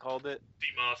whatever they called it?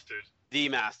 Demastered.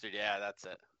 Demastered, yeah, that's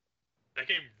it. That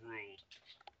game ruled.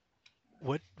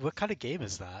 What kind of game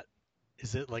is that?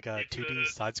 Is it like a It's 2D a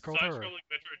side-scroller? Or... side-scrolling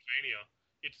Metroidvania.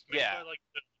 It's made Yeah. by like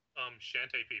the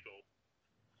Shantae people.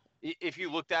 If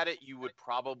you looked at it, you would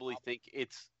probably think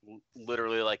it's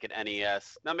literally like an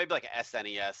NES, no, maybe like an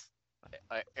SNES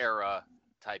era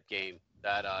type game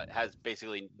that has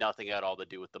basically nothing at all to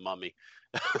do with the Mummy.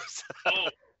 So- Oh,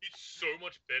 it's so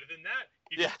much better than that.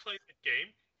 If Yeah. you play that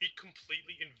game, it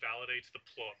completely invalidates the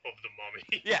plot of the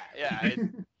Mummy. yeah.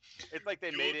 It's like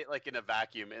they made it like in a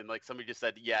vacuum, and like somebody just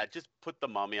said, "Yeah, just put the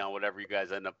Mummy on whatever you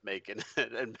guys end up making."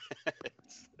 And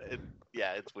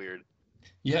it's weird.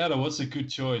 Yeah, that was a good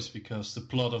choice because the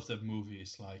plot of that movie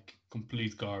is like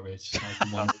complete garbage. It's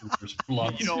like one of the worst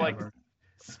plots You know, like ever.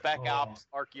 Spec Oh. Ops,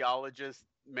 archaeologist,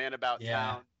 Man About Yeah.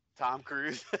 Town, Tom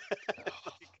Cruise.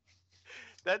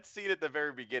 That scene at the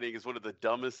very beginning is one of the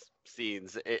dumbest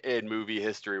scenes in movie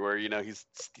history, where he's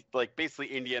like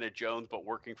basically Indiana Jones but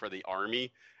working for the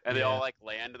army, and they all Yeah. like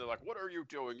land and they're like, "What are you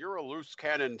doing? You're a loose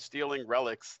cannon stealing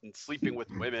relics and sleeping with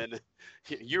women.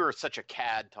 You're such a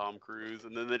cad, Tom Cruise."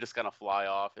 And then they just kind of fly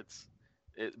off. It's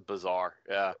bizarre.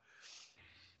 Yeah.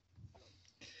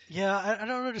 Yeah, I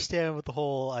don't understand what the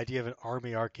whole idea of an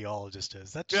army archaeologist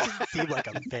is. That just doesn't seem like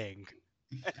a thing.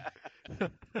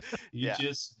 He Yeah.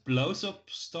 just blows up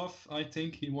stuff. I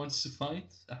think he wants to find.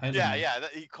 I don't Yeah, know. yeah.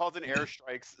 He calls in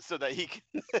airstrikes so that he can,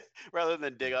 rather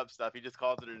than dig up stuff, he just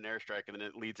calls it an airstrike, and then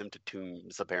it leads him to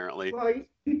tombs. Apparently. Well,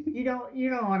 you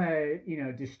don't want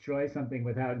to destroy something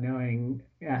without knowing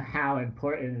how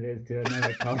important it is to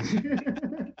another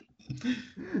culture.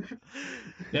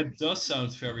 That does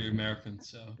sound very American.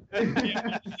 So Yeah, honestly, when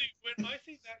I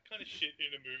see that kind of shit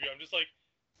in a movie, I'm just like,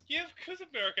 yeah, because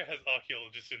America has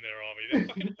archaeologists in their army.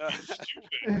 They're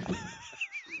fucking stupid.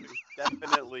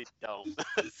 Definitely don't.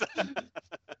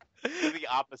 The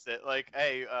opposite. Like,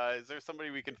 hey, is there somebody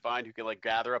we can find who can like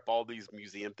gather up all these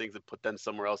museum things and put them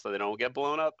somewhere else so they don't get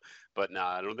blown up? But nah,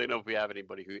 I don't think if we have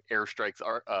anybody who airstrikes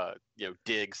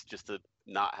digs just to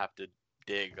not have to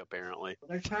dig. Apparently.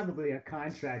 There's probably a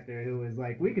contractor who was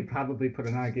like, we could probably put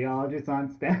an archaeologist on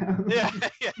staff. Yeah.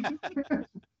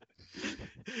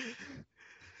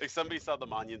 Like somebody saw the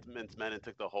Monuments Men and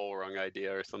took the whole wrong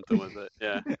idea or something with it.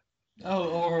 Yeah. oh,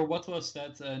 or what was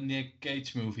that Nick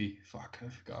Cage movie? Fuck, I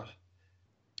forgot.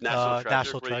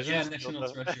 National where you Treasure? Yeah, steal National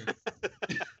the- Treasure.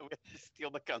 we have to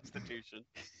steal the Constitution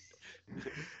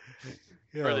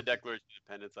Yeah. or the Declaration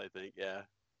of Independence. I think. Yeah.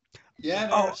 Yeah,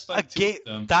 Oh, there's a like two game.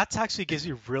 of them. That's actually gives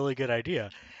you a really good idea.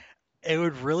 It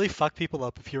would really fuck people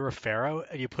up if you were a pharaoh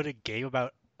and you put a game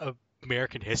about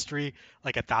American history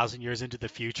like 1,000 years into the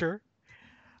future.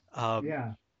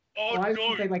 Yeah. Oh, Well, I was no.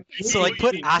 gonna say, like, you So know like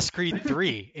put you- Ask Creed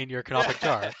 3 in your Canonic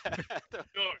jar.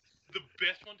 No, the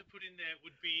best one to put in there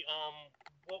would be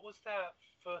what was that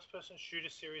first-person shooter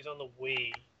series on the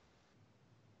Wii?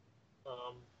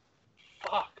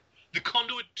 Fuck, the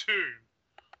Conduit 2.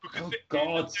 Because Oh the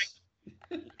end of God.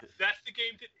 that's the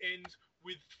game that ends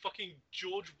with fucking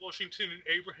George Washington and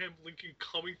Abraham Lincoln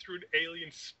coming through an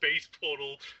alien space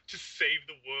portal to save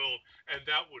the world, and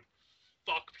that would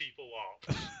fuck people up.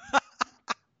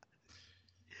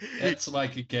 It's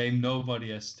like a game nobody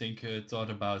has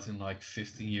thought about in like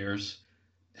 15 years.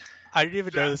 I didn't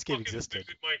even know That this game fucking existed. lives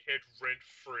in my head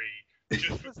rent-free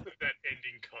just because of that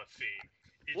ending cutscene.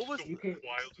 It's What was- the You could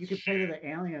wildest play to shit. the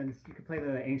aliens. You could play to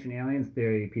the ancient aliens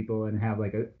theory people and have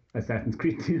like a Assassin's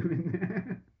Creed 2 in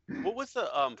there. What was the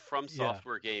From Yeah.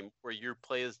 Software game where you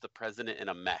play as the president in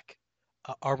a mech?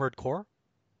 Armored Core?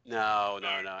 No.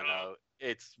 No.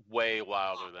 It's way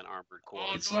wilder than Armored Core.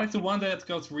 Oh, It's like the one that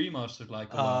got remastered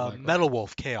like a while ago. Metal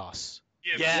Wolf Chaos.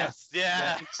 Yeah, Yes,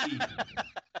 yeah.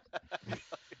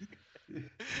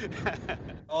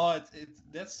 Oh,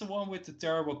 that's the one with the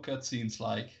terrible cutscenes,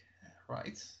 like,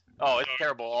 right? Oh, it's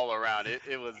terrible all around.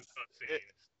 It was cutscenes.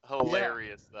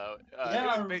 hilarious though. Yeah, it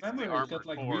was I basically remember it Armored got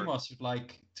like Core. remastered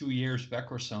like 2 years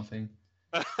back or something.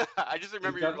 I just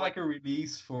remember It you got were like a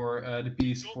release for the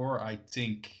PS4, I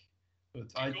think. But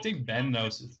I think Ben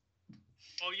knows it.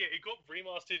 Oh yeah, it got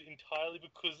remastered entirely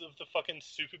because of the fucking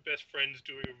Super Best Friends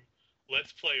doing a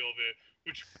Let's Play of it,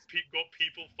 which got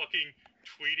people fucking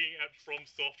tweeting at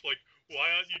FromSoft like, why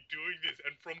aren't you doing this?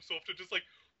 And FromSoft are just like,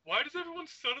 why does everyone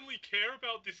suddenly care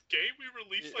about this game we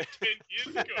released like 10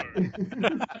 years ago?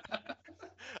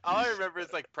 All I remember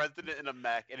is like President in a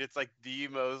mech, and it's like the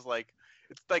most like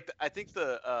it's like I think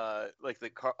the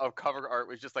cover art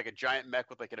was just like a giant mech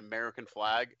with like an American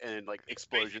flag and like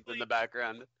explosions in the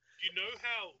background. You know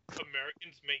how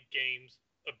Americans make games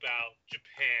about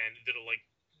Japan that are like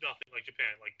nothing like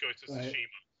Japan, like Ghost of Right.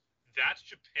 Tsushima? That's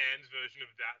Japan's version of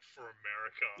that for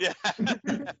America. Yeah.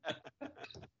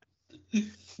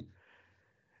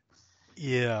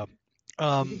 Yeah.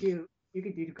 You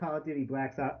could do Call of Duty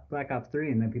Black Ops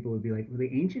 3, and then people would be like, "Were the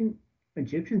ancient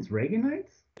Egyptians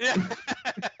Reaganites?" Yeah.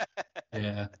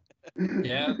 Yeah.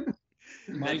 Yeah.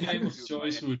 My Then you game have of to do it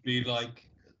choice by would be like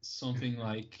something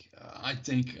like I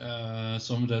think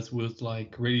some that would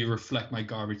like really reflect my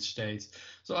garbage state.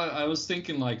 So I was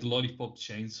thinking like Lollipop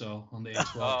Chainsaw on the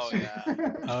Xbox. Oh yeah.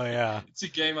 Oh yeah. It's a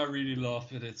game I really love,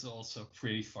 but it's also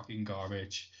pretty fucking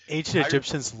garbage. Ancient I-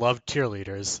 Egyptians loved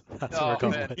cheerleaders. That's what we're Oh,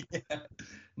 going man. with. Yeah.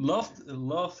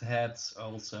 Loved Heads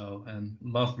also, and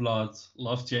loved Blood,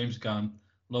 loved James Gunn,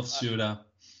 loved Suda.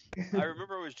 I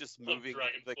remember I was just Love moving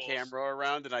Dragon the Force. camera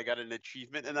around, and I got an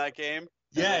achievement in that game.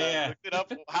 Yeah, and then I yeah. looked it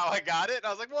up how I got it, and I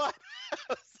was like, "What?" I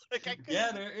was like, I couldn't Yeah,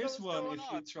 see there what is was one going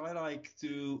if on. you try like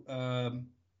to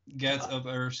get up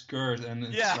her skirt, and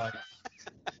it's Yeah. like.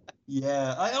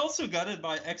 Yeah, I also got it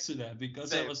by accident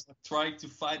because I Same. was trying to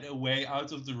find a way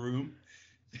out of the room.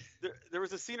 There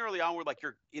was a scene early on where like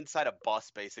you're inside a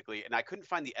bus basically, and I couldn't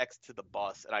find the X to the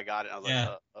bus, and I got it. And I was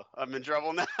Yeah. like, I'm in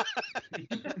trouble now.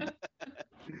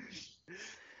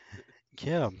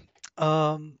 Yeah.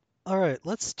 All right.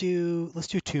 Let's do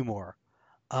two more.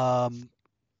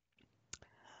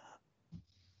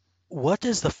 What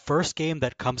is the first game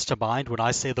that comes to mind when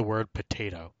I say the word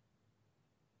potato?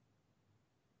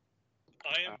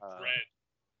 I am bread.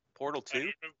 Portal I 2? don't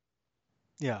know.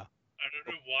 Yeah. I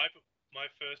don't know why, but my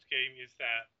first game is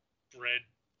that bread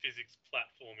physics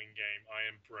platforming game. I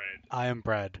am bread. I am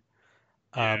bread.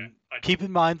 Yeah, Keep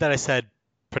in mind that I said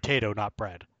potato, not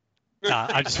bread.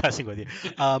 I'm just messing with you.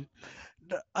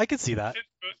 I can see that. It's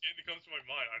the first game that comes to my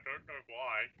mind. I don't know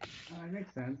why. It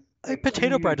makes sense. Like,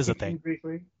 potato you bread is a mentioned thing.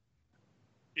 Briefly.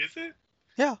 Is it?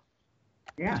 Yeah.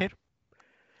 Yeah. Potato.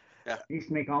 I used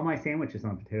to make all my sandwiches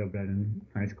on potato bread in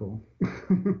high school.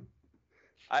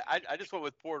 I just went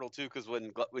with Portal 2 because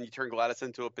when you turn Gladys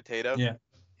into a potato, Yeah.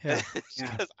 Yeah. she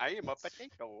goes, "I am a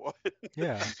potato."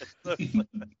 Yeah.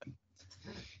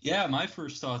 Yeah, my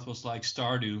first thought was like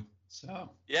Stardew. So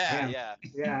yeah, Yeah. yeah.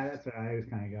 Yeah, that's where I was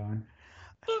kind of going.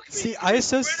 Look, See, man, I bread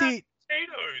associate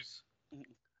potatoes.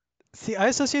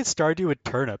 Stardew with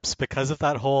turnips because of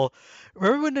that whole.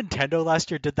 Remember when Nintendo last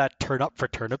year did that Turn Up for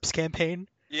Turnips campaign?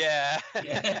 Yeah.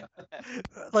 yeah,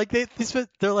 Like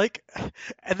they're like,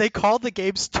 and they call the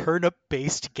games turnip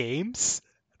based games.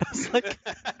 I was like,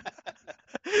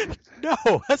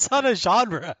 no, that's not a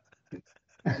genre.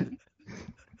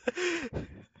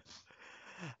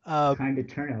 Kind of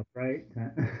turn up, right?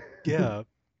 Yeah.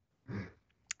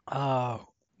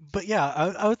 But yeah,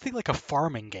 I would think like a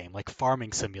farming game, like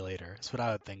Farming Simulator is what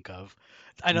I would think of.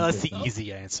 I know that's the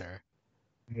easy answer.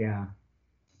 Yeah.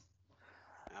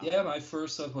 yeah. My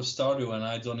first thought was Stardew, and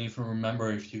I don't even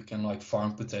remember if you can like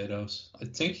farm potatoes. I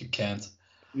think you can't.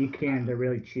 You can. They're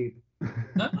really cheap.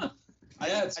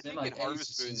 Yeah, it's I been think like in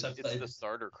Harvest ages Moon, since I it's played the it.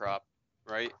 starter crop,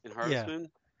 right? In Harvest Yeah. Moon,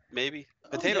 maybe. Oh,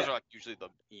 Potatoes yeah. are like usually the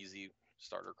easy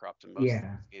starter crops in most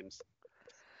Yeah. games.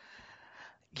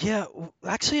 Yeah,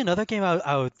 actually, another game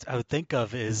I would think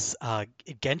of is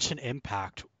Genshin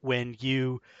Impact. When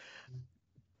you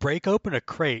break open a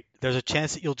crate, there's a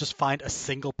chance that you'll just find a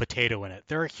single potato in it.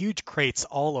 There are huge crates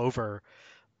all over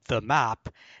the map,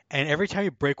 and every time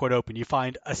you break one open, you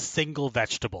find a single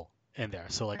vegetable in there.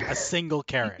 So like a single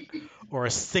carrot, or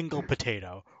a single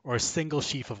potato, or a single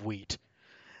sheaf of wheat,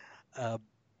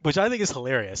 which I think is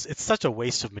hilarious. It's such a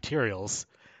waste of materials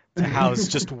to house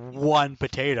just one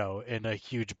potato in a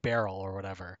huge barrel or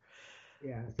whatever.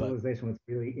 Yeah, But- civilization with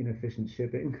really inefficient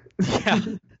shipping. Yeah,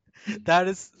 that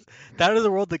is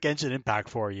the world that Genshin Impact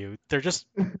for you. They're just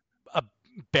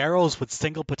barrels with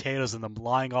single potatoes in them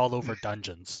lying all over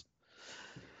dungeons.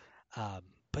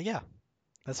 But yeah,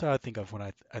 that's what I think of when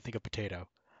I think of potato.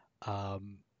 All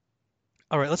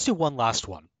right, let's do one last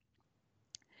one.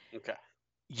 Okay.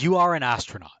 You are an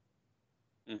astronaut.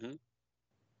 Mm-hmm.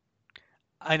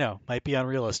 I know, might be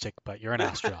unrealistic, but you're an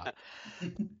astronaut.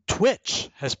 Twitch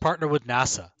has partnered with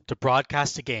NASA to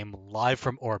broadcast a game live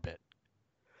from orbit.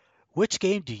 Which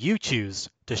game do you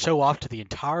choose to show off to the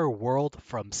entire world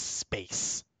from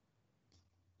space?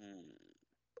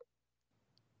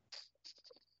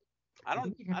 I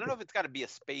think you'd have don't to- know if it's got to be a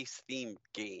space themed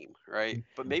game, right?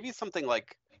 But maybe something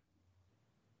like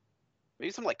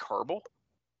Kerbal.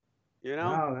 You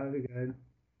know? Oh, that would be good.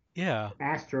 Yeah.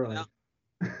 Asteroid.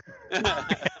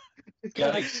 Yeah,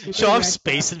 like, Show off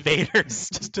Space Invaders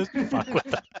just to fuck with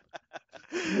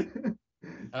them.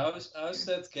 how's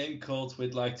that game called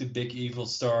with like the big evil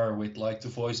star with like the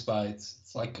voice bites?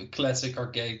 It's like a classic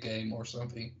arcade game or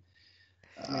something.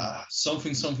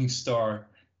 Something star.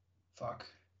 Fuck.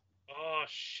 Oh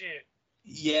shit.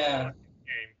 Yeah,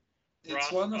 Game.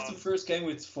 it's one of the first game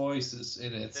with voices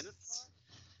in it.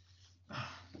 Finistar?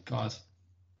 God.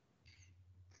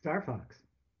 Star Fox.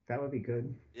 That would be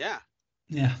good. Yeah.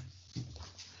 Yeah.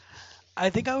 I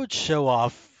think I would show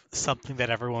off something that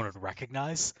everyone would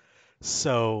recognize.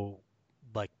 So,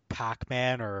 like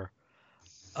Pac-Man or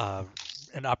uh,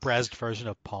 an up-resed version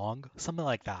of Pong, something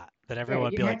like that. That Yeah, everyone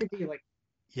would you'd be have like, to be like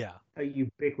yeah, a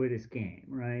ubiquitous game,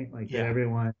 right? Like that yeah.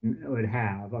 everyone would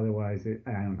have. Otherwise,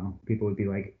 I don't know. People would be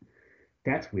like,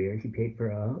 "That's weird. He paid for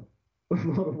a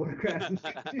World of Warcraft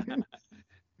subscription."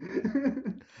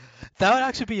 That would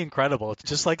actually be incredible. It's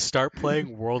just like start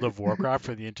playing World of Warcraft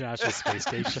from the International Space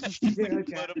Station. Just Zero like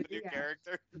load up a new yeah.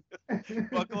 character.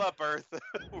 Buckle up, Earth.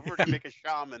 We're gonna make a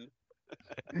shaman.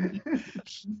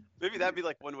 Maybe that'd be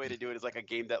like one way to do it, is like a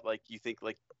game that like you think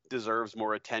like deserves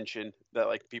more attention, that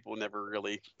like people never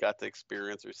really got to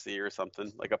experience or see, or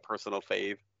something, like a personal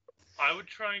fave. I would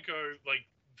try and go like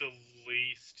the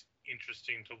least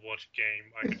interesting to watch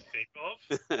game I could think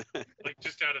of, like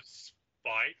just out of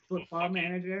spite. Football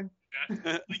manager.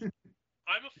 Like,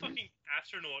 I'm a fucking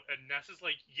astronaut, and NASA's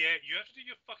like, yeah, you have to do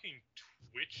your fucking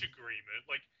Twitch agreement.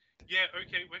 Like, yeah,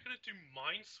 okay, we're gonna do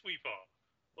Minesweeper.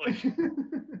 Like,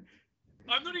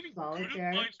 I'm not even good at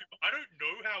Minesweeper. I don't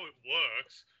know how it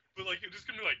works, but like, you're just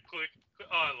gonna be like, click, click,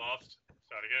 oh, I lost.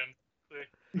 Start again. Click,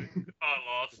 click, oh, I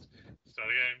lost. Start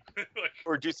again. Like,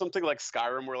 Or do something like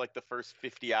Skyrim, where like the first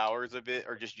 50 hours of it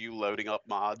are just you loading up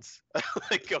mods,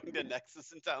 like going to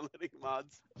Nexus and downloading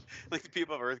mods. Like the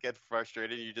people of Earth get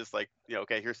frustrated, and you just like,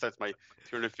 okay, here starts my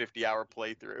 250-hour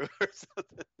playthrough or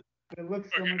something. It looks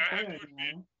so okay, much I have better to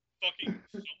admit, fucking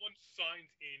someone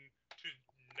signs in to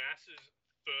NASA's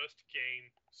first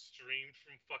game streamed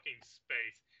from fucking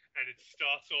space, and it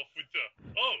starts off with the,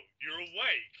 oh, you're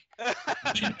awake.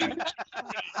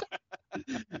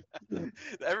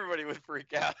 Everybody would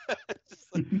freak out. Just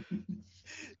like,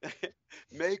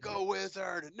 make a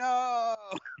wizard, no.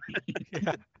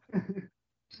 Yeah.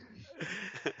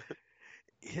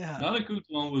 Yeah. Another good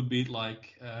one would be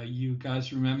like, you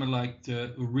guys remember like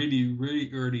the really, really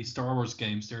early Star Wars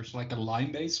games? There's like a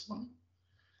line-based one,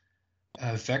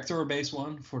 a vector-based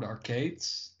one for the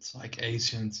arcades. It's like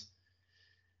Ancient.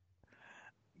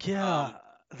 Yeah.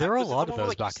 There were a Was it lot the of one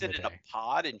where, those like, back you in the sit in day. a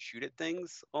pod and shoot at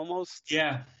things almost?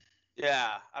 Yeah, Yeah,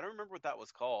 I don't remember what that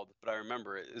was called, but I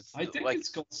remember it. It's I think like, it's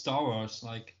called Star Wars.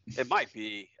 Like, it might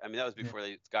be. I mean, that was before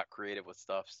they got creative with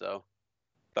stuff. So,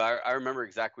 but I remember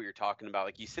exactly what you're talking about.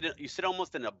 Like you sit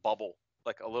almost in a bubble,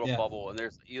 like a little Yeah. bubble, and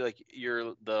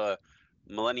you're the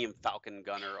Millennium Falcon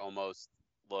gunner almost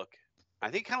look. I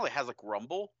think it kind of like has like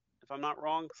Rumble, if I'm not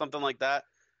wrong, something like that.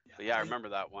 But yeah, I remember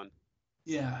that one.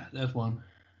 yeah, that one.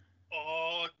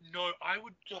 Oh, no, I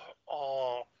would,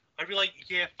 I'd be like,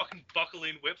 yeah, fucking buckle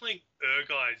in. We're playing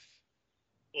Guys.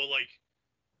 Or like,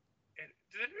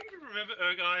 does anyone even remember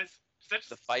Guys? Does that just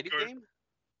The fighting go- game?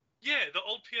 Yeah, the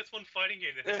old PS1 fighting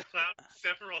game that has Cloud and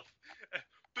Sephiroth.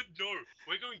 But no,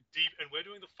 we're going deep, and we're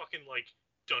doing the fucking, like,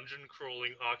 dungeon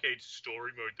crawling arcade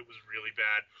story mode that was really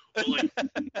bad. Or like,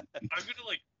 I'm gonna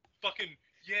like fucking,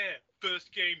 yeah,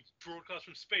 first game broadcast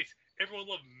from space. Everyone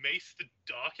loved Mace the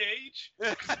Dark Age?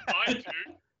 'Cause I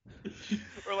do.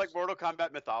 Or like Mortal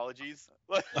Kombat Mythologies.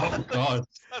 Oh God,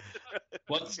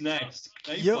 what's next?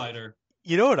 Clay Yo- Fighter.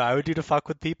 You know what I would do to fuck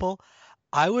with people?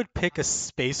 I would pick a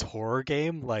space horror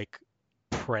game like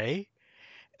Prey,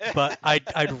 but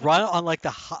I'd run it on like the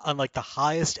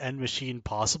highest end machine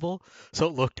possible, so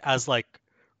it looked as like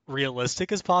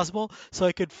realistic as possible, so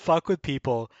I could fuck with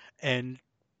people and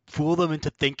fool them into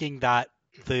thinking that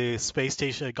the space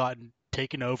station had gotten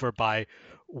taken over by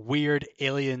weird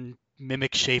alien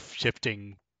mimic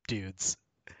shape-shifting dudes.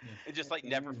 And just like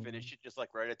never finish it, just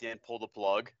like right at the end, pull the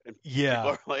plug, and Yeah.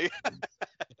 people are like,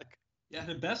 Yeah,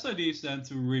 the best idea is then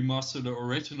to remaster the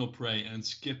original Prey and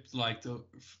skip like the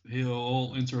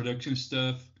whole introduction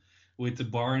stuff with the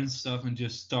bar and stuff, and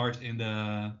just start in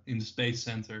the space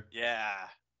center.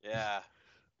 yeah.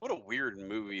 What a weird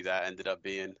movie that ended up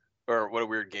being, or what a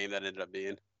weird game that ended up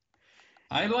being.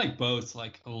 I like both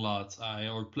like a lot. I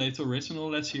played the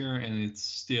original last year, and it's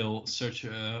still such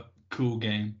a cool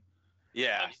game.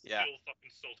 Yeah, I'm still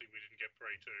fucking salty we didn't get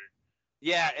Prey 2.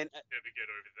 yeah, I'll and never get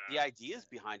over that. the ideas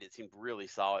behind it seemed really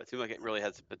solid. It seemed like it really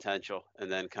had some potential, and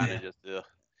then kind of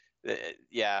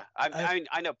yeah.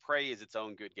 I know Prey is its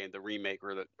own good game, the remake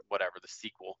or the whatever, the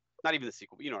sequel. Not even the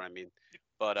sequel, but you know what I mean.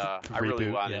 But I really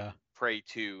Reboot, wanted yeah. Prey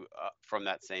 2 from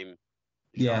that same.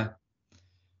 Yeah.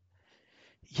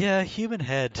 Yeah, Human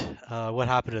Head, what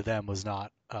happened to them was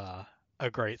not a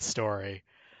great story.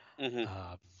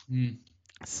 Mm-hmm.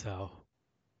 So,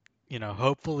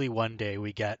 hopefully one day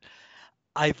we get.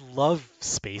 I love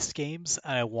space games,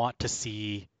 and I want to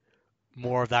see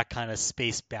more of that kind of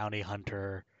space bounty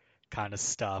hunter kind of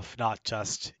stuff, not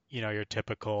just, your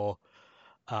typical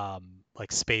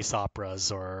like space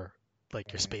operas or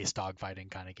like your space dogfighting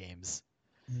kind of games.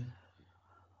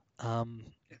 Um,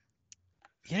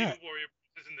 yeah. Demon Warrior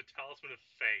is in the Talisman of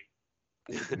Fate.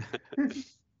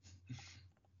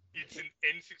 It's an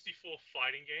N64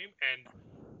 fighting game, and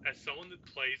as someone that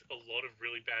plays a lot of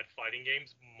really bad fighting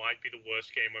games, might be the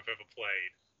worst game I've ever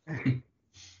played.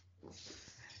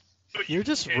 But You're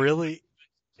just really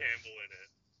gamble in it.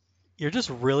 You're just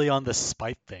really on the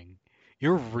spite thing.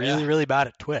 You're really, really bad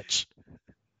at Twitch.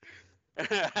 I'm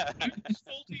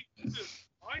salty because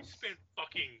I spent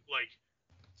fucking like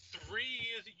 3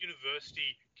 years at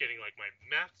university getting like my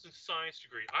maths and science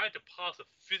degree. I had to pass a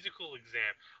physical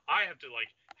exam. I had to like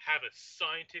have a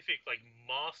scientific like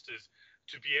master's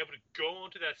to be able to go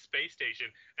onto that space station,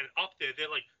 and up there they're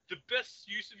like, the best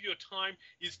use of your time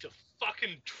is to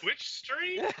fucking Twitch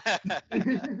stream.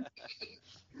 I'm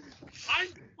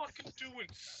fucking doing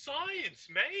science,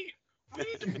 mate. We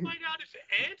need to find out if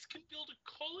ants can build a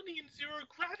colony in zero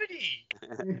gravity.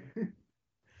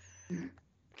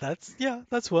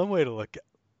 That's one way to look at.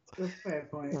 That's fair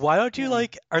point. Why don't you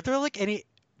are there like any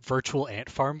virtual ant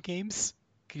farm games?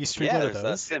 Can you stream one of there's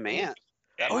those? Cement.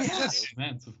 Oh, yeah.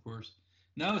 Cement, of course.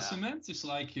 No, Cement is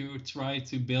like you try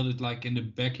to build it like in the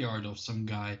backyard of some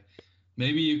guy.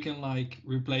 Maybe you can like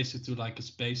replace it to like a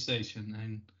space station,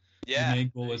 and the main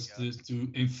goal is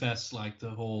to infest like the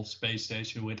whole space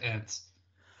station with ants.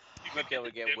 You might be able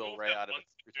to get Will Ray out of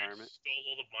retirement. Stole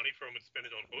all the money from and spent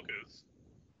it on hookers.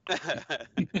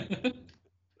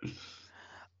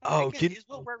 Is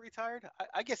Will Ray retired?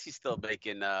 I guess he's still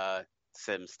making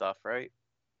sim stuff, right?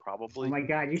 Probably. Oh my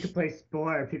god, you could play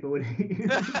Spore. People would hate you.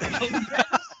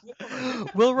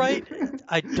 Will Wright,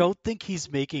 I don't think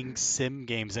he's making sim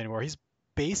games anymore. He's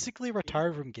basically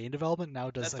retired from game development,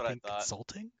 now does, I think,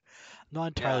 consulting. I'm not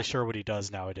entirely sure what he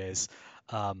does nowadays.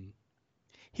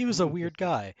 He was a weird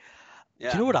guy. Yeah.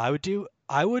 Do you know what I would do?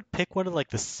 I would pick one of like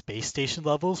the space station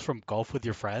levels from Golf with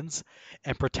Your Friends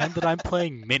and pretend that I'm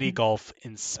playing mini golf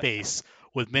in space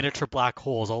with miniature black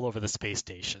holes all over the space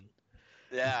station.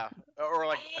 Yeah, or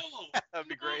like that'd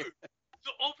be great.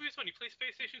 The obvious one, you play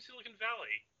Space Station Silicon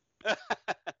Valley.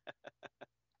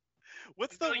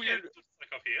 What's the weird?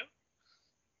 Like up here?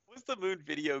 What's the Moon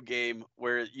video game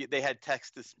where they had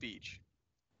text to speech,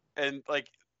 and like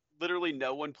literally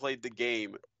no one played the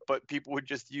game, but people would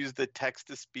just use the text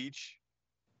to speech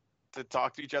to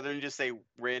talk to each other and just say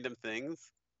random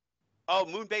things? Oh,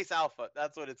 Moonbase Alpha.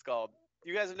 That's what it's called.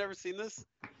 You guys have never seen this?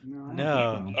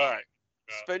 No. All right.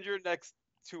 Spend your next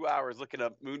 2 hours looking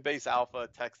up Moonbase Alpha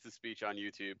text to speech on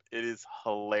YouTube. It is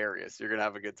hilarious. You're gonna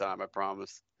have a good time, I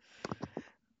promise.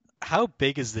 How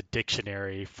big is the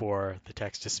dictionary for the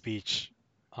text to speech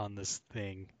on this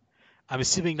thing? I'm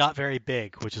assuming not very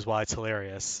big, which is why it's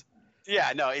hilarious.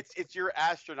 Yeah, no, it's your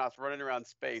astronauts running around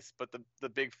space, but the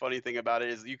big funny thing about it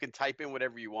is you can type in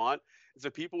whatever you want.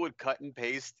 So people would cut and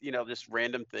paste, just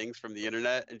random things from the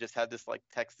internet and just have this like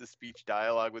text to speech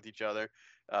dialogue with each other.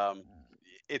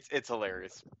 It's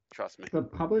hilarious. Trust me. The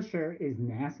publisher is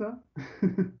NASA?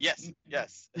 Yes,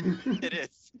 it is.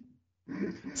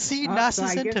 See,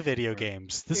 NASA's into video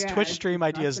games. This Twitch stream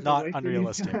idea is not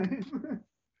unrealistic.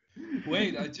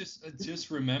 Wait, I just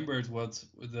remembered what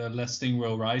the last thing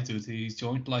Will Wright did. He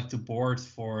joined like the board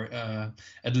for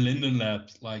at Linden Lab,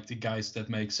 like the guys that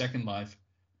make Second Life.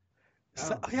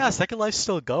 Second Life's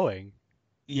still going.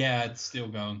 Yeah, it's still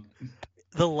going.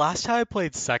 The last time I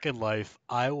played Second Life,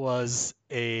 I was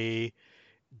a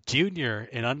junior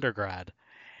in undergrad,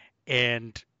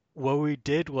 and what we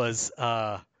did was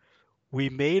we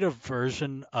made a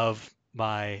version of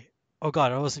my. Oh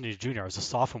God, I wasn't a junior; I was a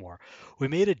sophomore. We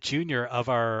made a junior of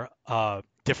our a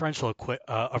version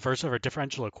of our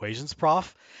differential equations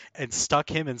prof, and stuck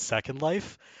him in Second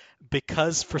Life,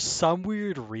 because for some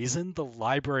weird reason, the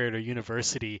library at our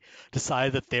university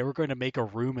decided that they were going to make a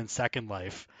room in Second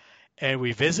Life, and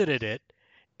we visited it,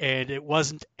 and it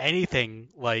wasn't anything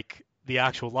like the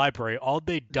actual library. All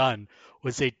they'd done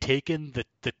was they'd taken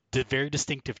the very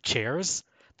distinctive chairs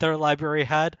that our library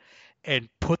had and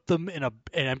put them in an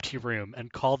empty room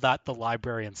and called that the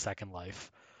library in Second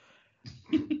Life.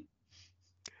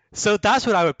 So that's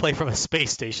what I would play from a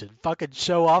space station. Fucking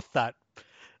show off that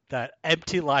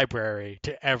empty library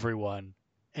to everyone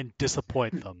and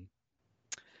disappoint them.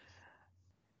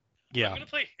 Yeah. I'm gonna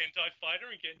play Hentai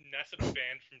Fighter and get NASA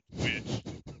banned from Twitch.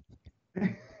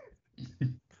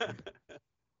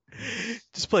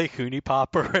 Just play Hoonie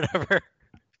Pop or whatever.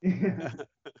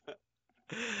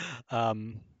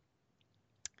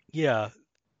 Yeah,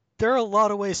 there are a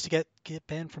lot of ways to get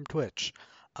banned from Twitch.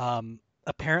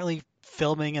 apparently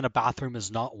filming in a bathroom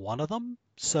is not one of them.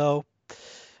 So,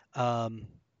 um,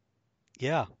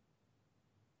 yeah,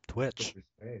 Twitch.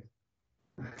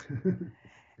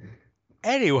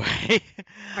 Anyway,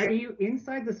 Are you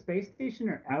inside the space station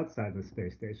or outside the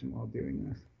space station while doing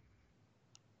this?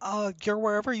 you're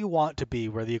wherever you want to be,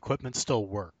 where the equipment still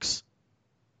works.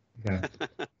 Okay.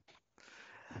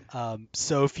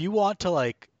 So if you want to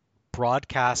like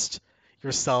broadcast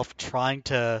yourself trying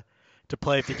to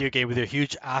play a video game with your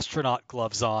huge astronaut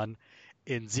gloves on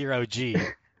in 0G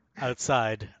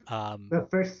outside, The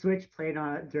first Switch played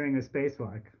on during a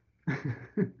spacewalk.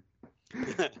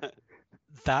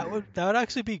 that would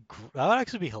actually be that would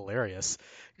actually be hilarious.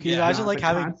 Can you Yeah. imagine like The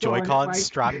having console and it, Joy-Cons like,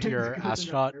 strapped to just your goes into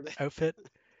astronaut orbit. outfit?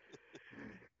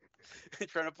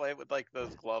 Trying to play it with like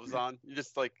those gloves on. You're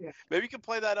just like, Yeah. maybe you can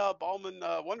play that Ballman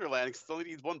Wonderland. It still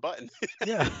needs one button.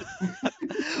 Yeah.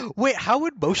 Wait, how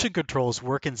would motion controls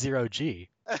work in 0G?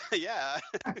 Yeah.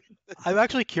 I'm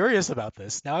actually curious about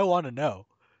this. Now I want to know.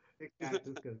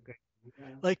 Just goes crazy. Yeah.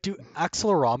 Like, do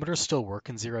accelerometers still work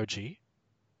in 0G?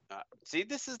 See,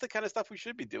 this is the kind of stuff we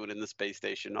should be doing in the space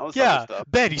station. All this Yeah, other stuff.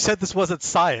 Ben, you said this wasn't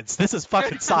science. This is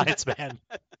fucking science, man.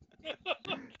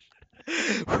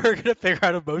 We're gonna figure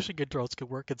out if motion controls can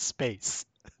work in space.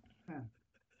 Um,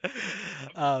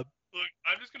 Look,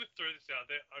 I'm just gonna throw this out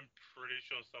there. I'm pretty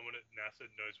sure someone at NASA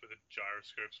knows whether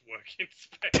gyroscopes work in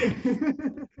space.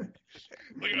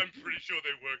 Like, I'm pretty sure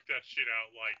they worked that shit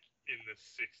out like in the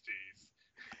 60s.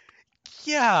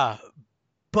 yeah,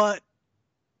 but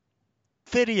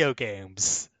video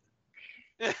games.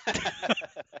 Think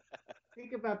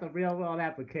about the real world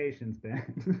applications,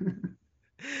 Ben.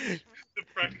 The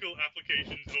practical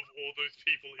applications of all those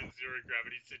people in zero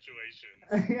gravity situations.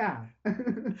 Yeah.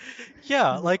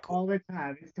 Yeah, like all the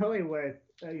time. It's totally worth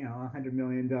 $100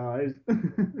 million.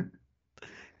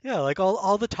 yeah, like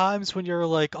all the times when you're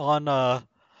like on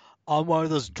one of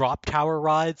those drop tower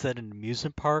rides at an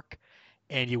amusement park,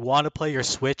 and you want to play your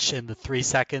Switch in the 3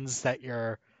 seconds that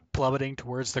you're plummeting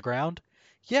towards the ground.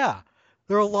 Yeah,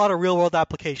 there are a lot of real world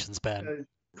applications, Ben.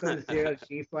 Those zero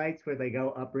G flights where they go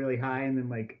up really high and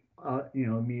then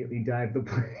immediately dive the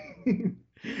plane.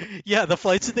 Yeah, the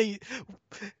flights that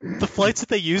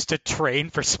they use to train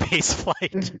for space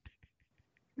flight.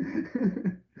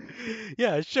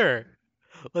 Yeah, sure.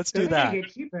 Let's do that.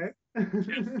 Get cheaper. Yes, the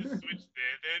switch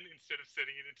there then instead of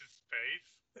sending it into space.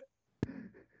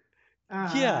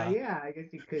 Yeah. I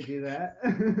guess you could do that.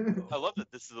 I love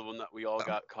that this is the one that we all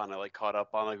got kind of like caught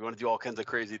up on. Like, we want to do all kinds of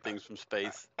crazy things from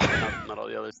space, not all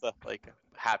the other stuff like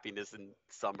happiness in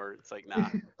summer. It's like, nah,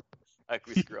 like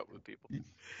we screw up with people.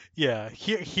 Yeah,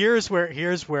 here's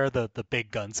where the big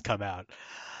guns come out.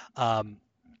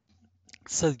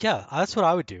 So yeah, that's what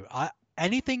I would do.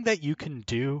 Anything that you can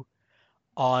do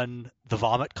on the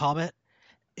Vomit Comet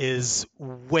is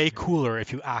way cooler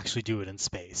if you actually do it in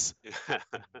space.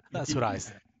 That's what I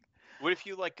say. What if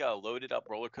you like loaded up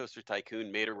Roller Coaster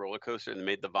Tycoon, made a roller coaster, and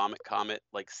made the Vomit Comet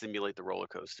like simulate the roller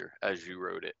coaster as you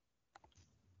rode it?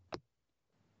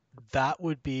 That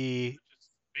would be It just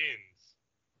spins,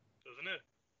 doesn't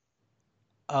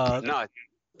it? No,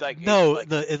 like no,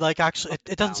 it's like it like actually up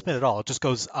and it doesn't down. spin at all. It just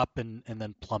goes up and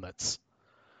then plummets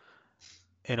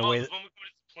in a way The that one with the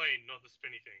plane, not the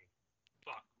spinny thing.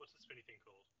 Fuck, what's the spinny thing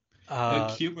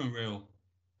called? A Cuban rail.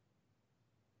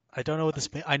 I don't know what the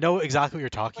spin. I know exactly what you're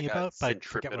talking Like a about, but I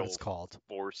forget what it's centripetal called.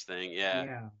 force thing. Yeah.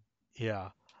 Yeah. Yeah.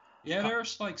 Yeah,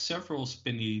 there's like several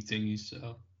spinny thingies.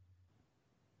 So.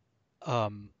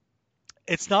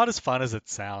 It's not as fun as it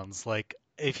sounds. Like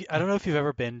I don't know if you've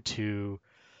ever been to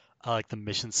like the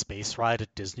Mission Space ride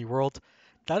at Disney World.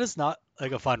 That is not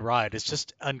like a fun ride. It's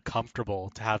just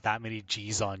uncomfortable to have that many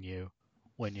G's on you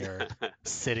when you're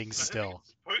sitting I think still.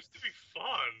 it's supposed to be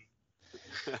fun.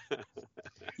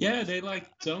 Yeah, they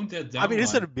like toned that down. I mean,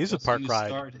 it's an like, amusement because park in the ride.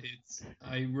 Start,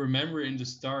 I remember in the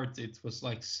start it was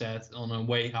like set on a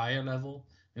way higher level,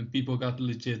 and people got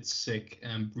legit sick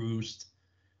and bruised.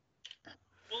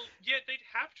 Well, yeah, they'd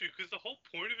have to, because the whole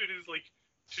point of it is like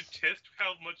to test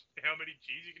how many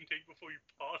G's you can take before you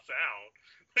pass out.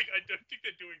 Like, I don't think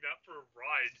they're doing that for a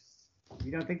ride.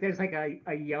 You don't think there's like a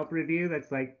Yelp review that's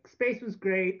like, space was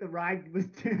great, the ride was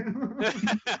terrible.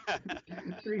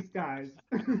 3 stars.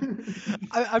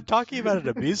 I'm talking about an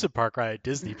amusement park ride at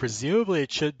Disney. Presumably,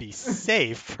 it should be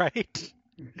safe, right?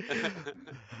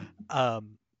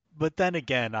 But then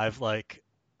again, I've like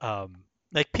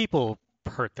people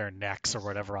hurt their necks or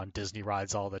whatever on Disney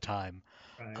rides all the time.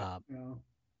 Right. No.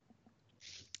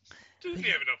 Disney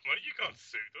have enough money, you can't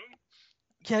sue them.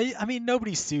 Yeah, I mean,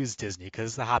 nobody sues Disney because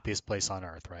it's the happiest place on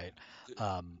earth, right?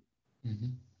 Mm-hmm.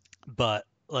 But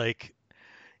like,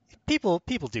 people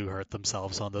do hurt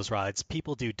themselves on those rides.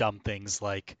 People do dumb things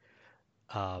like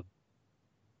uh,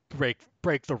 break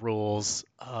the rules,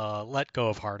 let go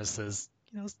of harnesses,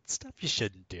 stuff you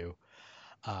shouldn't do.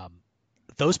 Um,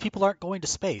 those people aren't going to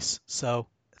space, so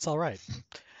it's all right.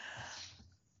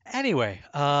 Anyway,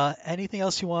 anything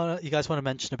else you guys want to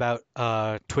mention about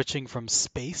twitching from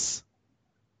space?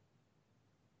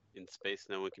 In space,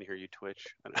 no one can hear you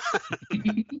twitch.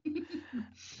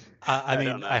 I don't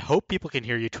mean, know. I hope people can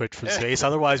hear you twitch from space.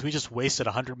 Otherwise, we just wasted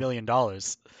 $100 million.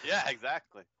 Yeah,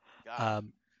 exactly. God.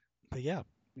 But yeah.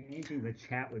 Maybe the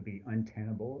chat would be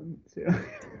untenable.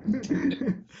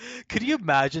 Could you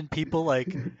imagine people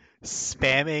like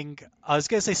spamming? I was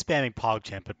gonna say spamming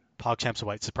PogChamp, but PogChamp's a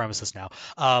white supremacist now.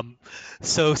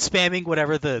 So spamming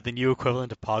whatever the new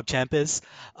equivalent of PogChamp is,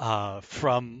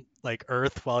 from like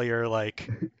Earth while you're like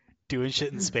doing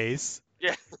shit in space.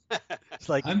 Yeah. It's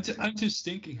like I'm just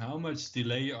thinking, how much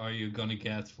delay are you gonna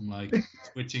get from like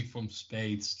switching from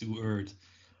space to Earth?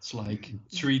 It's like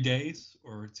 3 days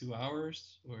or 2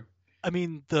 hours or. I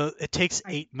mean, it takes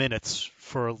 8 minutes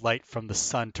for light from the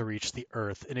sun to reach the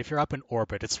Earth, and if you're up in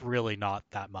orbit, it's really not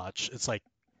that much. It's like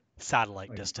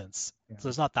satellite distance, yeah. so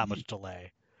there's not that much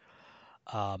delay.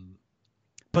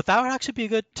 But that would actually be a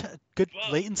good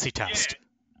latency test.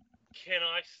 Yeah.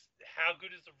 How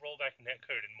good is the rollback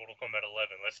netcode in Mortal Kombat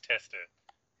 11? Let's test it.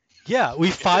 Yeah,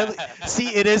 we finally see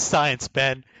it is science,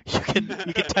 Ben. You can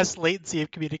test latency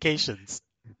of communications.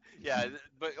 Yeah,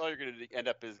 but all you're going to end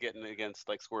up is getting against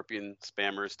like Scorpion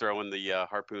spammers throwing the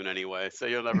harpoon anyway, so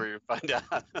you'll never even find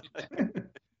out.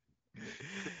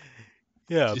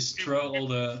 Yeah. Just throw all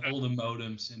the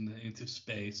modems into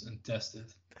space and test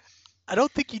it. I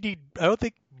don't think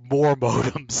more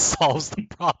modems solves the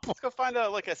problem. Let's go find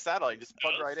like a satellite, just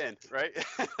plug right in, right?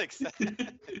 Like, Yeah,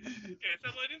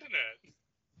 satellite internet.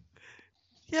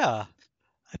 Yeah,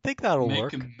 I think that'll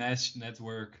work. Make a mesh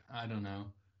network. I don't know.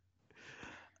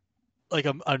 Like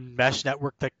a mesh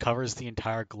network that covers the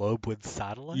entire globe with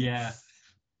satellites? Yeah.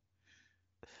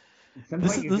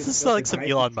 This is like some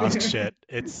Elon Musk shit.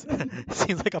 It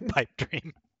seems like a pipe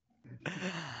dream.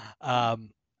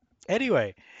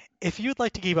 Anyway, if you'd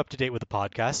like to keep up to date with the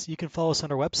podcast, you can follow us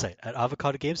on our website at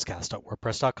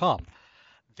avocadogamescast.wordpress.com.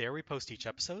 There we post each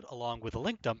episode along with a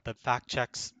link dump that fact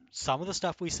checks some of the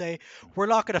stuff we say. We're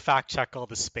not going to fact check all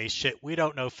the space shit. We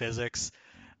don't know physics.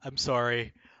 I'm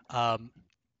sorry.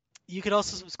 You can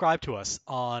also subscribe to us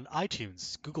on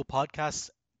iTunes, Google Podcasts,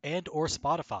 and or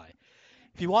Spotify.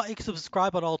 If you want, you can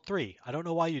subscribe on all three. I don't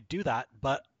know why you'd do that,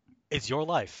 but it's your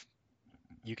life.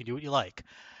 You can do what you like.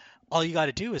 All you got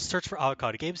to do is search for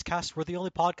Avocado Gamescast. We're the only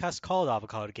podcast called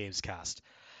Avocado Gamescast.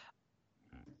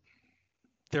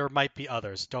 There might be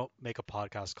others. Don't make a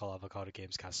podcast called Avocado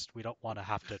Gamescast. We don't want to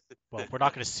have to. Well, we're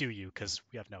not going to sue you because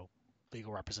we have no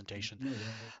legal representation.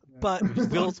 But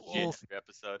we'll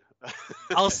episode.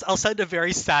 I'll send a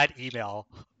very sad email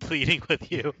pleading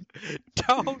with you.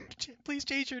 Please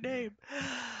change your name.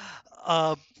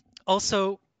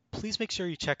 Also, please make sure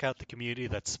you check out the community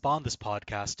that spawned this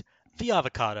podcast, The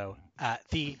Avocado, at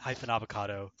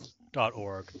the-avocado.org.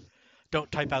 Don't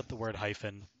type out the word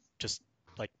hyphen. Just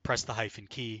press the hyphen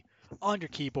key on your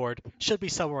keyboard. Should be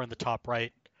somewhere in the top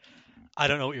right. I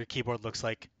don't know what your keyboard looks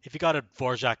like. If you got a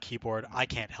Dvorak keyboard, I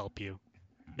can't help you.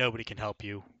 Nobody can help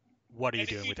you. What are you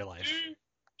doing with your life? Do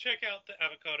check out the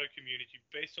Avocado community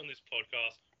based on this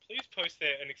podcast. Please post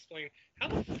there and explain how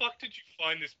the fuck did you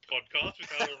find this podcast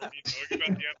without already knowing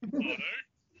about the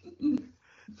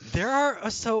Avocado?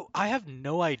 So I have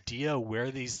no idea where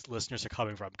these listeners are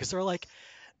coming from because there are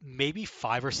maybe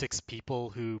 5 or 6 people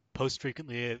who post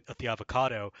frequently at the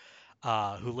Avocado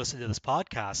who listen to this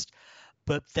podcast.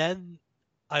 But then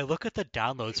I look at the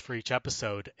downloads for each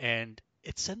episode, and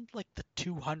it's in the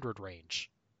 200 range.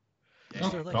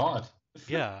 Oh, God.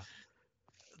 Yeah.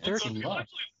 There's a lot.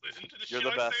 You're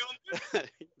the best.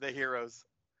 The heroes.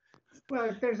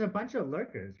 Well, there's a bunch of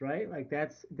lurkers, right?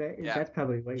 That's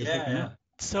probably what you're picking up.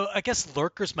 So I guess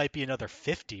lurkers might be another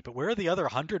 50, but where are the other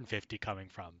 150 coming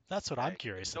from? That's what I'm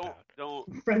curious about.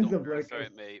 Friends don't of lurkers. Sorry,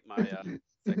 mate. My sexy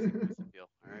appeal.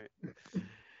 All right.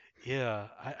 Yeah,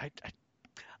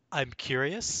 I'm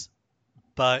curious,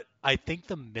 but I think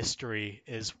the mystery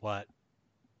is what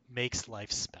makes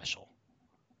life special.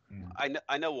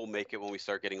 I know we'll make it when we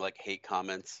start getting hate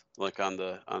comments on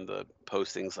the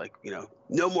postings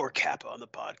no more Kappa on the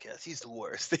podcast, he's the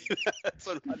worst. That's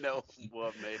when I know we'll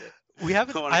have made it. I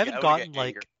haven't gotten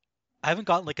I haven't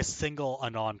gotten like a single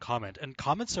anon comment, and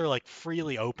comments are like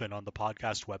freely open on the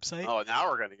podcast website. Oh, now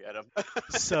we're gonna get them.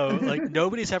 So like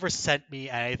nobody's ever sent me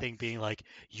anything being like,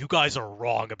 you guys are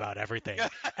wrong about everything.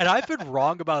 And I've been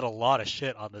wrong about a lot of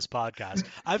shit on this podcast.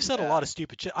 I've said a lot of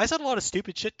stupid shit. I said a lot of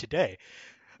stupid shit today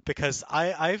because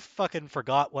I fucking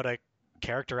forgot what a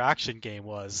character action game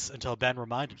was until Ben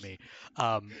reminded me.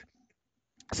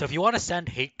 So if you want to send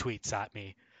hate tweets at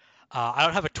me, I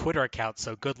don't have a Twitter account,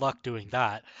 so good luck doing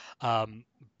that.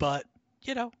 But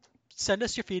send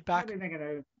us your I feedback. think they're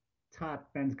gonna top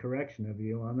Ben's correction of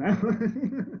you on that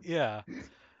one. Yeah.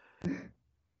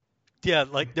 Yeah,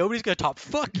 like nobody's gonna top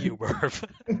fuck you, Merv.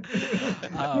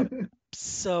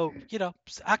 So,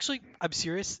 actually, I'm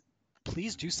serious.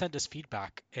 Please do send us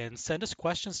feedback and send us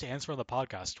questions to answer on the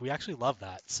podcast. We actually love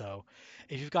that. So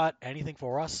if you've got anything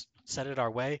for us, send it our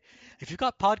way. If you've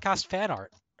got podcast fan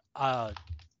art,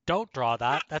 don't draw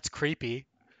that. That's creepy.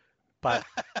 But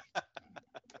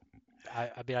I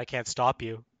mean, I can't stop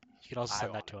you. You can also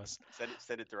send that to us.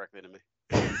 Send it directly to me.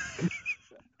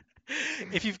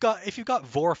 If you've got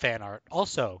Vor fan art,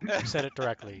 also send it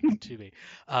directly to me.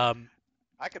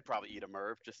 I could probably eat a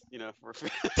Merv, just for.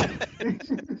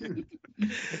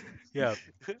 Yeah,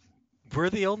 we're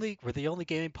the only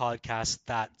gaming podcast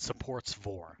that supports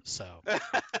Vor, so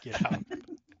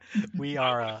we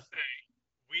are. I wanna say,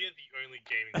 we are the only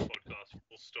gaming podcast.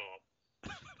 Full stop.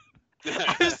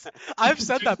 I've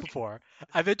said that before.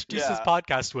 I've introduced this Yeah.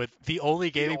 podcast with the only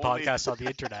gaming only- podcast on the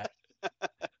internet.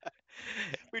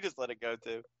 We just let it go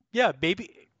too. Yeah,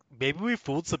 maybe we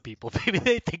fooled some people. Maybe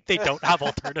they think they don't have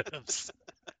alternatives.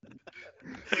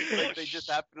 Like they just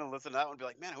happen to listen to that one and be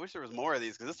like, man, I wish there was more of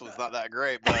these because this one's not that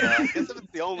great. But I guess if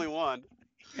it's the only one,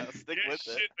 stick Yeah, with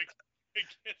shit. it. I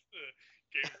guess the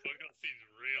gaming podcast seems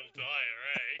real dire,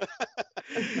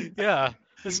 eh? Yeah.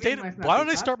 The Maybe state. it might not Why be don't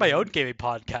I start my popular. own gaming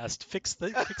podcast? Fix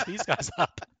these guys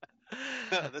up.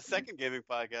 The second gaming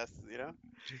podcast,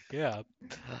 Yeah.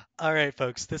 All right,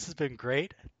 folks. This has been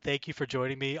great. Thank you for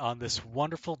joining me on this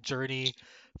wonderful journey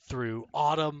through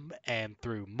autumn and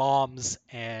through moms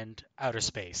and outer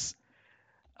space.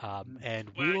 And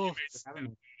Well, we you will. made that sound dirty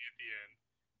at the end.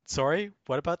 Sorry.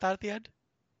 What about that at the end?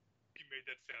 You made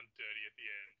that sound dirty at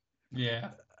the end.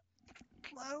 Yeah.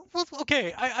 Well,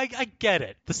 okay. I get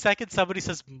it. The second somebody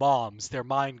says moms, their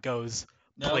mind goes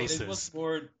No, places. it was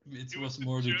more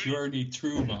the journey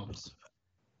through moms.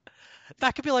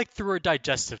 That could be like through her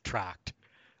digestive tract.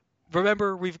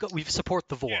 Remember, we support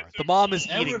the vor. Yeah, so The mom is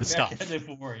And eating we're the stuff. back at it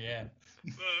before, yeah.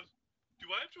 Do I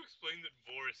have to explain that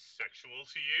Vor is sexual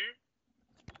to you?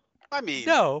 I mean,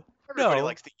 No, everybody no.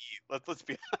 likes to eat. Let's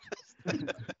be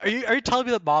honest. Are you telling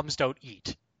me that moms don't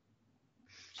eat?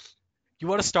 You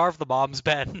want to starve the moms,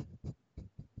 Ben?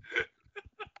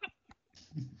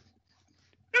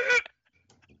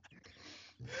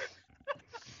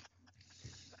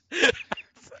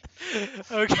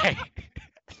 Okay.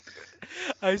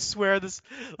 I swear this,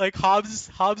 like Hobbs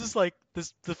is like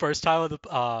this the first time on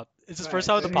the it's his first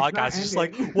time on the It's not podcast. He's just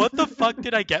like, ending. what the fuck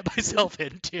did I get myself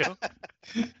into?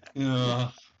 Yeah.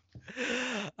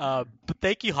 But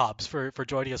thank you, Hobbs, for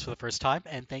joining us for the first time,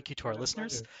 and thank you to our My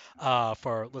listeners pleasure.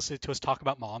 for listening to us talk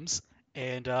about moms.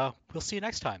 And we'll see you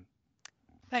next time.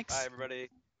 Thanks. Bye, everybody.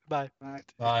 Bye. Bye.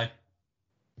 Bye.